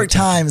New York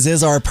Times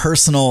is our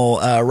personal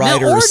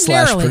writers /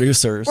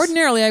 producers.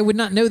 Ordinarily, I would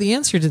not know the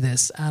answer to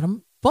this,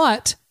 Adam,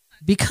 but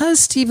because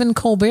Stephen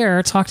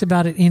Colbert talked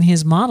about it in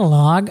his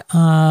monologue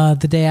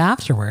the day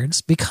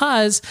afterwards,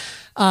 because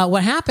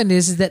what happened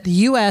is that the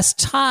U.S.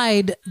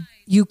 tied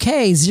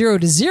UK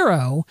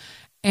 0-0,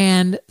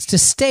 and to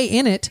stay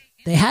in it,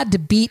 they had to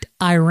beat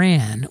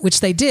Iran,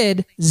 which they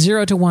did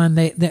 0-1.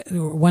 They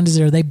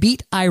 1-0. They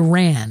beat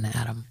Iran,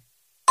 Adam.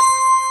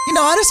 You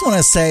know, I just want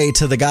to say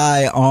to the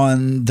guy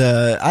on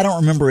I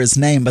don't remember his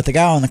name, but the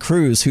guy on the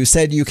cruise who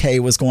said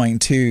UK was going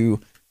to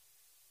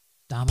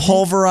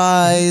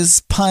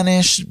pulverize,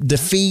 punish,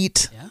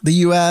 defeat the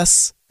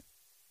U.S.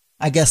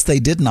 I guess they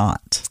did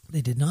not.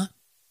 They did not.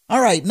 All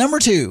right, number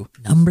two.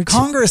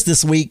 Congress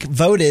this week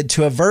voted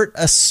to avert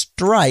a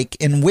strike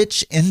in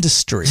which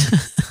industry?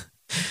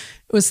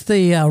 It was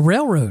the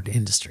railroad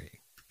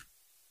industry.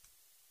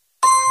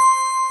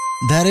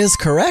 That is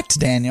correct,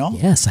 Daniel.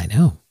 Yes, I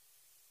know.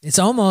 It's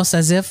almost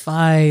as if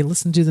I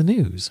listen to the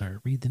news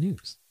or read the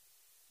news.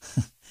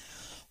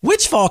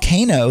 Which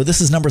volcano,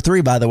 this is number 3,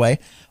 by the way,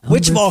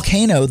 which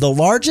volcano, the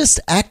largest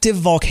active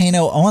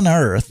volcano on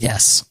Earth,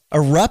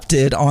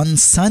 erupted on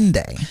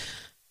Sunday?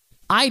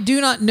 I do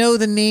not know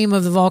the name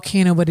of the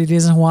volcano, but it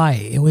is in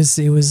Hawaii. It was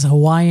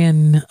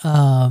Hawaiian.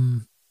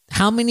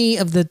 How many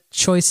of the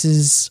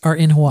choices are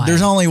in Hawaii?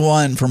 There's only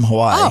one from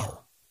Hawaii.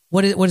 Oh,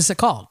 what is it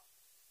called?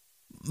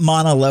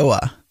 Mauna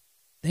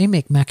They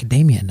make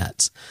macadamia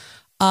nuts.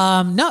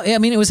 No, I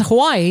mean, it was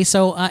Hawaii,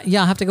 so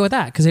yeah, I'll have to go with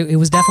that because it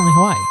was definitely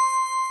Hawaii.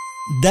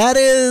 That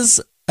is,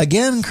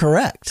 again,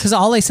 correct. Because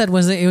all they said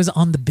was that it was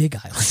on the Big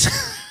Island.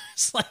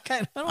 It's like, I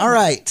don't know. All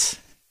right.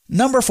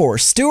 Number 4,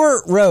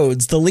 Stuart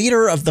Rhodes, the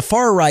leader of the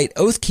far-right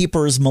Oath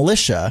Keepers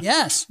militia,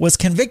 was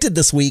convicted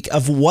this week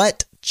of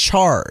what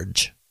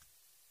charge?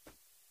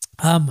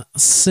 Wow,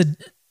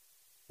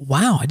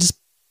 I just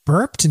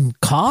burped and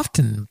coughed,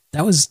 and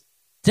that was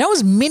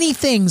many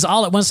things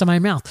all at once in my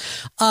mouth.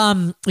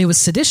 It was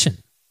sedition.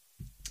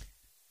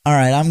 All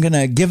right, I'm going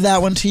to give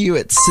that one to you.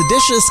 It's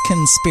seditious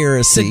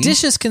conspiracy.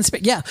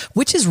 Yeah,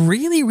 which is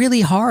really, really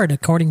hard,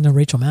 according to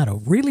Rachel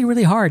Maddow. Really,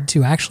 really hard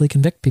to actually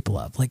convict people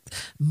of. Like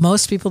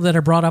most people that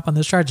are brought up on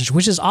those charges,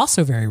 which is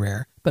also very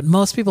rare, but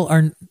most people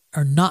are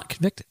not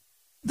convicted.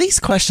 These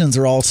questions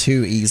are all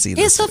too easy.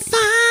 It's a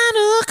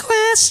final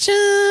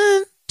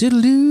question.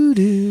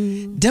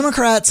 Doodle-doo-doo.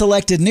 Democrats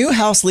elected new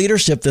House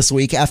leadership this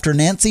week after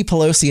Nancy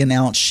Pelosi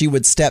announced she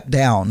would step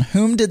down.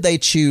 Whom did they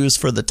choose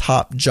for the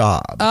top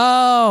job?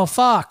 Oh,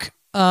 fuck.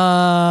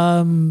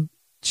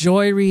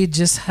 Joy Reid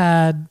just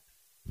had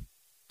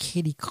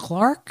Katie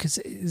Clark.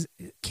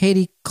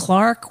 Katie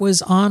Clark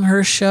was on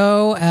her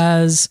show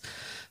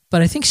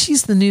but I think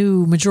she's the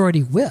new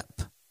majority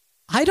whip.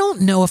 I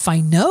don't know if I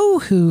know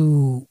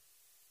who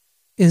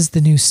is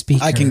the new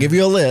speaker. I can give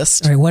you a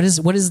list. All right, what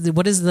is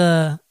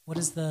the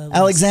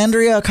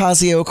Alexandria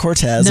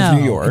Ocasio-Cortez of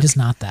New York. It is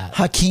not that.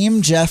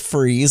 Hakeem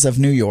Jeffries of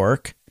New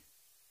York,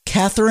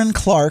 Catherine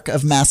Clark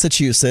of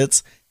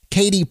Massachusetts,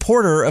 Katie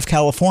Porter of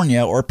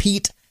California, or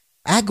Pete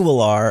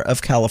Aguilar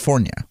of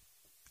California.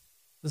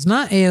 It was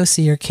not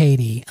AOC or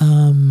Katie.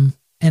 And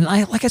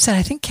like I said,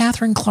 I think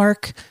Catherine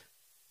Clark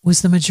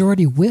was the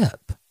majority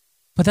whip.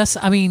 But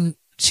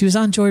she was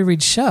on Joy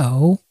Reid's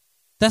show.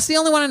 That's the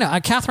only one I know.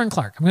 Catherine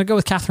Clark. I'm going to go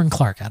with Catherine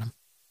Clark, Adam.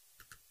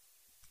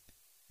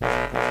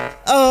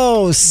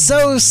 Oh,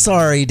 so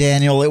sorry,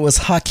 Daniel. It was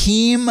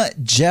Hakeem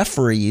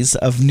Jeffries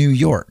of New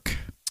York.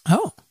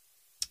 Oh,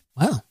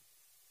 wow.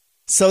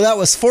 So that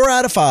was 4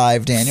 out of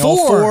 5, Daniel.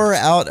 4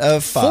 out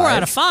of 5. 4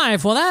 out of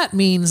 5. Well, that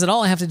means that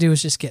all I have to do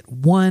is just get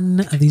one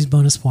of these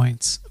bonus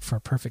points for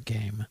a perfect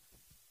game.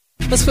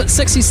 Let's put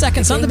 60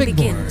 seconds on the big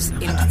board.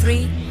 In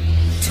 3,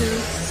 2,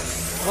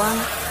 1.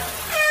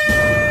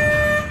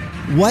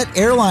 What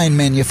airline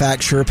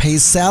manufacturer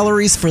pays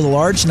salaries for the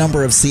large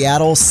number of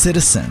Seattle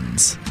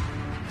citizens?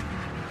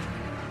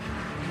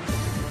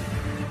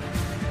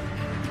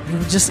 We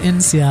were just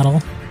in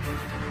Seattle.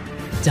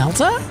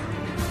 Delta?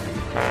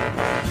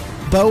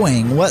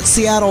 Boeing. What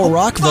Seattle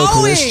rock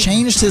vocalist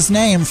changed his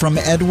name from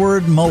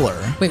Edward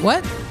Muller? Wait,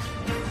 what?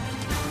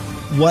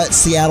 What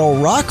Seattle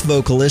rock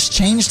vocalist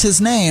changed his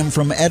name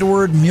from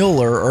Edward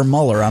Mueller or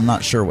Muller? I'm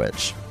not sure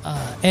which.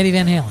 Eddie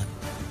Van Halen.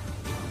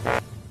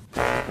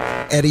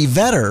 Eddie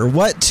Vedder.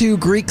 What two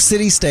Greek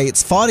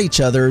city-states fought each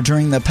other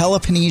during the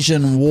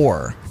Peloponnesian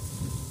War?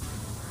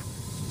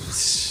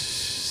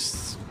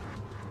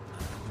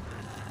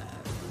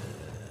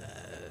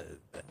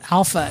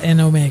 Alpha and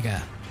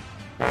Omega.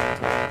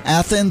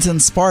 Athens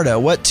and Sparta.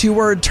 What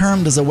two-word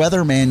term does a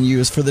weatherman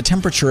use for the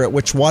temperature at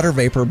which water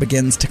vapor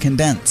begins to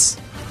condense?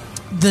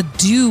 The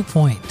dew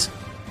point.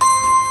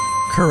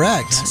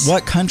 Correct. Yes.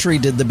 What country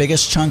did the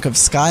biggest chunk of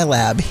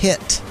Skylab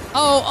hit?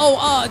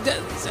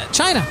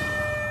 China.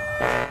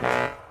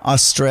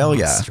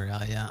 Australia.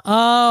 Australia.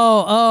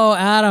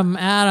 Adam.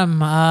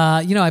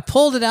 I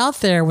pulled it out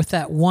there with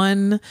that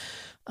one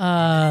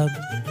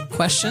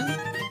question.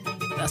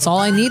 That's all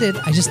I needed.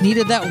 I just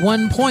needed that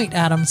 1 point,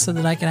 Adam, so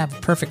that I could have a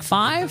perfect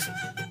 5.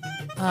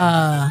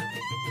 I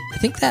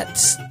think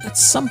that's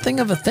something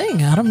of a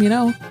thing, Adam.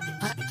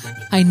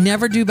 I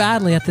never do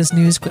badly at this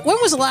news quiz. When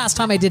was the last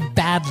time I did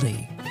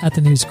badly at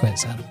the news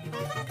quiz, Adam?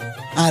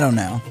 I don't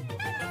know.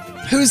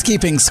 Who's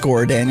keeping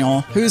score,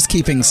 Daniel? Who's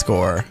keeping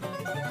score?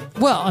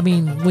 Well,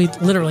 we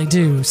literally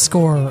do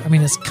score.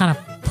 It's kind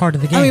of part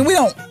of the game. We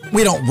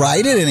don't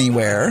write it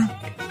anywhere.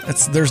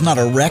 There's not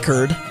a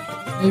record.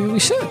 Maybe we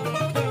should.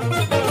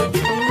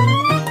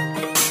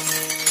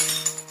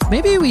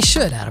 Maybe we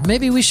should, Adam.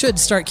 Maybe we should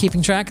start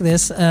keeping track of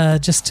this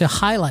just to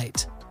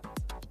highlight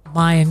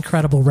my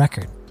incredible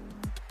record.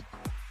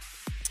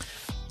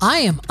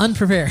 I am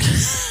unprepared.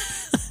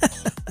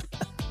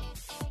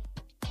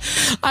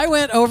 I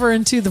went over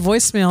into the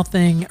voicemail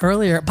thing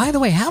earlier. By the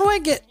way, how do I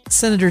get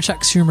Senator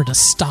Chuck Schumer to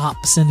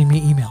stop sending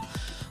me email?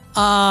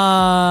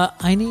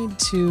 I need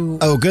to...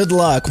 Oh, good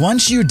luck.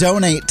 Once you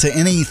donate to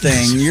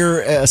anything,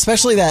 you're,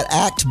 especially that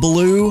Act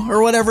Blue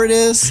or whatever it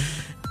is.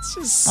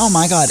 Oh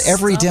my God,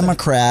 every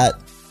Democrat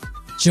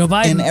Joe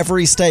Biden in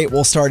every state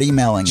will start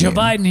emailing you. Joe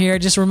Biden here,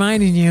 just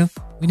reminding you,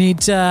 we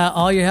need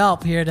all your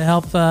help here to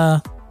help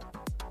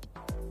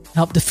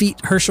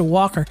defeat Herschel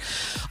Walker.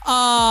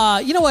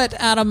 You know what,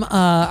 Adam,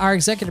 our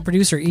executive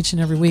producer each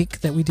and every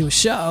week that we do a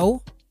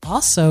show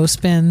also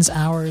spends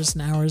hours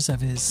and hours of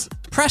his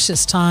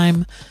precious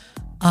time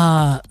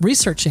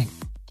researching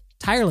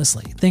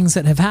tirelessly things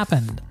that have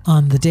happened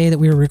on the day that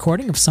we were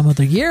recording of some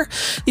other year.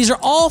 These are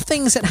all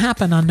things that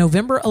happened on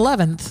November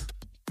 11th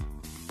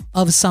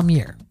of some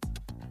year.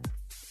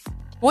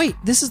 Wait,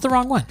 this is the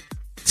wrong one.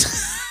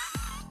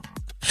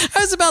 I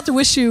was about to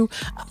wish you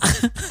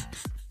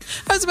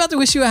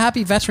a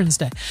happy Veterans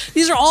Day.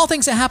 These are all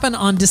things that happened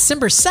on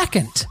December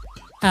 2nd,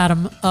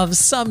 Adam, of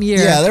some year.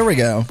 Yeah, there we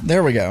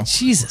go.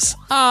 Jesus.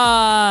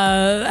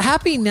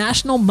 Happy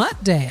National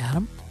Mutt Day,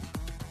 Adam.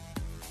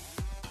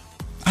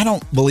 I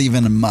don't believe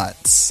in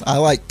mutts. I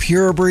like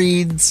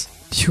purebreds.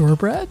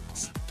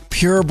 Purebreds?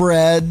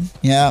 Purebred,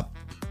 yeah.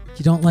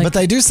 You don't like... But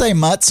they do say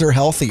mutts are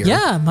healthier.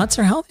 Yeah, mutts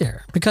are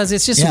healthier because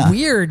it's just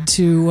weird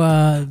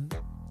to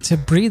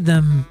breed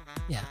them.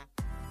 Yeah.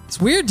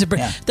 It's weird to breed.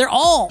 Yeah. They're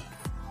all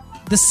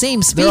the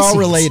same species. They're all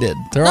related.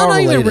 They're all not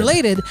related. even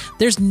related.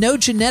 There's no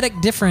genetic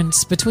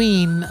difference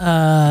between,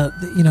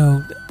 there's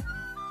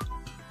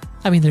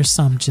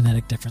some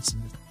genetic difference.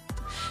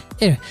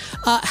 Anyway,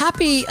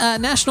 happy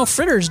National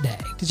Fritters Day.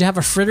 Did you have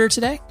a fritter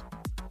today?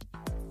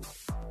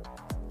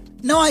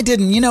 No, I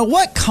didn't.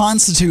 What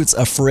constitutes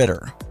a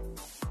fritter?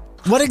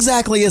 What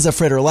exactly is a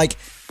fritter? Like,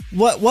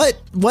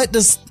 what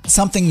does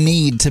something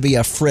need to be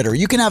a fritter?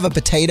 You can have a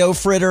potato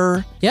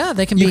fritter. Yeah,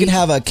 they can be. You can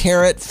have a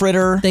carrot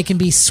fritter. They can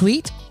be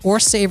sweet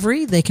or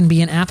savory. They can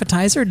be an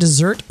appetizer,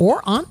 dessert,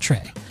 or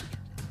entree.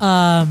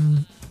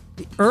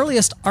 The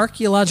earliest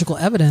archaeological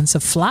evidence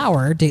of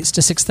flour dates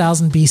to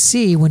 6000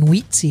 BC when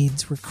wheat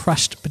seeds were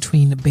crushed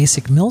between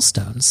basic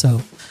millstones.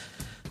 So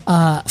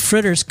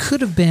fritters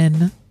could have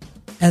been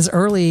as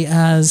early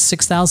as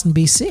 6000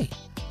 BC.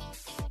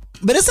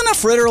 But isn't a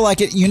fritter like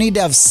it? You need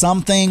to have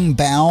something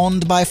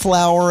bound by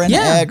flour and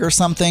egg or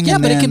something. Yeah,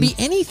 and but it can be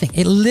anything.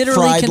 It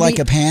literally fried can like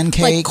be a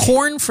pancake. Like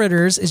corn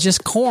fritters is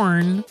just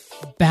corn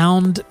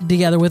bound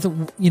together with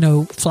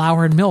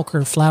flour and milk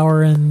or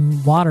flour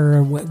and water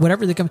or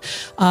whatever they come.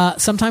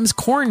 Sometimes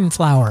corn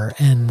flour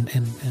and.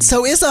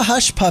 So is a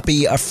hush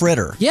puppy a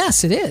fritter?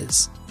 Yes, it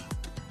is.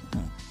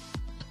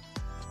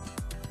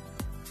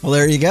 Well,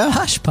 there you go.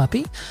 Hush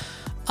puppy.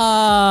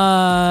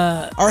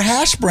 Are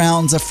hash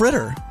browns a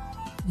fritter?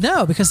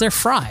 No, because they're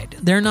fried.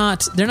 They're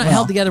not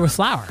held together with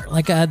flour.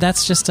 Like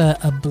that's just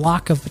a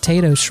block of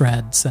potato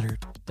shreds that are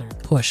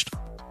pushed.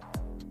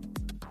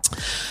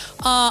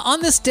 On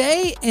this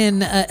day in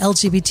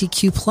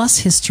LGBTQ plus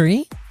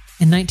history,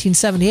 in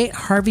 1978,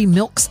 Harvey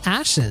Milk's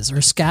ashes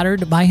are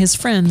scattered by his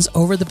friends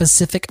over the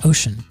Pacific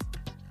Ocean.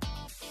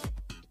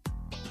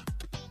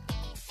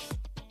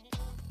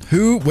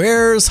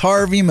 Where's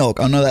Harvey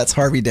Milk? Oh no, that's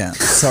Harvey Dent.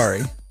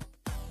 Sorry.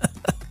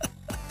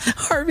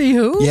 Harvey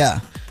who? Yeah.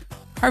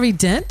 Harvey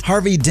Dent?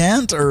 Harvey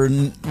Dent or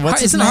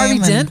what's his name? Isn't Harvey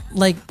Dent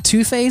like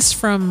Two-Face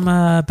from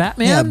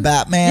Batman? Yeah,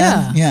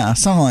 Batman. Yeah,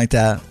 something like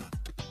that.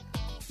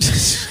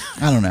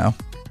 I don't know.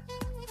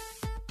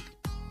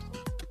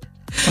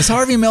 Was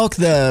Harvey Milk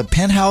the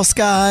penthouse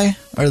guy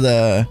or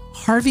the...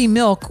 Harvey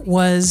Milk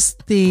was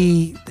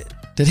the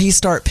Did he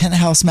start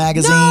Penthouse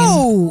magazine?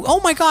 No!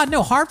 Oh my God,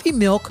 no. Harvey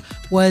Milk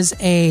was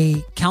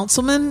a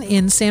councilman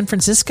in San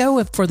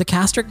Francisco for the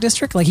Castric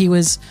district. Like he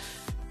was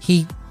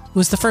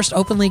the first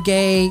openly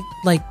gay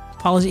He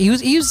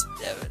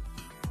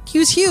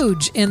was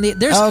huge, and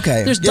there's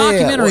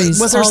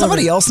documentaries. Was there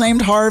somebody else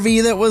named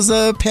Harvey that was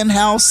a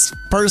Penthouse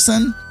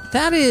person?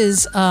 That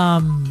is,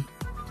 the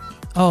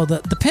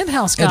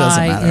Penthouse It doesn't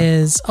guy matter.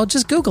 is. Oh,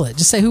 just Google it.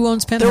 Just say who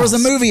owns Penthouse. There was a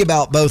movie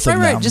about both of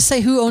them. Right. Just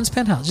say who owns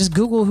Penthouse. Just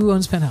Google who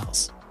owns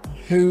Penthouse.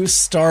 Who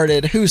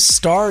started? He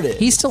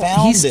still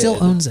owns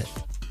it.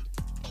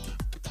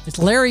 It's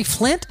Larry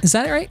Flint. Is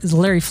that right? It's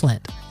Larry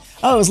Flint.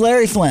 Oh, it was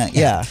Larry Flint.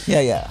 Yeah.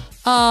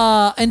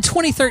 In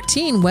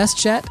 2013,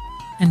 WestJet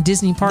and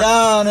Disney Park.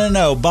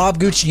 No. Bob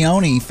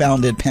Guccione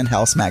founded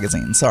Penthouse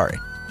magazine. Sorry.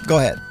 Go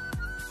ahead.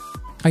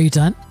 Are you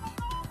done?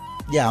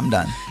 Yeah, I'm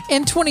done.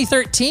 In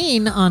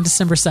 2013, on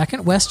December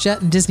 2nd,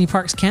 WestJet and Disney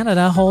Parks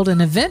Canada hold an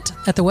event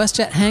at the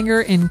WestJet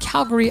hangar in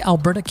Calgary,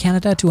 Alberta,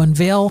 Canada to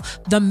unveil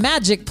the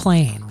Magic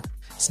Plane.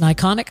 It's an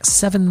iconic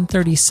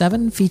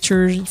 737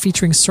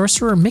 featuring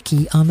Sorcerer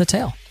Mickey on the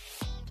tail.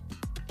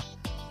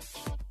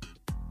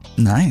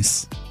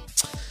 Nice.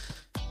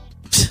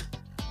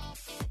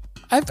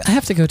 I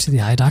have to go to the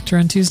eye doctor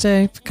on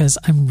Tuesday because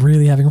I'm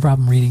really having a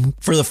problem reading.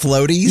 For the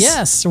floaties?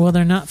 Yes. Well,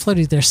 they're not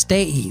floaties. They're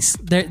stays.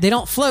 They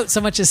don't float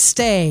so much as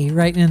stay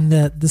right in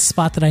the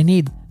spot that I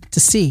need to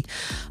see.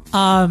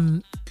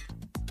 I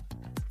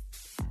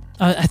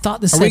thought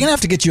this. Are we going to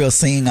have to get you a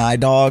seeing eye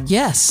dog?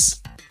 Yes.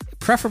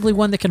 Preferably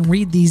one that can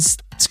read these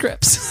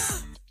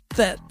scripts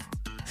that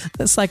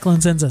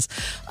Cyclone sends us.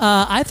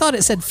 I thought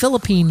it said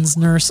Philippines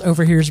nurse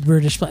overhears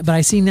British, but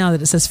I see now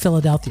that it says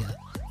Philadelphia.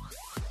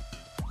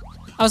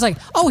 I was like,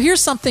 oh,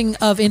 here's something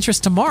of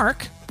interest to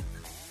Mark.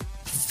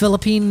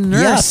 Philippine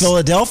nurse. Yeah,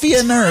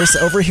 Philadelphia nurse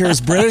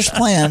overhears British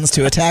plans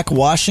to attack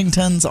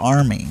Washington's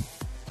army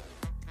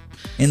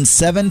in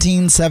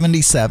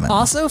 1777.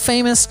 Also,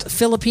 famous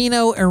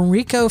Filipino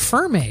Enrico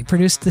Fermi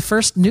produced the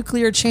first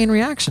nuclear chain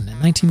reaction in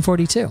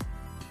 1942.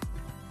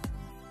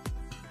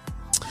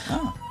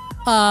 Oh.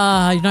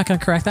 You're not going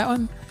to correct that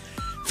one?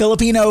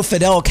 Filipino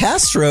Fidel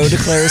Castro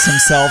declares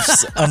himself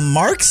a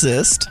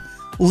Marxist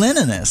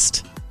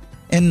Leninist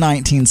in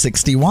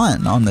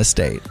 1961 on this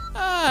date.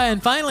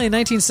 And finally, in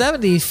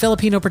 1970,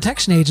 Filipino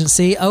Protection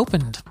Agency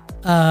opened.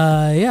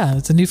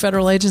 It's a new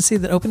federal agency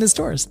that opened its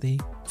doors, the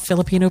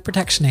Filipino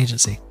Protection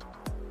Agency.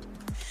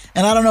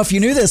 And I don't know if you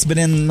knew this, but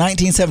in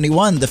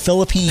 1971, the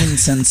Philippine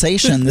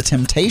sensation, The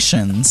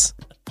Temptations,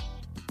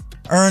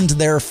 earned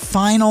their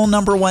final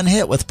 #1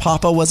 hit with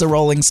Papa Was a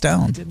Rolling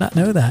Stone. Did not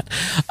know that.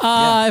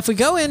 If we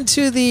go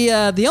into the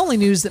only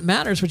news that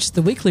matters, which is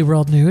the Weekly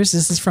World News,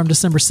 this is from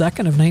December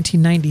 2nd of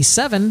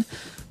 1997.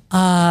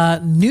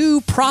 New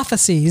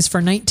prophecies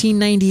for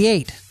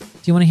 1998. Do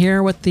you want to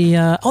hear what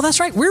the? Oh, that's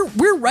right.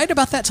 We're right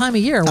about that time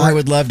of year. I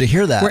would love to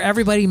hear that. Where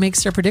everybody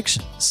makes their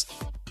predictions.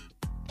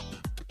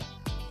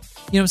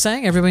 You know what I'm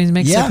saying? Everybody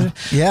makes their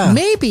predictions. Yeah.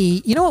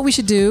 Maybe, you know what we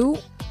should do?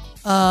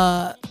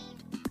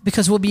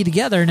 Because we'll be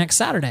together next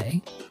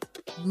Saturday.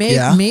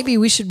 Maybe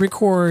we should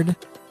record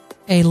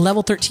a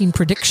Level 13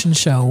 prediction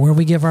show where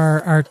we give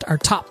our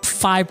top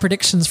 5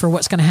 predictions for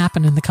what's going to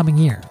happen in the coming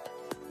year.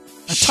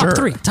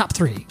 Sure. Top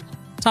three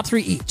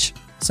each.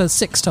 So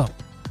 6 total.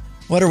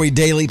 What are we,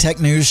 Daily Tech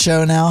News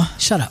show now?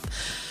 Shut up.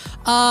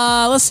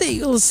 Let's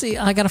see.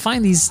 I got to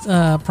find these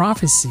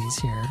prophecies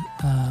here.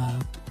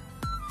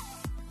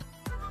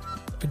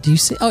 Do you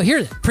see? Oh,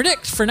 here.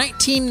 Predict for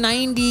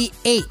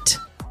 1998.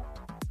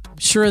 I'm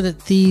sure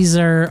that these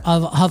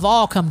have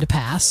all come to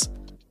pass.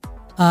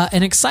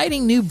 An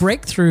exciting new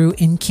breakthrough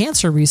in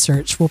cancer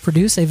research will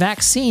produce a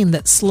vaccine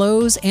that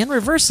slows and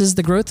reverses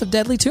the growth of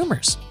deadly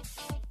tumors.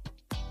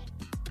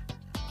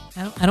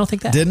 I don't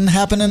think that didn't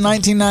happen in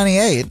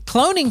 1998.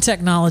 Cloning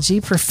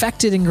technology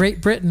perfected in Great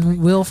Britain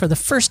will for the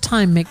first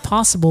time make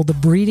possible the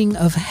breeding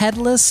of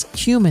headless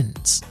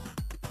humans.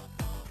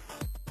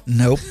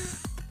 Nope.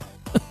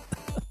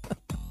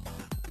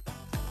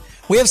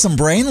 We have some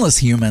brainless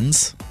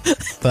humans,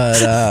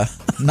 but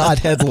not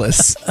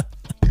headless.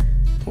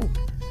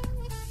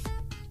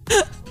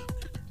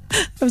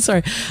 I'm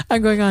sorry.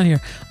 I'm going on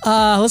here.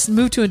 Let's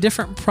move to a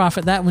different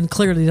prophet. That one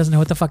clearly doesn't know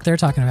what the fuck they're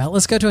talking about.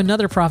 Let's go to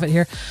another prophet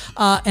here.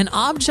 An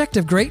object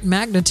of great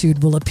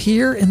magnitude will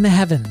appear in the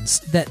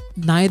heavens that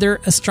neither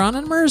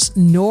astronomers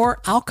nor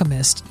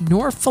alchemists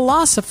nor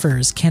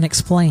philosophers can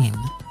explain.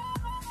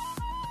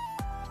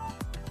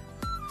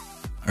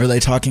 Are they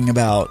talking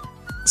about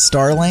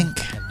Starlink?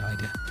 I have no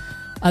idea.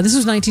 This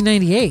was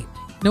 1998.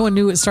 No one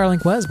knew what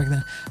Starlink was back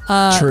then.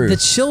 True. The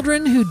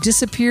children who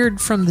disappeared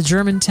from the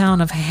German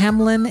town of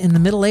Hamelin in the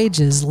Middle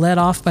Ages, led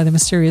off by the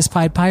mysterious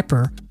Pied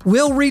Piper,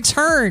 will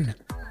return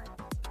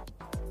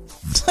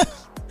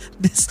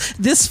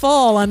this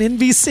fall on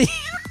NBC.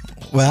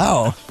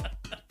 Wow.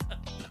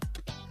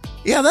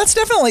 Yeah, that's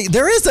definitely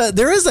there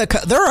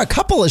are a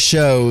couple of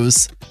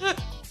shows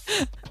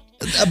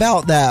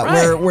about that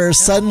Right. where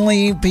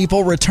suddenly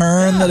people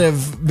return that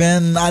have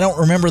been, I don't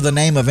remember the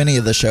name of any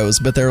of the shows,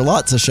 but there are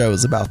lots of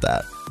shows about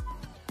that.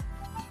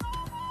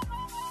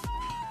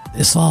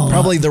 This fall,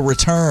 Probably The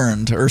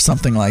Returned or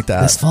something like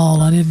that. This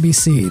fall on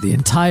NBC, the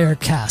entire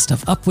cast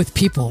of Up With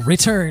People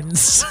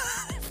returns.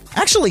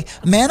 Actually,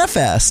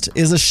 Manifest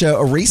is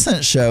a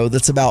recent show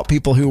that's about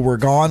people who were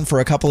gone for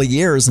a couple of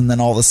years and then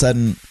all of a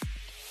sudden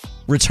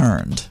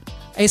returned.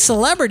 A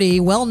celebrity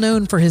well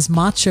known for his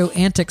macho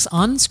antics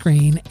on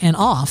screen and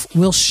off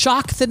will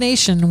shock the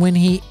nation when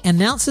he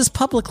announces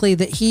publicly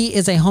that he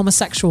is a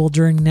homosexual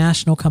during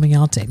National Coming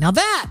Out Day. Now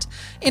that,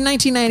 in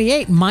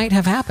 1998, might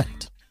have happened.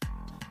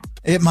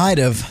 It might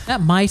have. That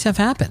might have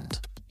happened.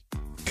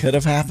 Could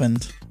have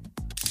happened.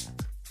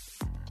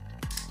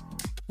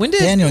 When did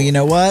Daniel, you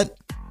know what?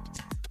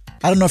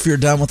 I don't know if you're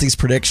done with these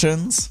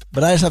predictions,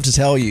 but I just have to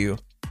tell you.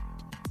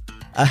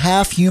 A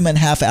half human,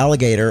 half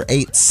alligator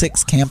ate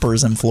 6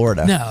 campers in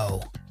Florida.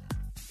 No.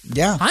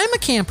 Yeah. I'm a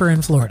camper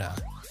in Florida.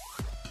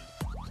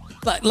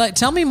 Like,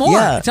 tell me more.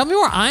 Yeah. Tell me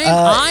more. I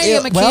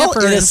am a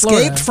camper it in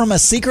Florida. escaped from a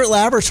secret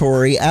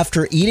laboratory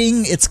after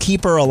eating its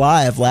keeper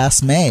alive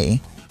last May.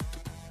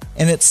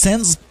 And it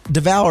since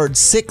devoured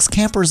 6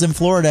 campers in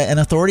Florida, and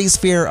authorities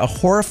fear a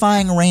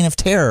horrifying reign of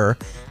terror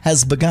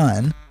has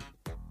begun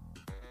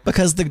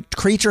because the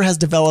creature has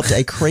developed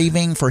a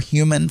craving for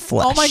human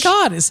flesh. Oh my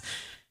God.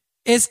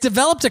 It's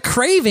developed a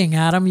craving,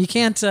 Adam. You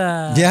can't. You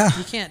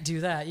can't do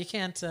that. You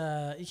can't.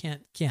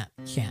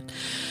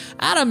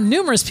 Adam,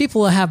 numerous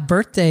people have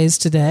birthdays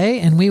today,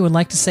 and we would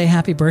like to say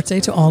happy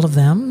birthday to all of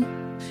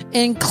them,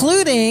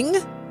 including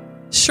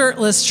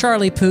shirtless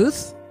Charlie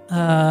Puth,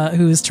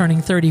 who is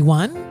turning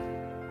 31.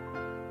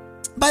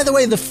 By the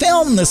way, the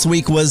film this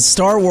week was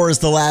Star Wars: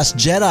 The Last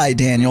Jedi.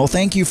 Daniel,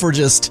 thank you for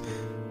just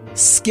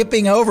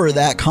skipping over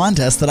that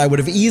contest that I would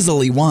have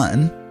easily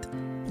won.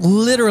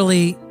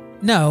 Literally.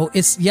 No,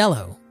 it's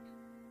yellow.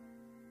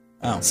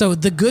 Oh. So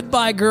The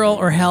Goodbye Girl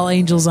or Hell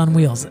Angels on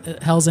Wheels.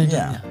 Hell's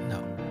Angels. Yeah.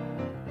 No.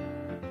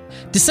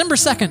 December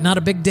 2nd, not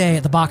a big day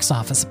at the box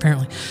office,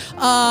 apparently.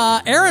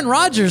 Aaron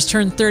Rodgers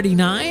turned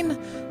 39.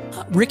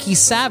 Ricky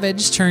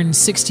Savage turned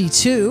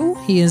 62.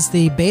 He is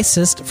the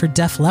bassist for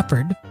Def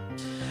Leppard.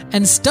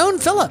 And Stone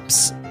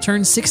Phillips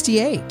turned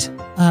 68.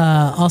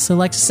 Also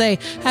like to say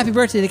happy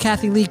birthday to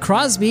Kathy Lee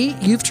Crosby.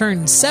 You've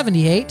turned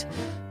 78.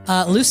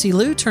 Lucy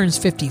Liu turns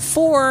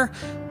 54.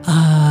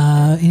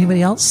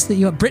 Anybody else that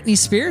you have? Britney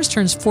Spears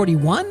turns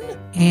 41.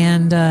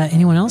 And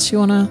anyone else you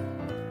want to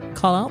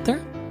call out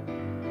there?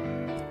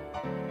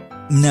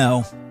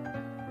 No.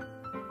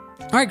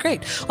 All right,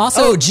 great.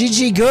 Also,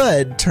 Gigi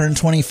Good turned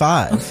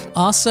 25.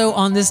 Also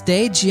on this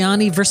day,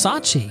 Gianni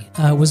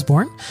Versace was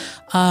born.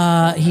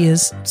 He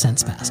is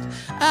since passed.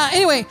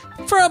 Anyway,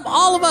 from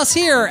all of us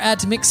here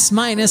at Mix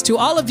Minus to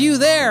all of you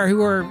there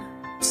who are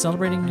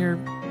celebrating your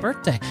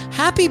birthday,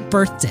 happy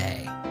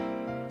birthday.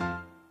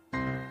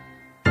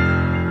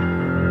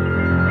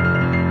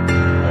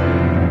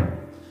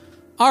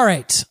 All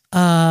right.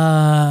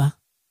 I'm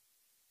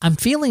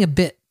feeling a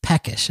bit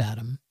peckish,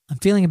 Adam. I'm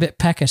feeling a bit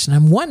peckish, and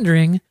I'm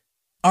wondering,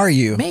 are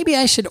you? Maybe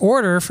I should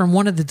order from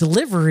one of the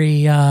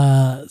delivery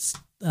apps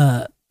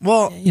out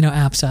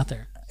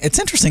there. It's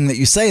interesting that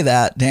you say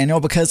that, Daniel,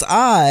 because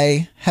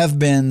I have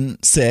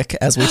been sick,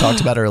 as we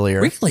talked about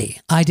earlier. Really?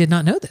 I did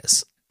not know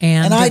this.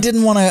 And I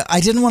didn't want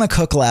to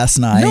cook last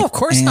night. No, of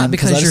course not,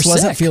 because I just you're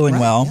wasn't sick, feeling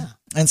right? well. Yeah.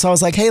 And so I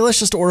was like, hey, let's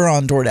just order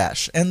on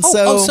DoorDash. And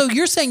so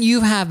you're saying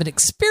you have an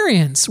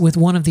experience with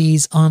one of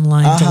these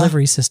online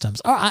delivery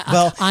systems.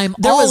 I'm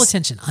all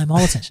attention.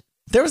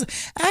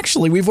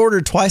 We've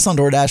ordered twice on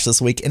DoorDash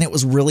this week, and it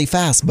was really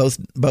fast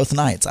both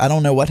nights. I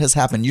don't know what has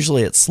happened.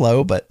 Usually it's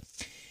slow, but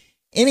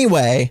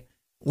anyway,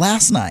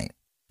 last night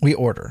we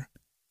order.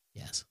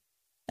 Yes.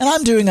 And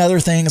I'm doing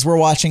other things. We're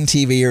watching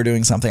TV or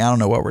doing something. I don't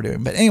know what we're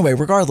doing. But anyway,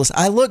 regardless,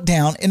 I look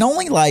down and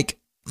only like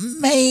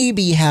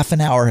maybe half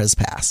an hour has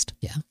passed.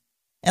 Yeah.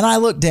 And I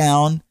looked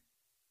down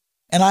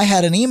and I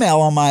had an email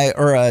on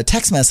or a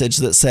text message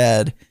that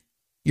said,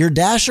 your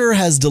Dasher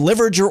has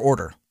delivered your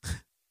order.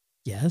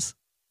 Yes.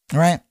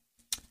 Right.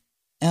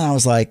 And I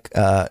was like,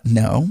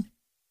 no,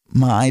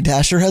 my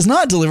Dasher has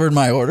not delivered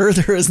my order.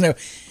 There is no.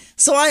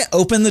 So I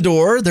opened the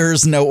door.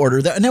 There's no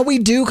order. Now we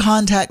do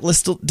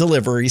contactless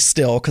delivery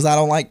still because I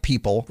don't like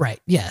people. Right.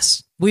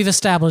 Yes. We've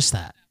established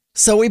that.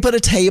 So we put a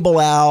table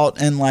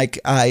out and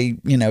I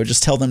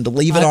just tell them to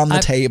leave it on the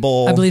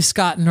table. I believe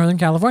Scott in Northern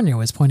California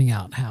was pointing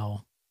out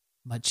how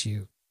much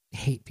you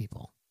hate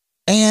people.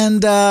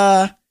 And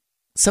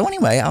so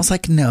anyway, I was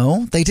like,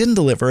 no, they didn't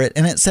deliver it.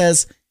 And it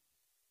says,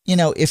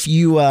 if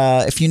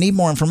you need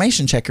more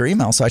information, check your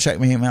email. So I checked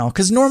my email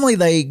because normally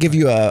they give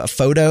you a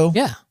photo.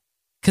 Yeah.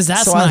 Because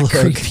that's not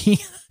creepy.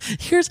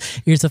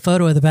 Here's a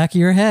photo of the back of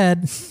your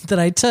head that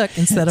I took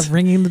instead of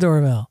ringing the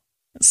doorbell.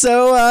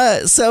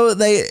 So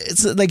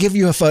they give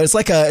you a photo.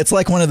 It's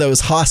like one of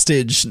those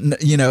hostage,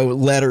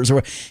 letters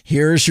where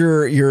here's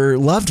your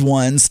loved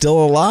one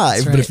still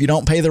alive, right. But if you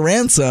don't pay the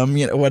ransom,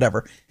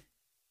 whatever.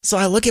 So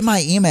I look at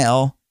my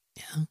email,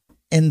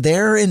 and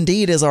there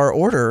indeed is our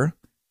order,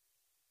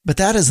 but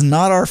that is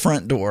not our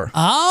front door.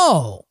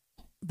 Oh,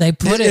 they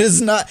put it. It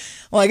is not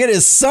it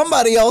is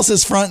somebody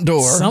else's front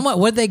door.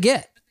 What'd they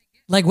get?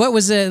 Like, what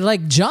was it?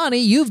 Like, Johnny,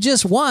 you've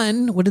just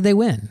won. What did they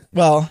win?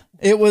 Well,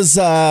 It was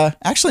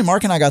actually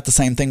Mark and I got the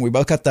same thing. We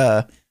both got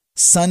the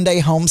Sunday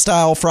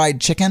home-style fried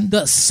chicken.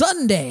 The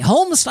Sunday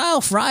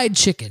home-style fried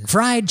chicken.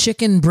 Fried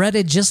chicken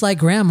breaded just like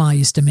Grandma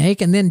used to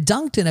make and then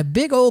dunked in a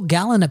big old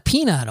gallon of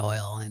peanut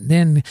oil and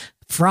then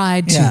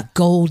fried to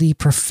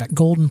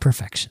golden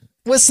perfection.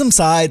 With some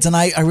sides, and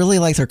I really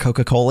like their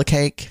Coca-Cola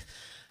cake.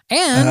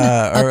 And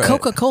a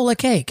Coca-Cola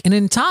cake. An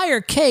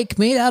entire cake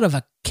made out of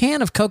a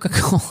can of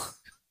Coca-Cola.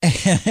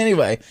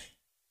 Anyway.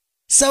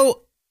 I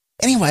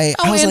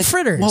was like,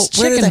 fritters. Well,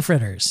 chicken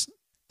fritters.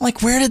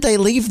 Like, where did they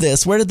leave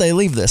this?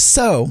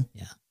 So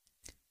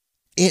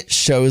it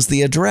shows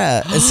the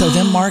address. And so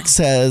then Mark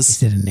says...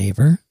 Is it a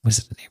neighbor? Was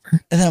it a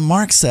neighbor? And then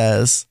Mark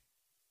says,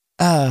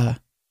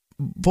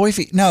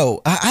 Boise...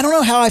 No, I don't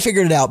know how I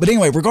figured it out. But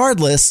anyway,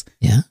 regardless,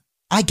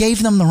 I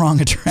gave them the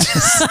wrong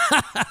address.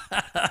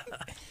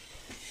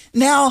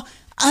 Now,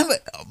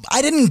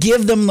 I didn't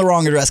give them the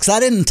wrong address because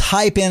I didn't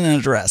type in an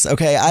address.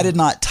 Okay, I did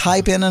not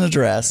type in an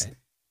address,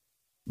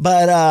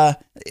 but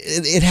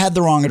it had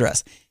the wrong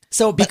address.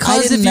 So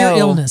because of your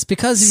illness,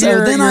 because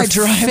of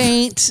your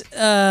faint,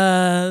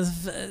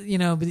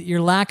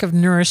 your lack of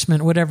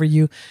nourishment, whatever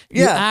you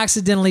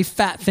accidentally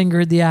fat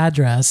fingered the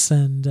address,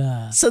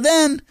 and so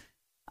then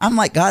I'm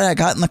like, God, I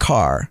got in the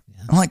car.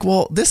 I'm like,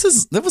 well,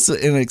 that was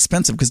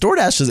inexpensive because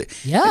DoorDash is,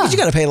 because you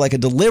got to pay like a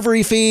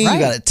delivery fee. Right. You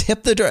got to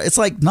tip the driver. It's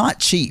like not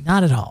cheap.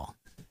 Not at all.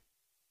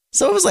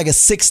 So it was like a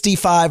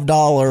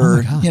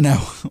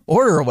 $65,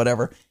 order or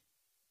whatever.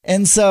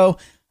 And so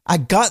I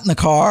got in the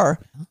car.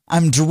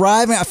 I'm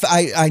driving.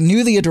 I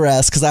knew the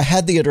address because I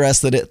had the address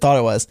that it thought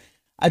it was.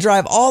 I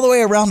drive all the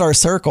way around our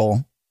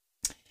circle.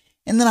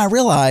 And then I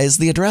realized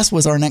the address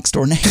was our next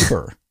door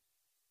neighbor.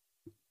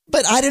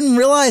 But I didn't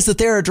realize that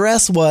their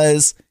address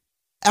was...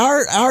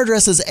 Our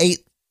address is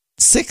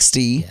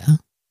 860. Yeah.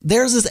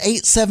 Theirs is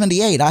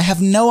 878. I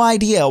have no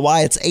idea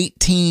why it's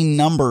 18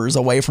 numbers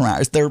away from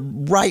ours. They're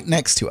right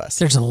next to us.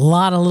 There's a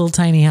lot of little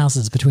tiny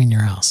houses between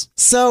your house.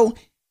 So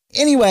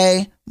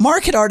anyway,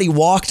 Mark had already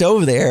walked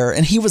over there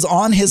and he was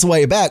on his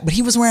way back, but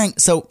he was wearing...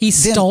 So he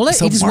stole it?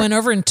 So he just went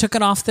over and took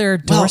it off their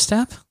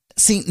doorstep? Well,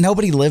 see,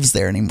 nobody lives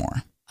there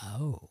anymore.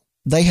 Oh.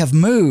 They have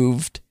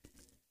moved...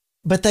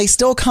 But they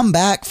still come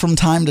back from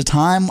time to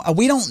time.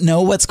 We don't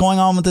know what's going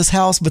on with this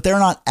house, but they're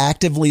not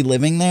actively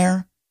living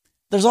there.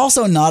 There's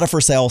also not a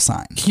for sale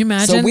sign. Can you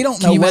imagine? So we don't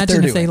know what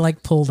they're doing. If they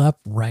like pulled up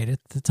right at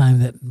the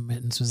time that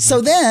Mittens was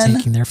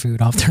taking their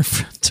food off their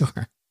front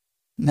door?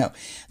 No,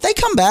 they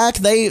come back.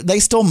 They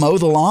still mow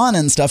the lawn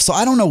and stuff. So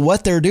I don't know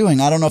what they're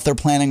doing. I don't know if they're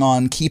planning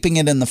on keeping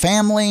it in the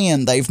family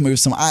and they've moved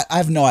some. I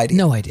have no idea.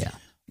 No idea.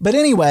 But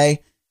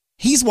anyway,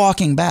 he's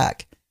walking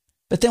back.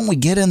 But then we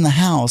get in the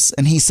house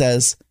and he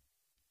says,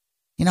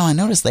 I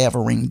noticed they have a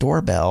Ring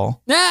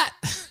doorbell.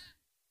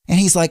 And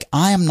he's like,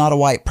 I am not a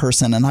white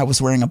person and I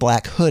was wearing a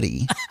black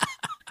hoodie.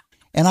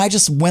 And I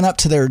just went up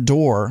to their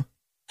door.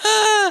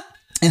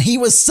 And he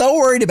was so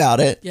worried about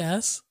it.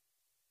 Yes.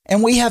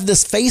 And we have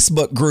this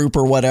Facebook group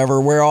or whatever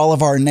where all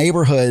of our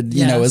neighborhood,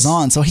 is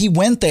on. So he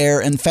went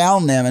there and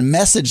found them and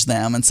messaged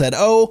them and said,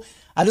 oh,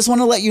 I just want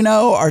to let you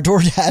know our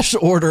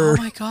DoorDash order.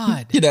 Oh my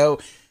God.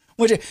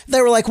 Which they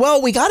were like, well,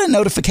 we got a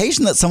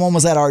notification that someone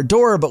was at our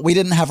door, but we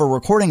didn't have a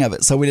recording of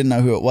it. So we didn't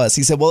know who it was.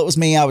 He said, well, it was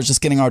me. I was just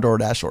getting our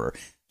DoorDash order.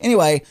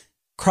 Anyway,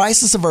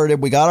 crisis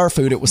averted. We got our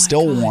food. It was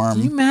still warm.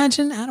 Can you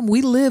imagine, Adam?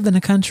 We live in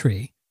a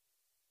country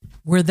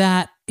where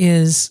that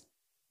is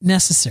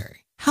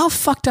necessary. How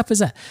fucked up is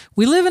that?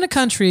 We live in a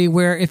country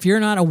where if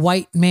you're not a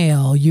white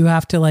male, you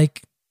have to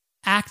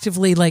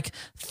actively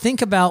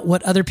think about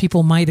what other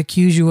people might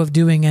accuse you of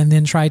doing and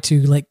then try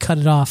to cut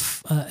it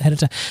off ahead of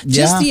time.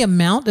 Just the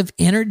amount of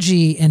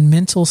energy and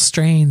mental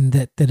strain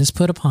that is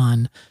put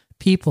upon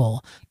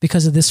people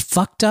because of this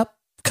fucked up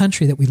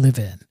country that we live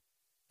in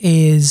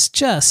is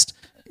just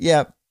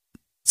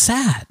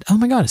sad. Oh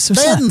my God, it's so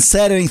sad. They hadn't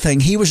said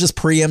anything. He was just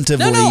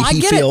preemptively. No, I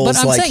get he feels it,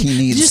 but I'm like saying, he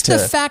needs just to. the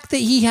fact that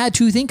he had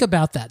to think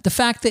about that, the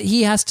fact that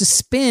he has to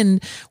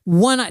spend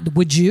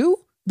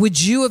would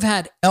you have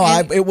had? No,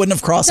 it wouldn't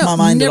have crossed my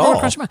mind at all.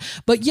 Crossed my mind.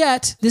 But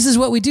yet, this is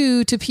what we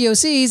do to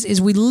POCs: is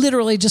we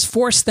literally just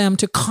force them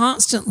to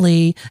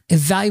constantly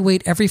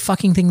evaluate every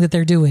fucking thing that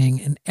they're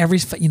doing and every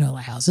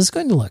how's this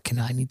going to look? And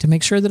I need to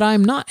make sure that I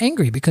am not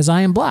angry because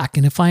I am black,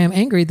 and if I am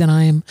angry, then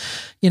I am,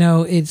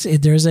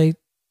 there's a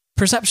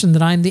perception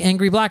that I'm the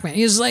angry black man.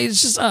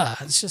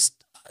 It's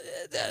just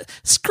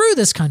screw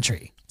this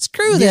country.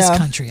 Screw this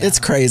country. It's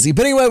crazy.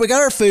 But anyway, we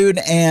got our food,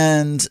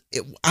 and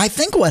I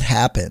think what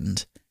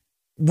happened.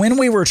 When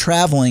we were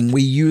traveling,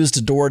 we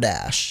used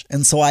DoorDash.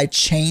 And so I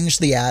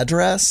changed the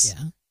address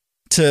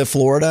to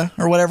Florida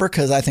or whatever,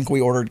 because I think we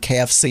ordered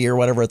KFC or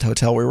whatever at the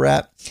hotel we were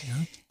at.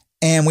 Yeah.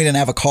 And we didn't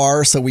have a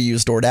car, so we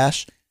used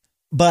DoorDash.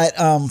 But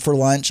for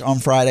lunch on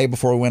Friday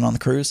before we went on the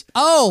cruise.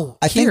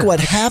 I think what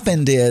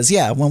happened is,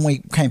 when we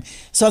came.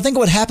 So I think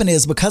what happened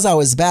is because I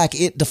was back,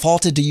 it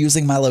defaulted to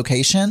using my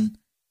location.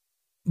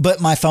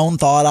 But my phone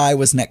thought I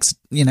was next,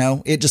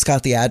 it just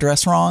got the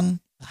address wrong.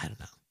 I don't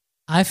know.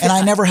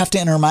 I never have to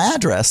enter my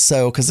address,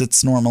 because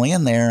it's normally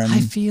in there. And I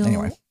feel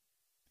anyway,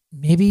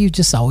 maybe you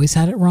just always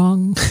had it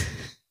wrong.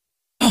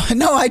 Oh,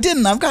 no, I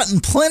didn't. I've gotten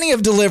plenty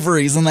of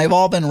deliveries and they've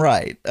all been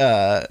right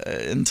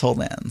until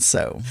then.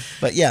 So,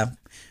 but yeah.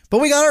 But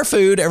we got our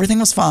food. Everything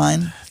was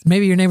fine.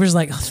 Maybe your neighbor's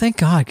like, oh, thank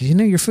God, because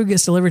your food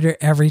gets delivered here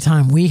every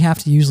time. We have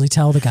to usually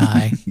tell the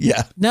guy.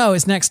 Yeah. No,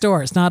 it's next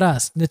door. It's not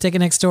us. Take it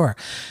next door.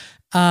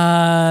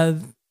 Yeah,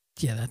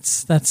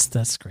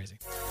 that's crazy.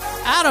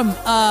 Adam,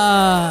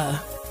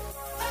 I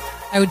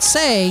would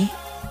say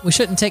we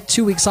shouldn't take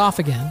 2 weeks off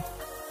again.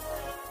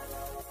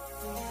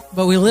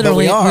 But we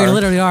literally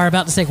are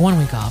about to take 1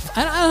 week off.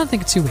 I don't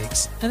think it's 2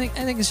 weeks. I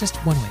think it's just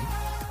 1 week.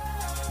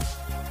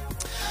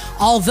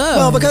 Although,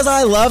 well, because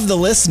I love the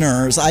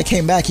listeners, I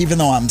came back even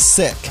though I'm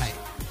sick. Right.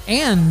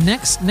 And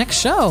next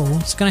show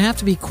it's going to have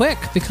to be quick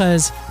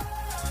because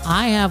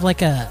I have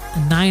like a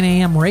 9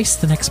 a.m. race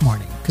the next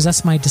morning because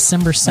that's my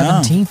December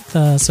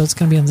 17th. So it's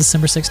going to be on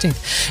December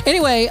 16th.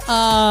 Anyway,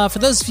 for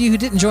those of you who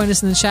didn't join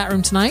us in the chat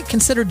room tonight,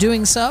 consider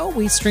doing so.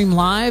 We stream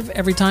live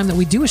every time that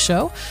we do a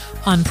show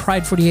on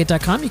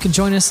Pride48.com. You can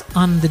join us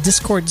on the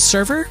Discord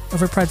server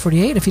over at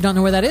Pride48. If you don't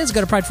know where that is, go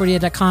to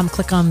Pride48.com,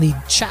 click on the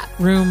chat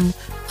room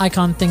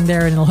icon thing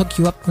there, and it'll hook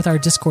you up with our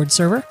Discord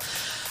server.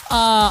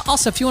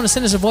 Also, if you want to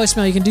send us a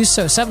voicemail, you can do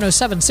so.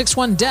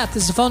 707-61-DEATH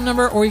is the phone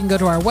number, or you can go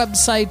to our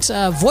website,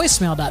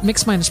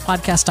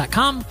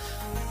 voicemail.mix-podcast.com.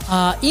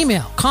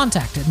 Email,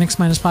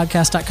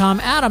 contact@mix-podcast.com.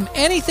 Adam,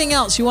 anything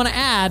else you want to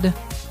add?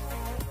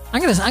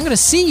 I'm gonna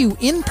see you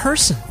in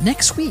person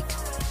next week.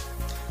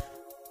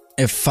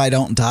 If I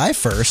don't die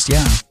first,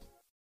 yeah.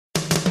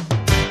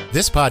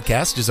 This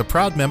podcast is a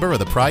proud member of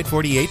the Pride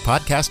 48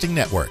 Podcasting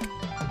Network.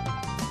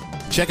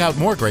 Check out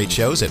more great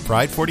shows at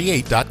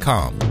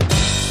pride48.com.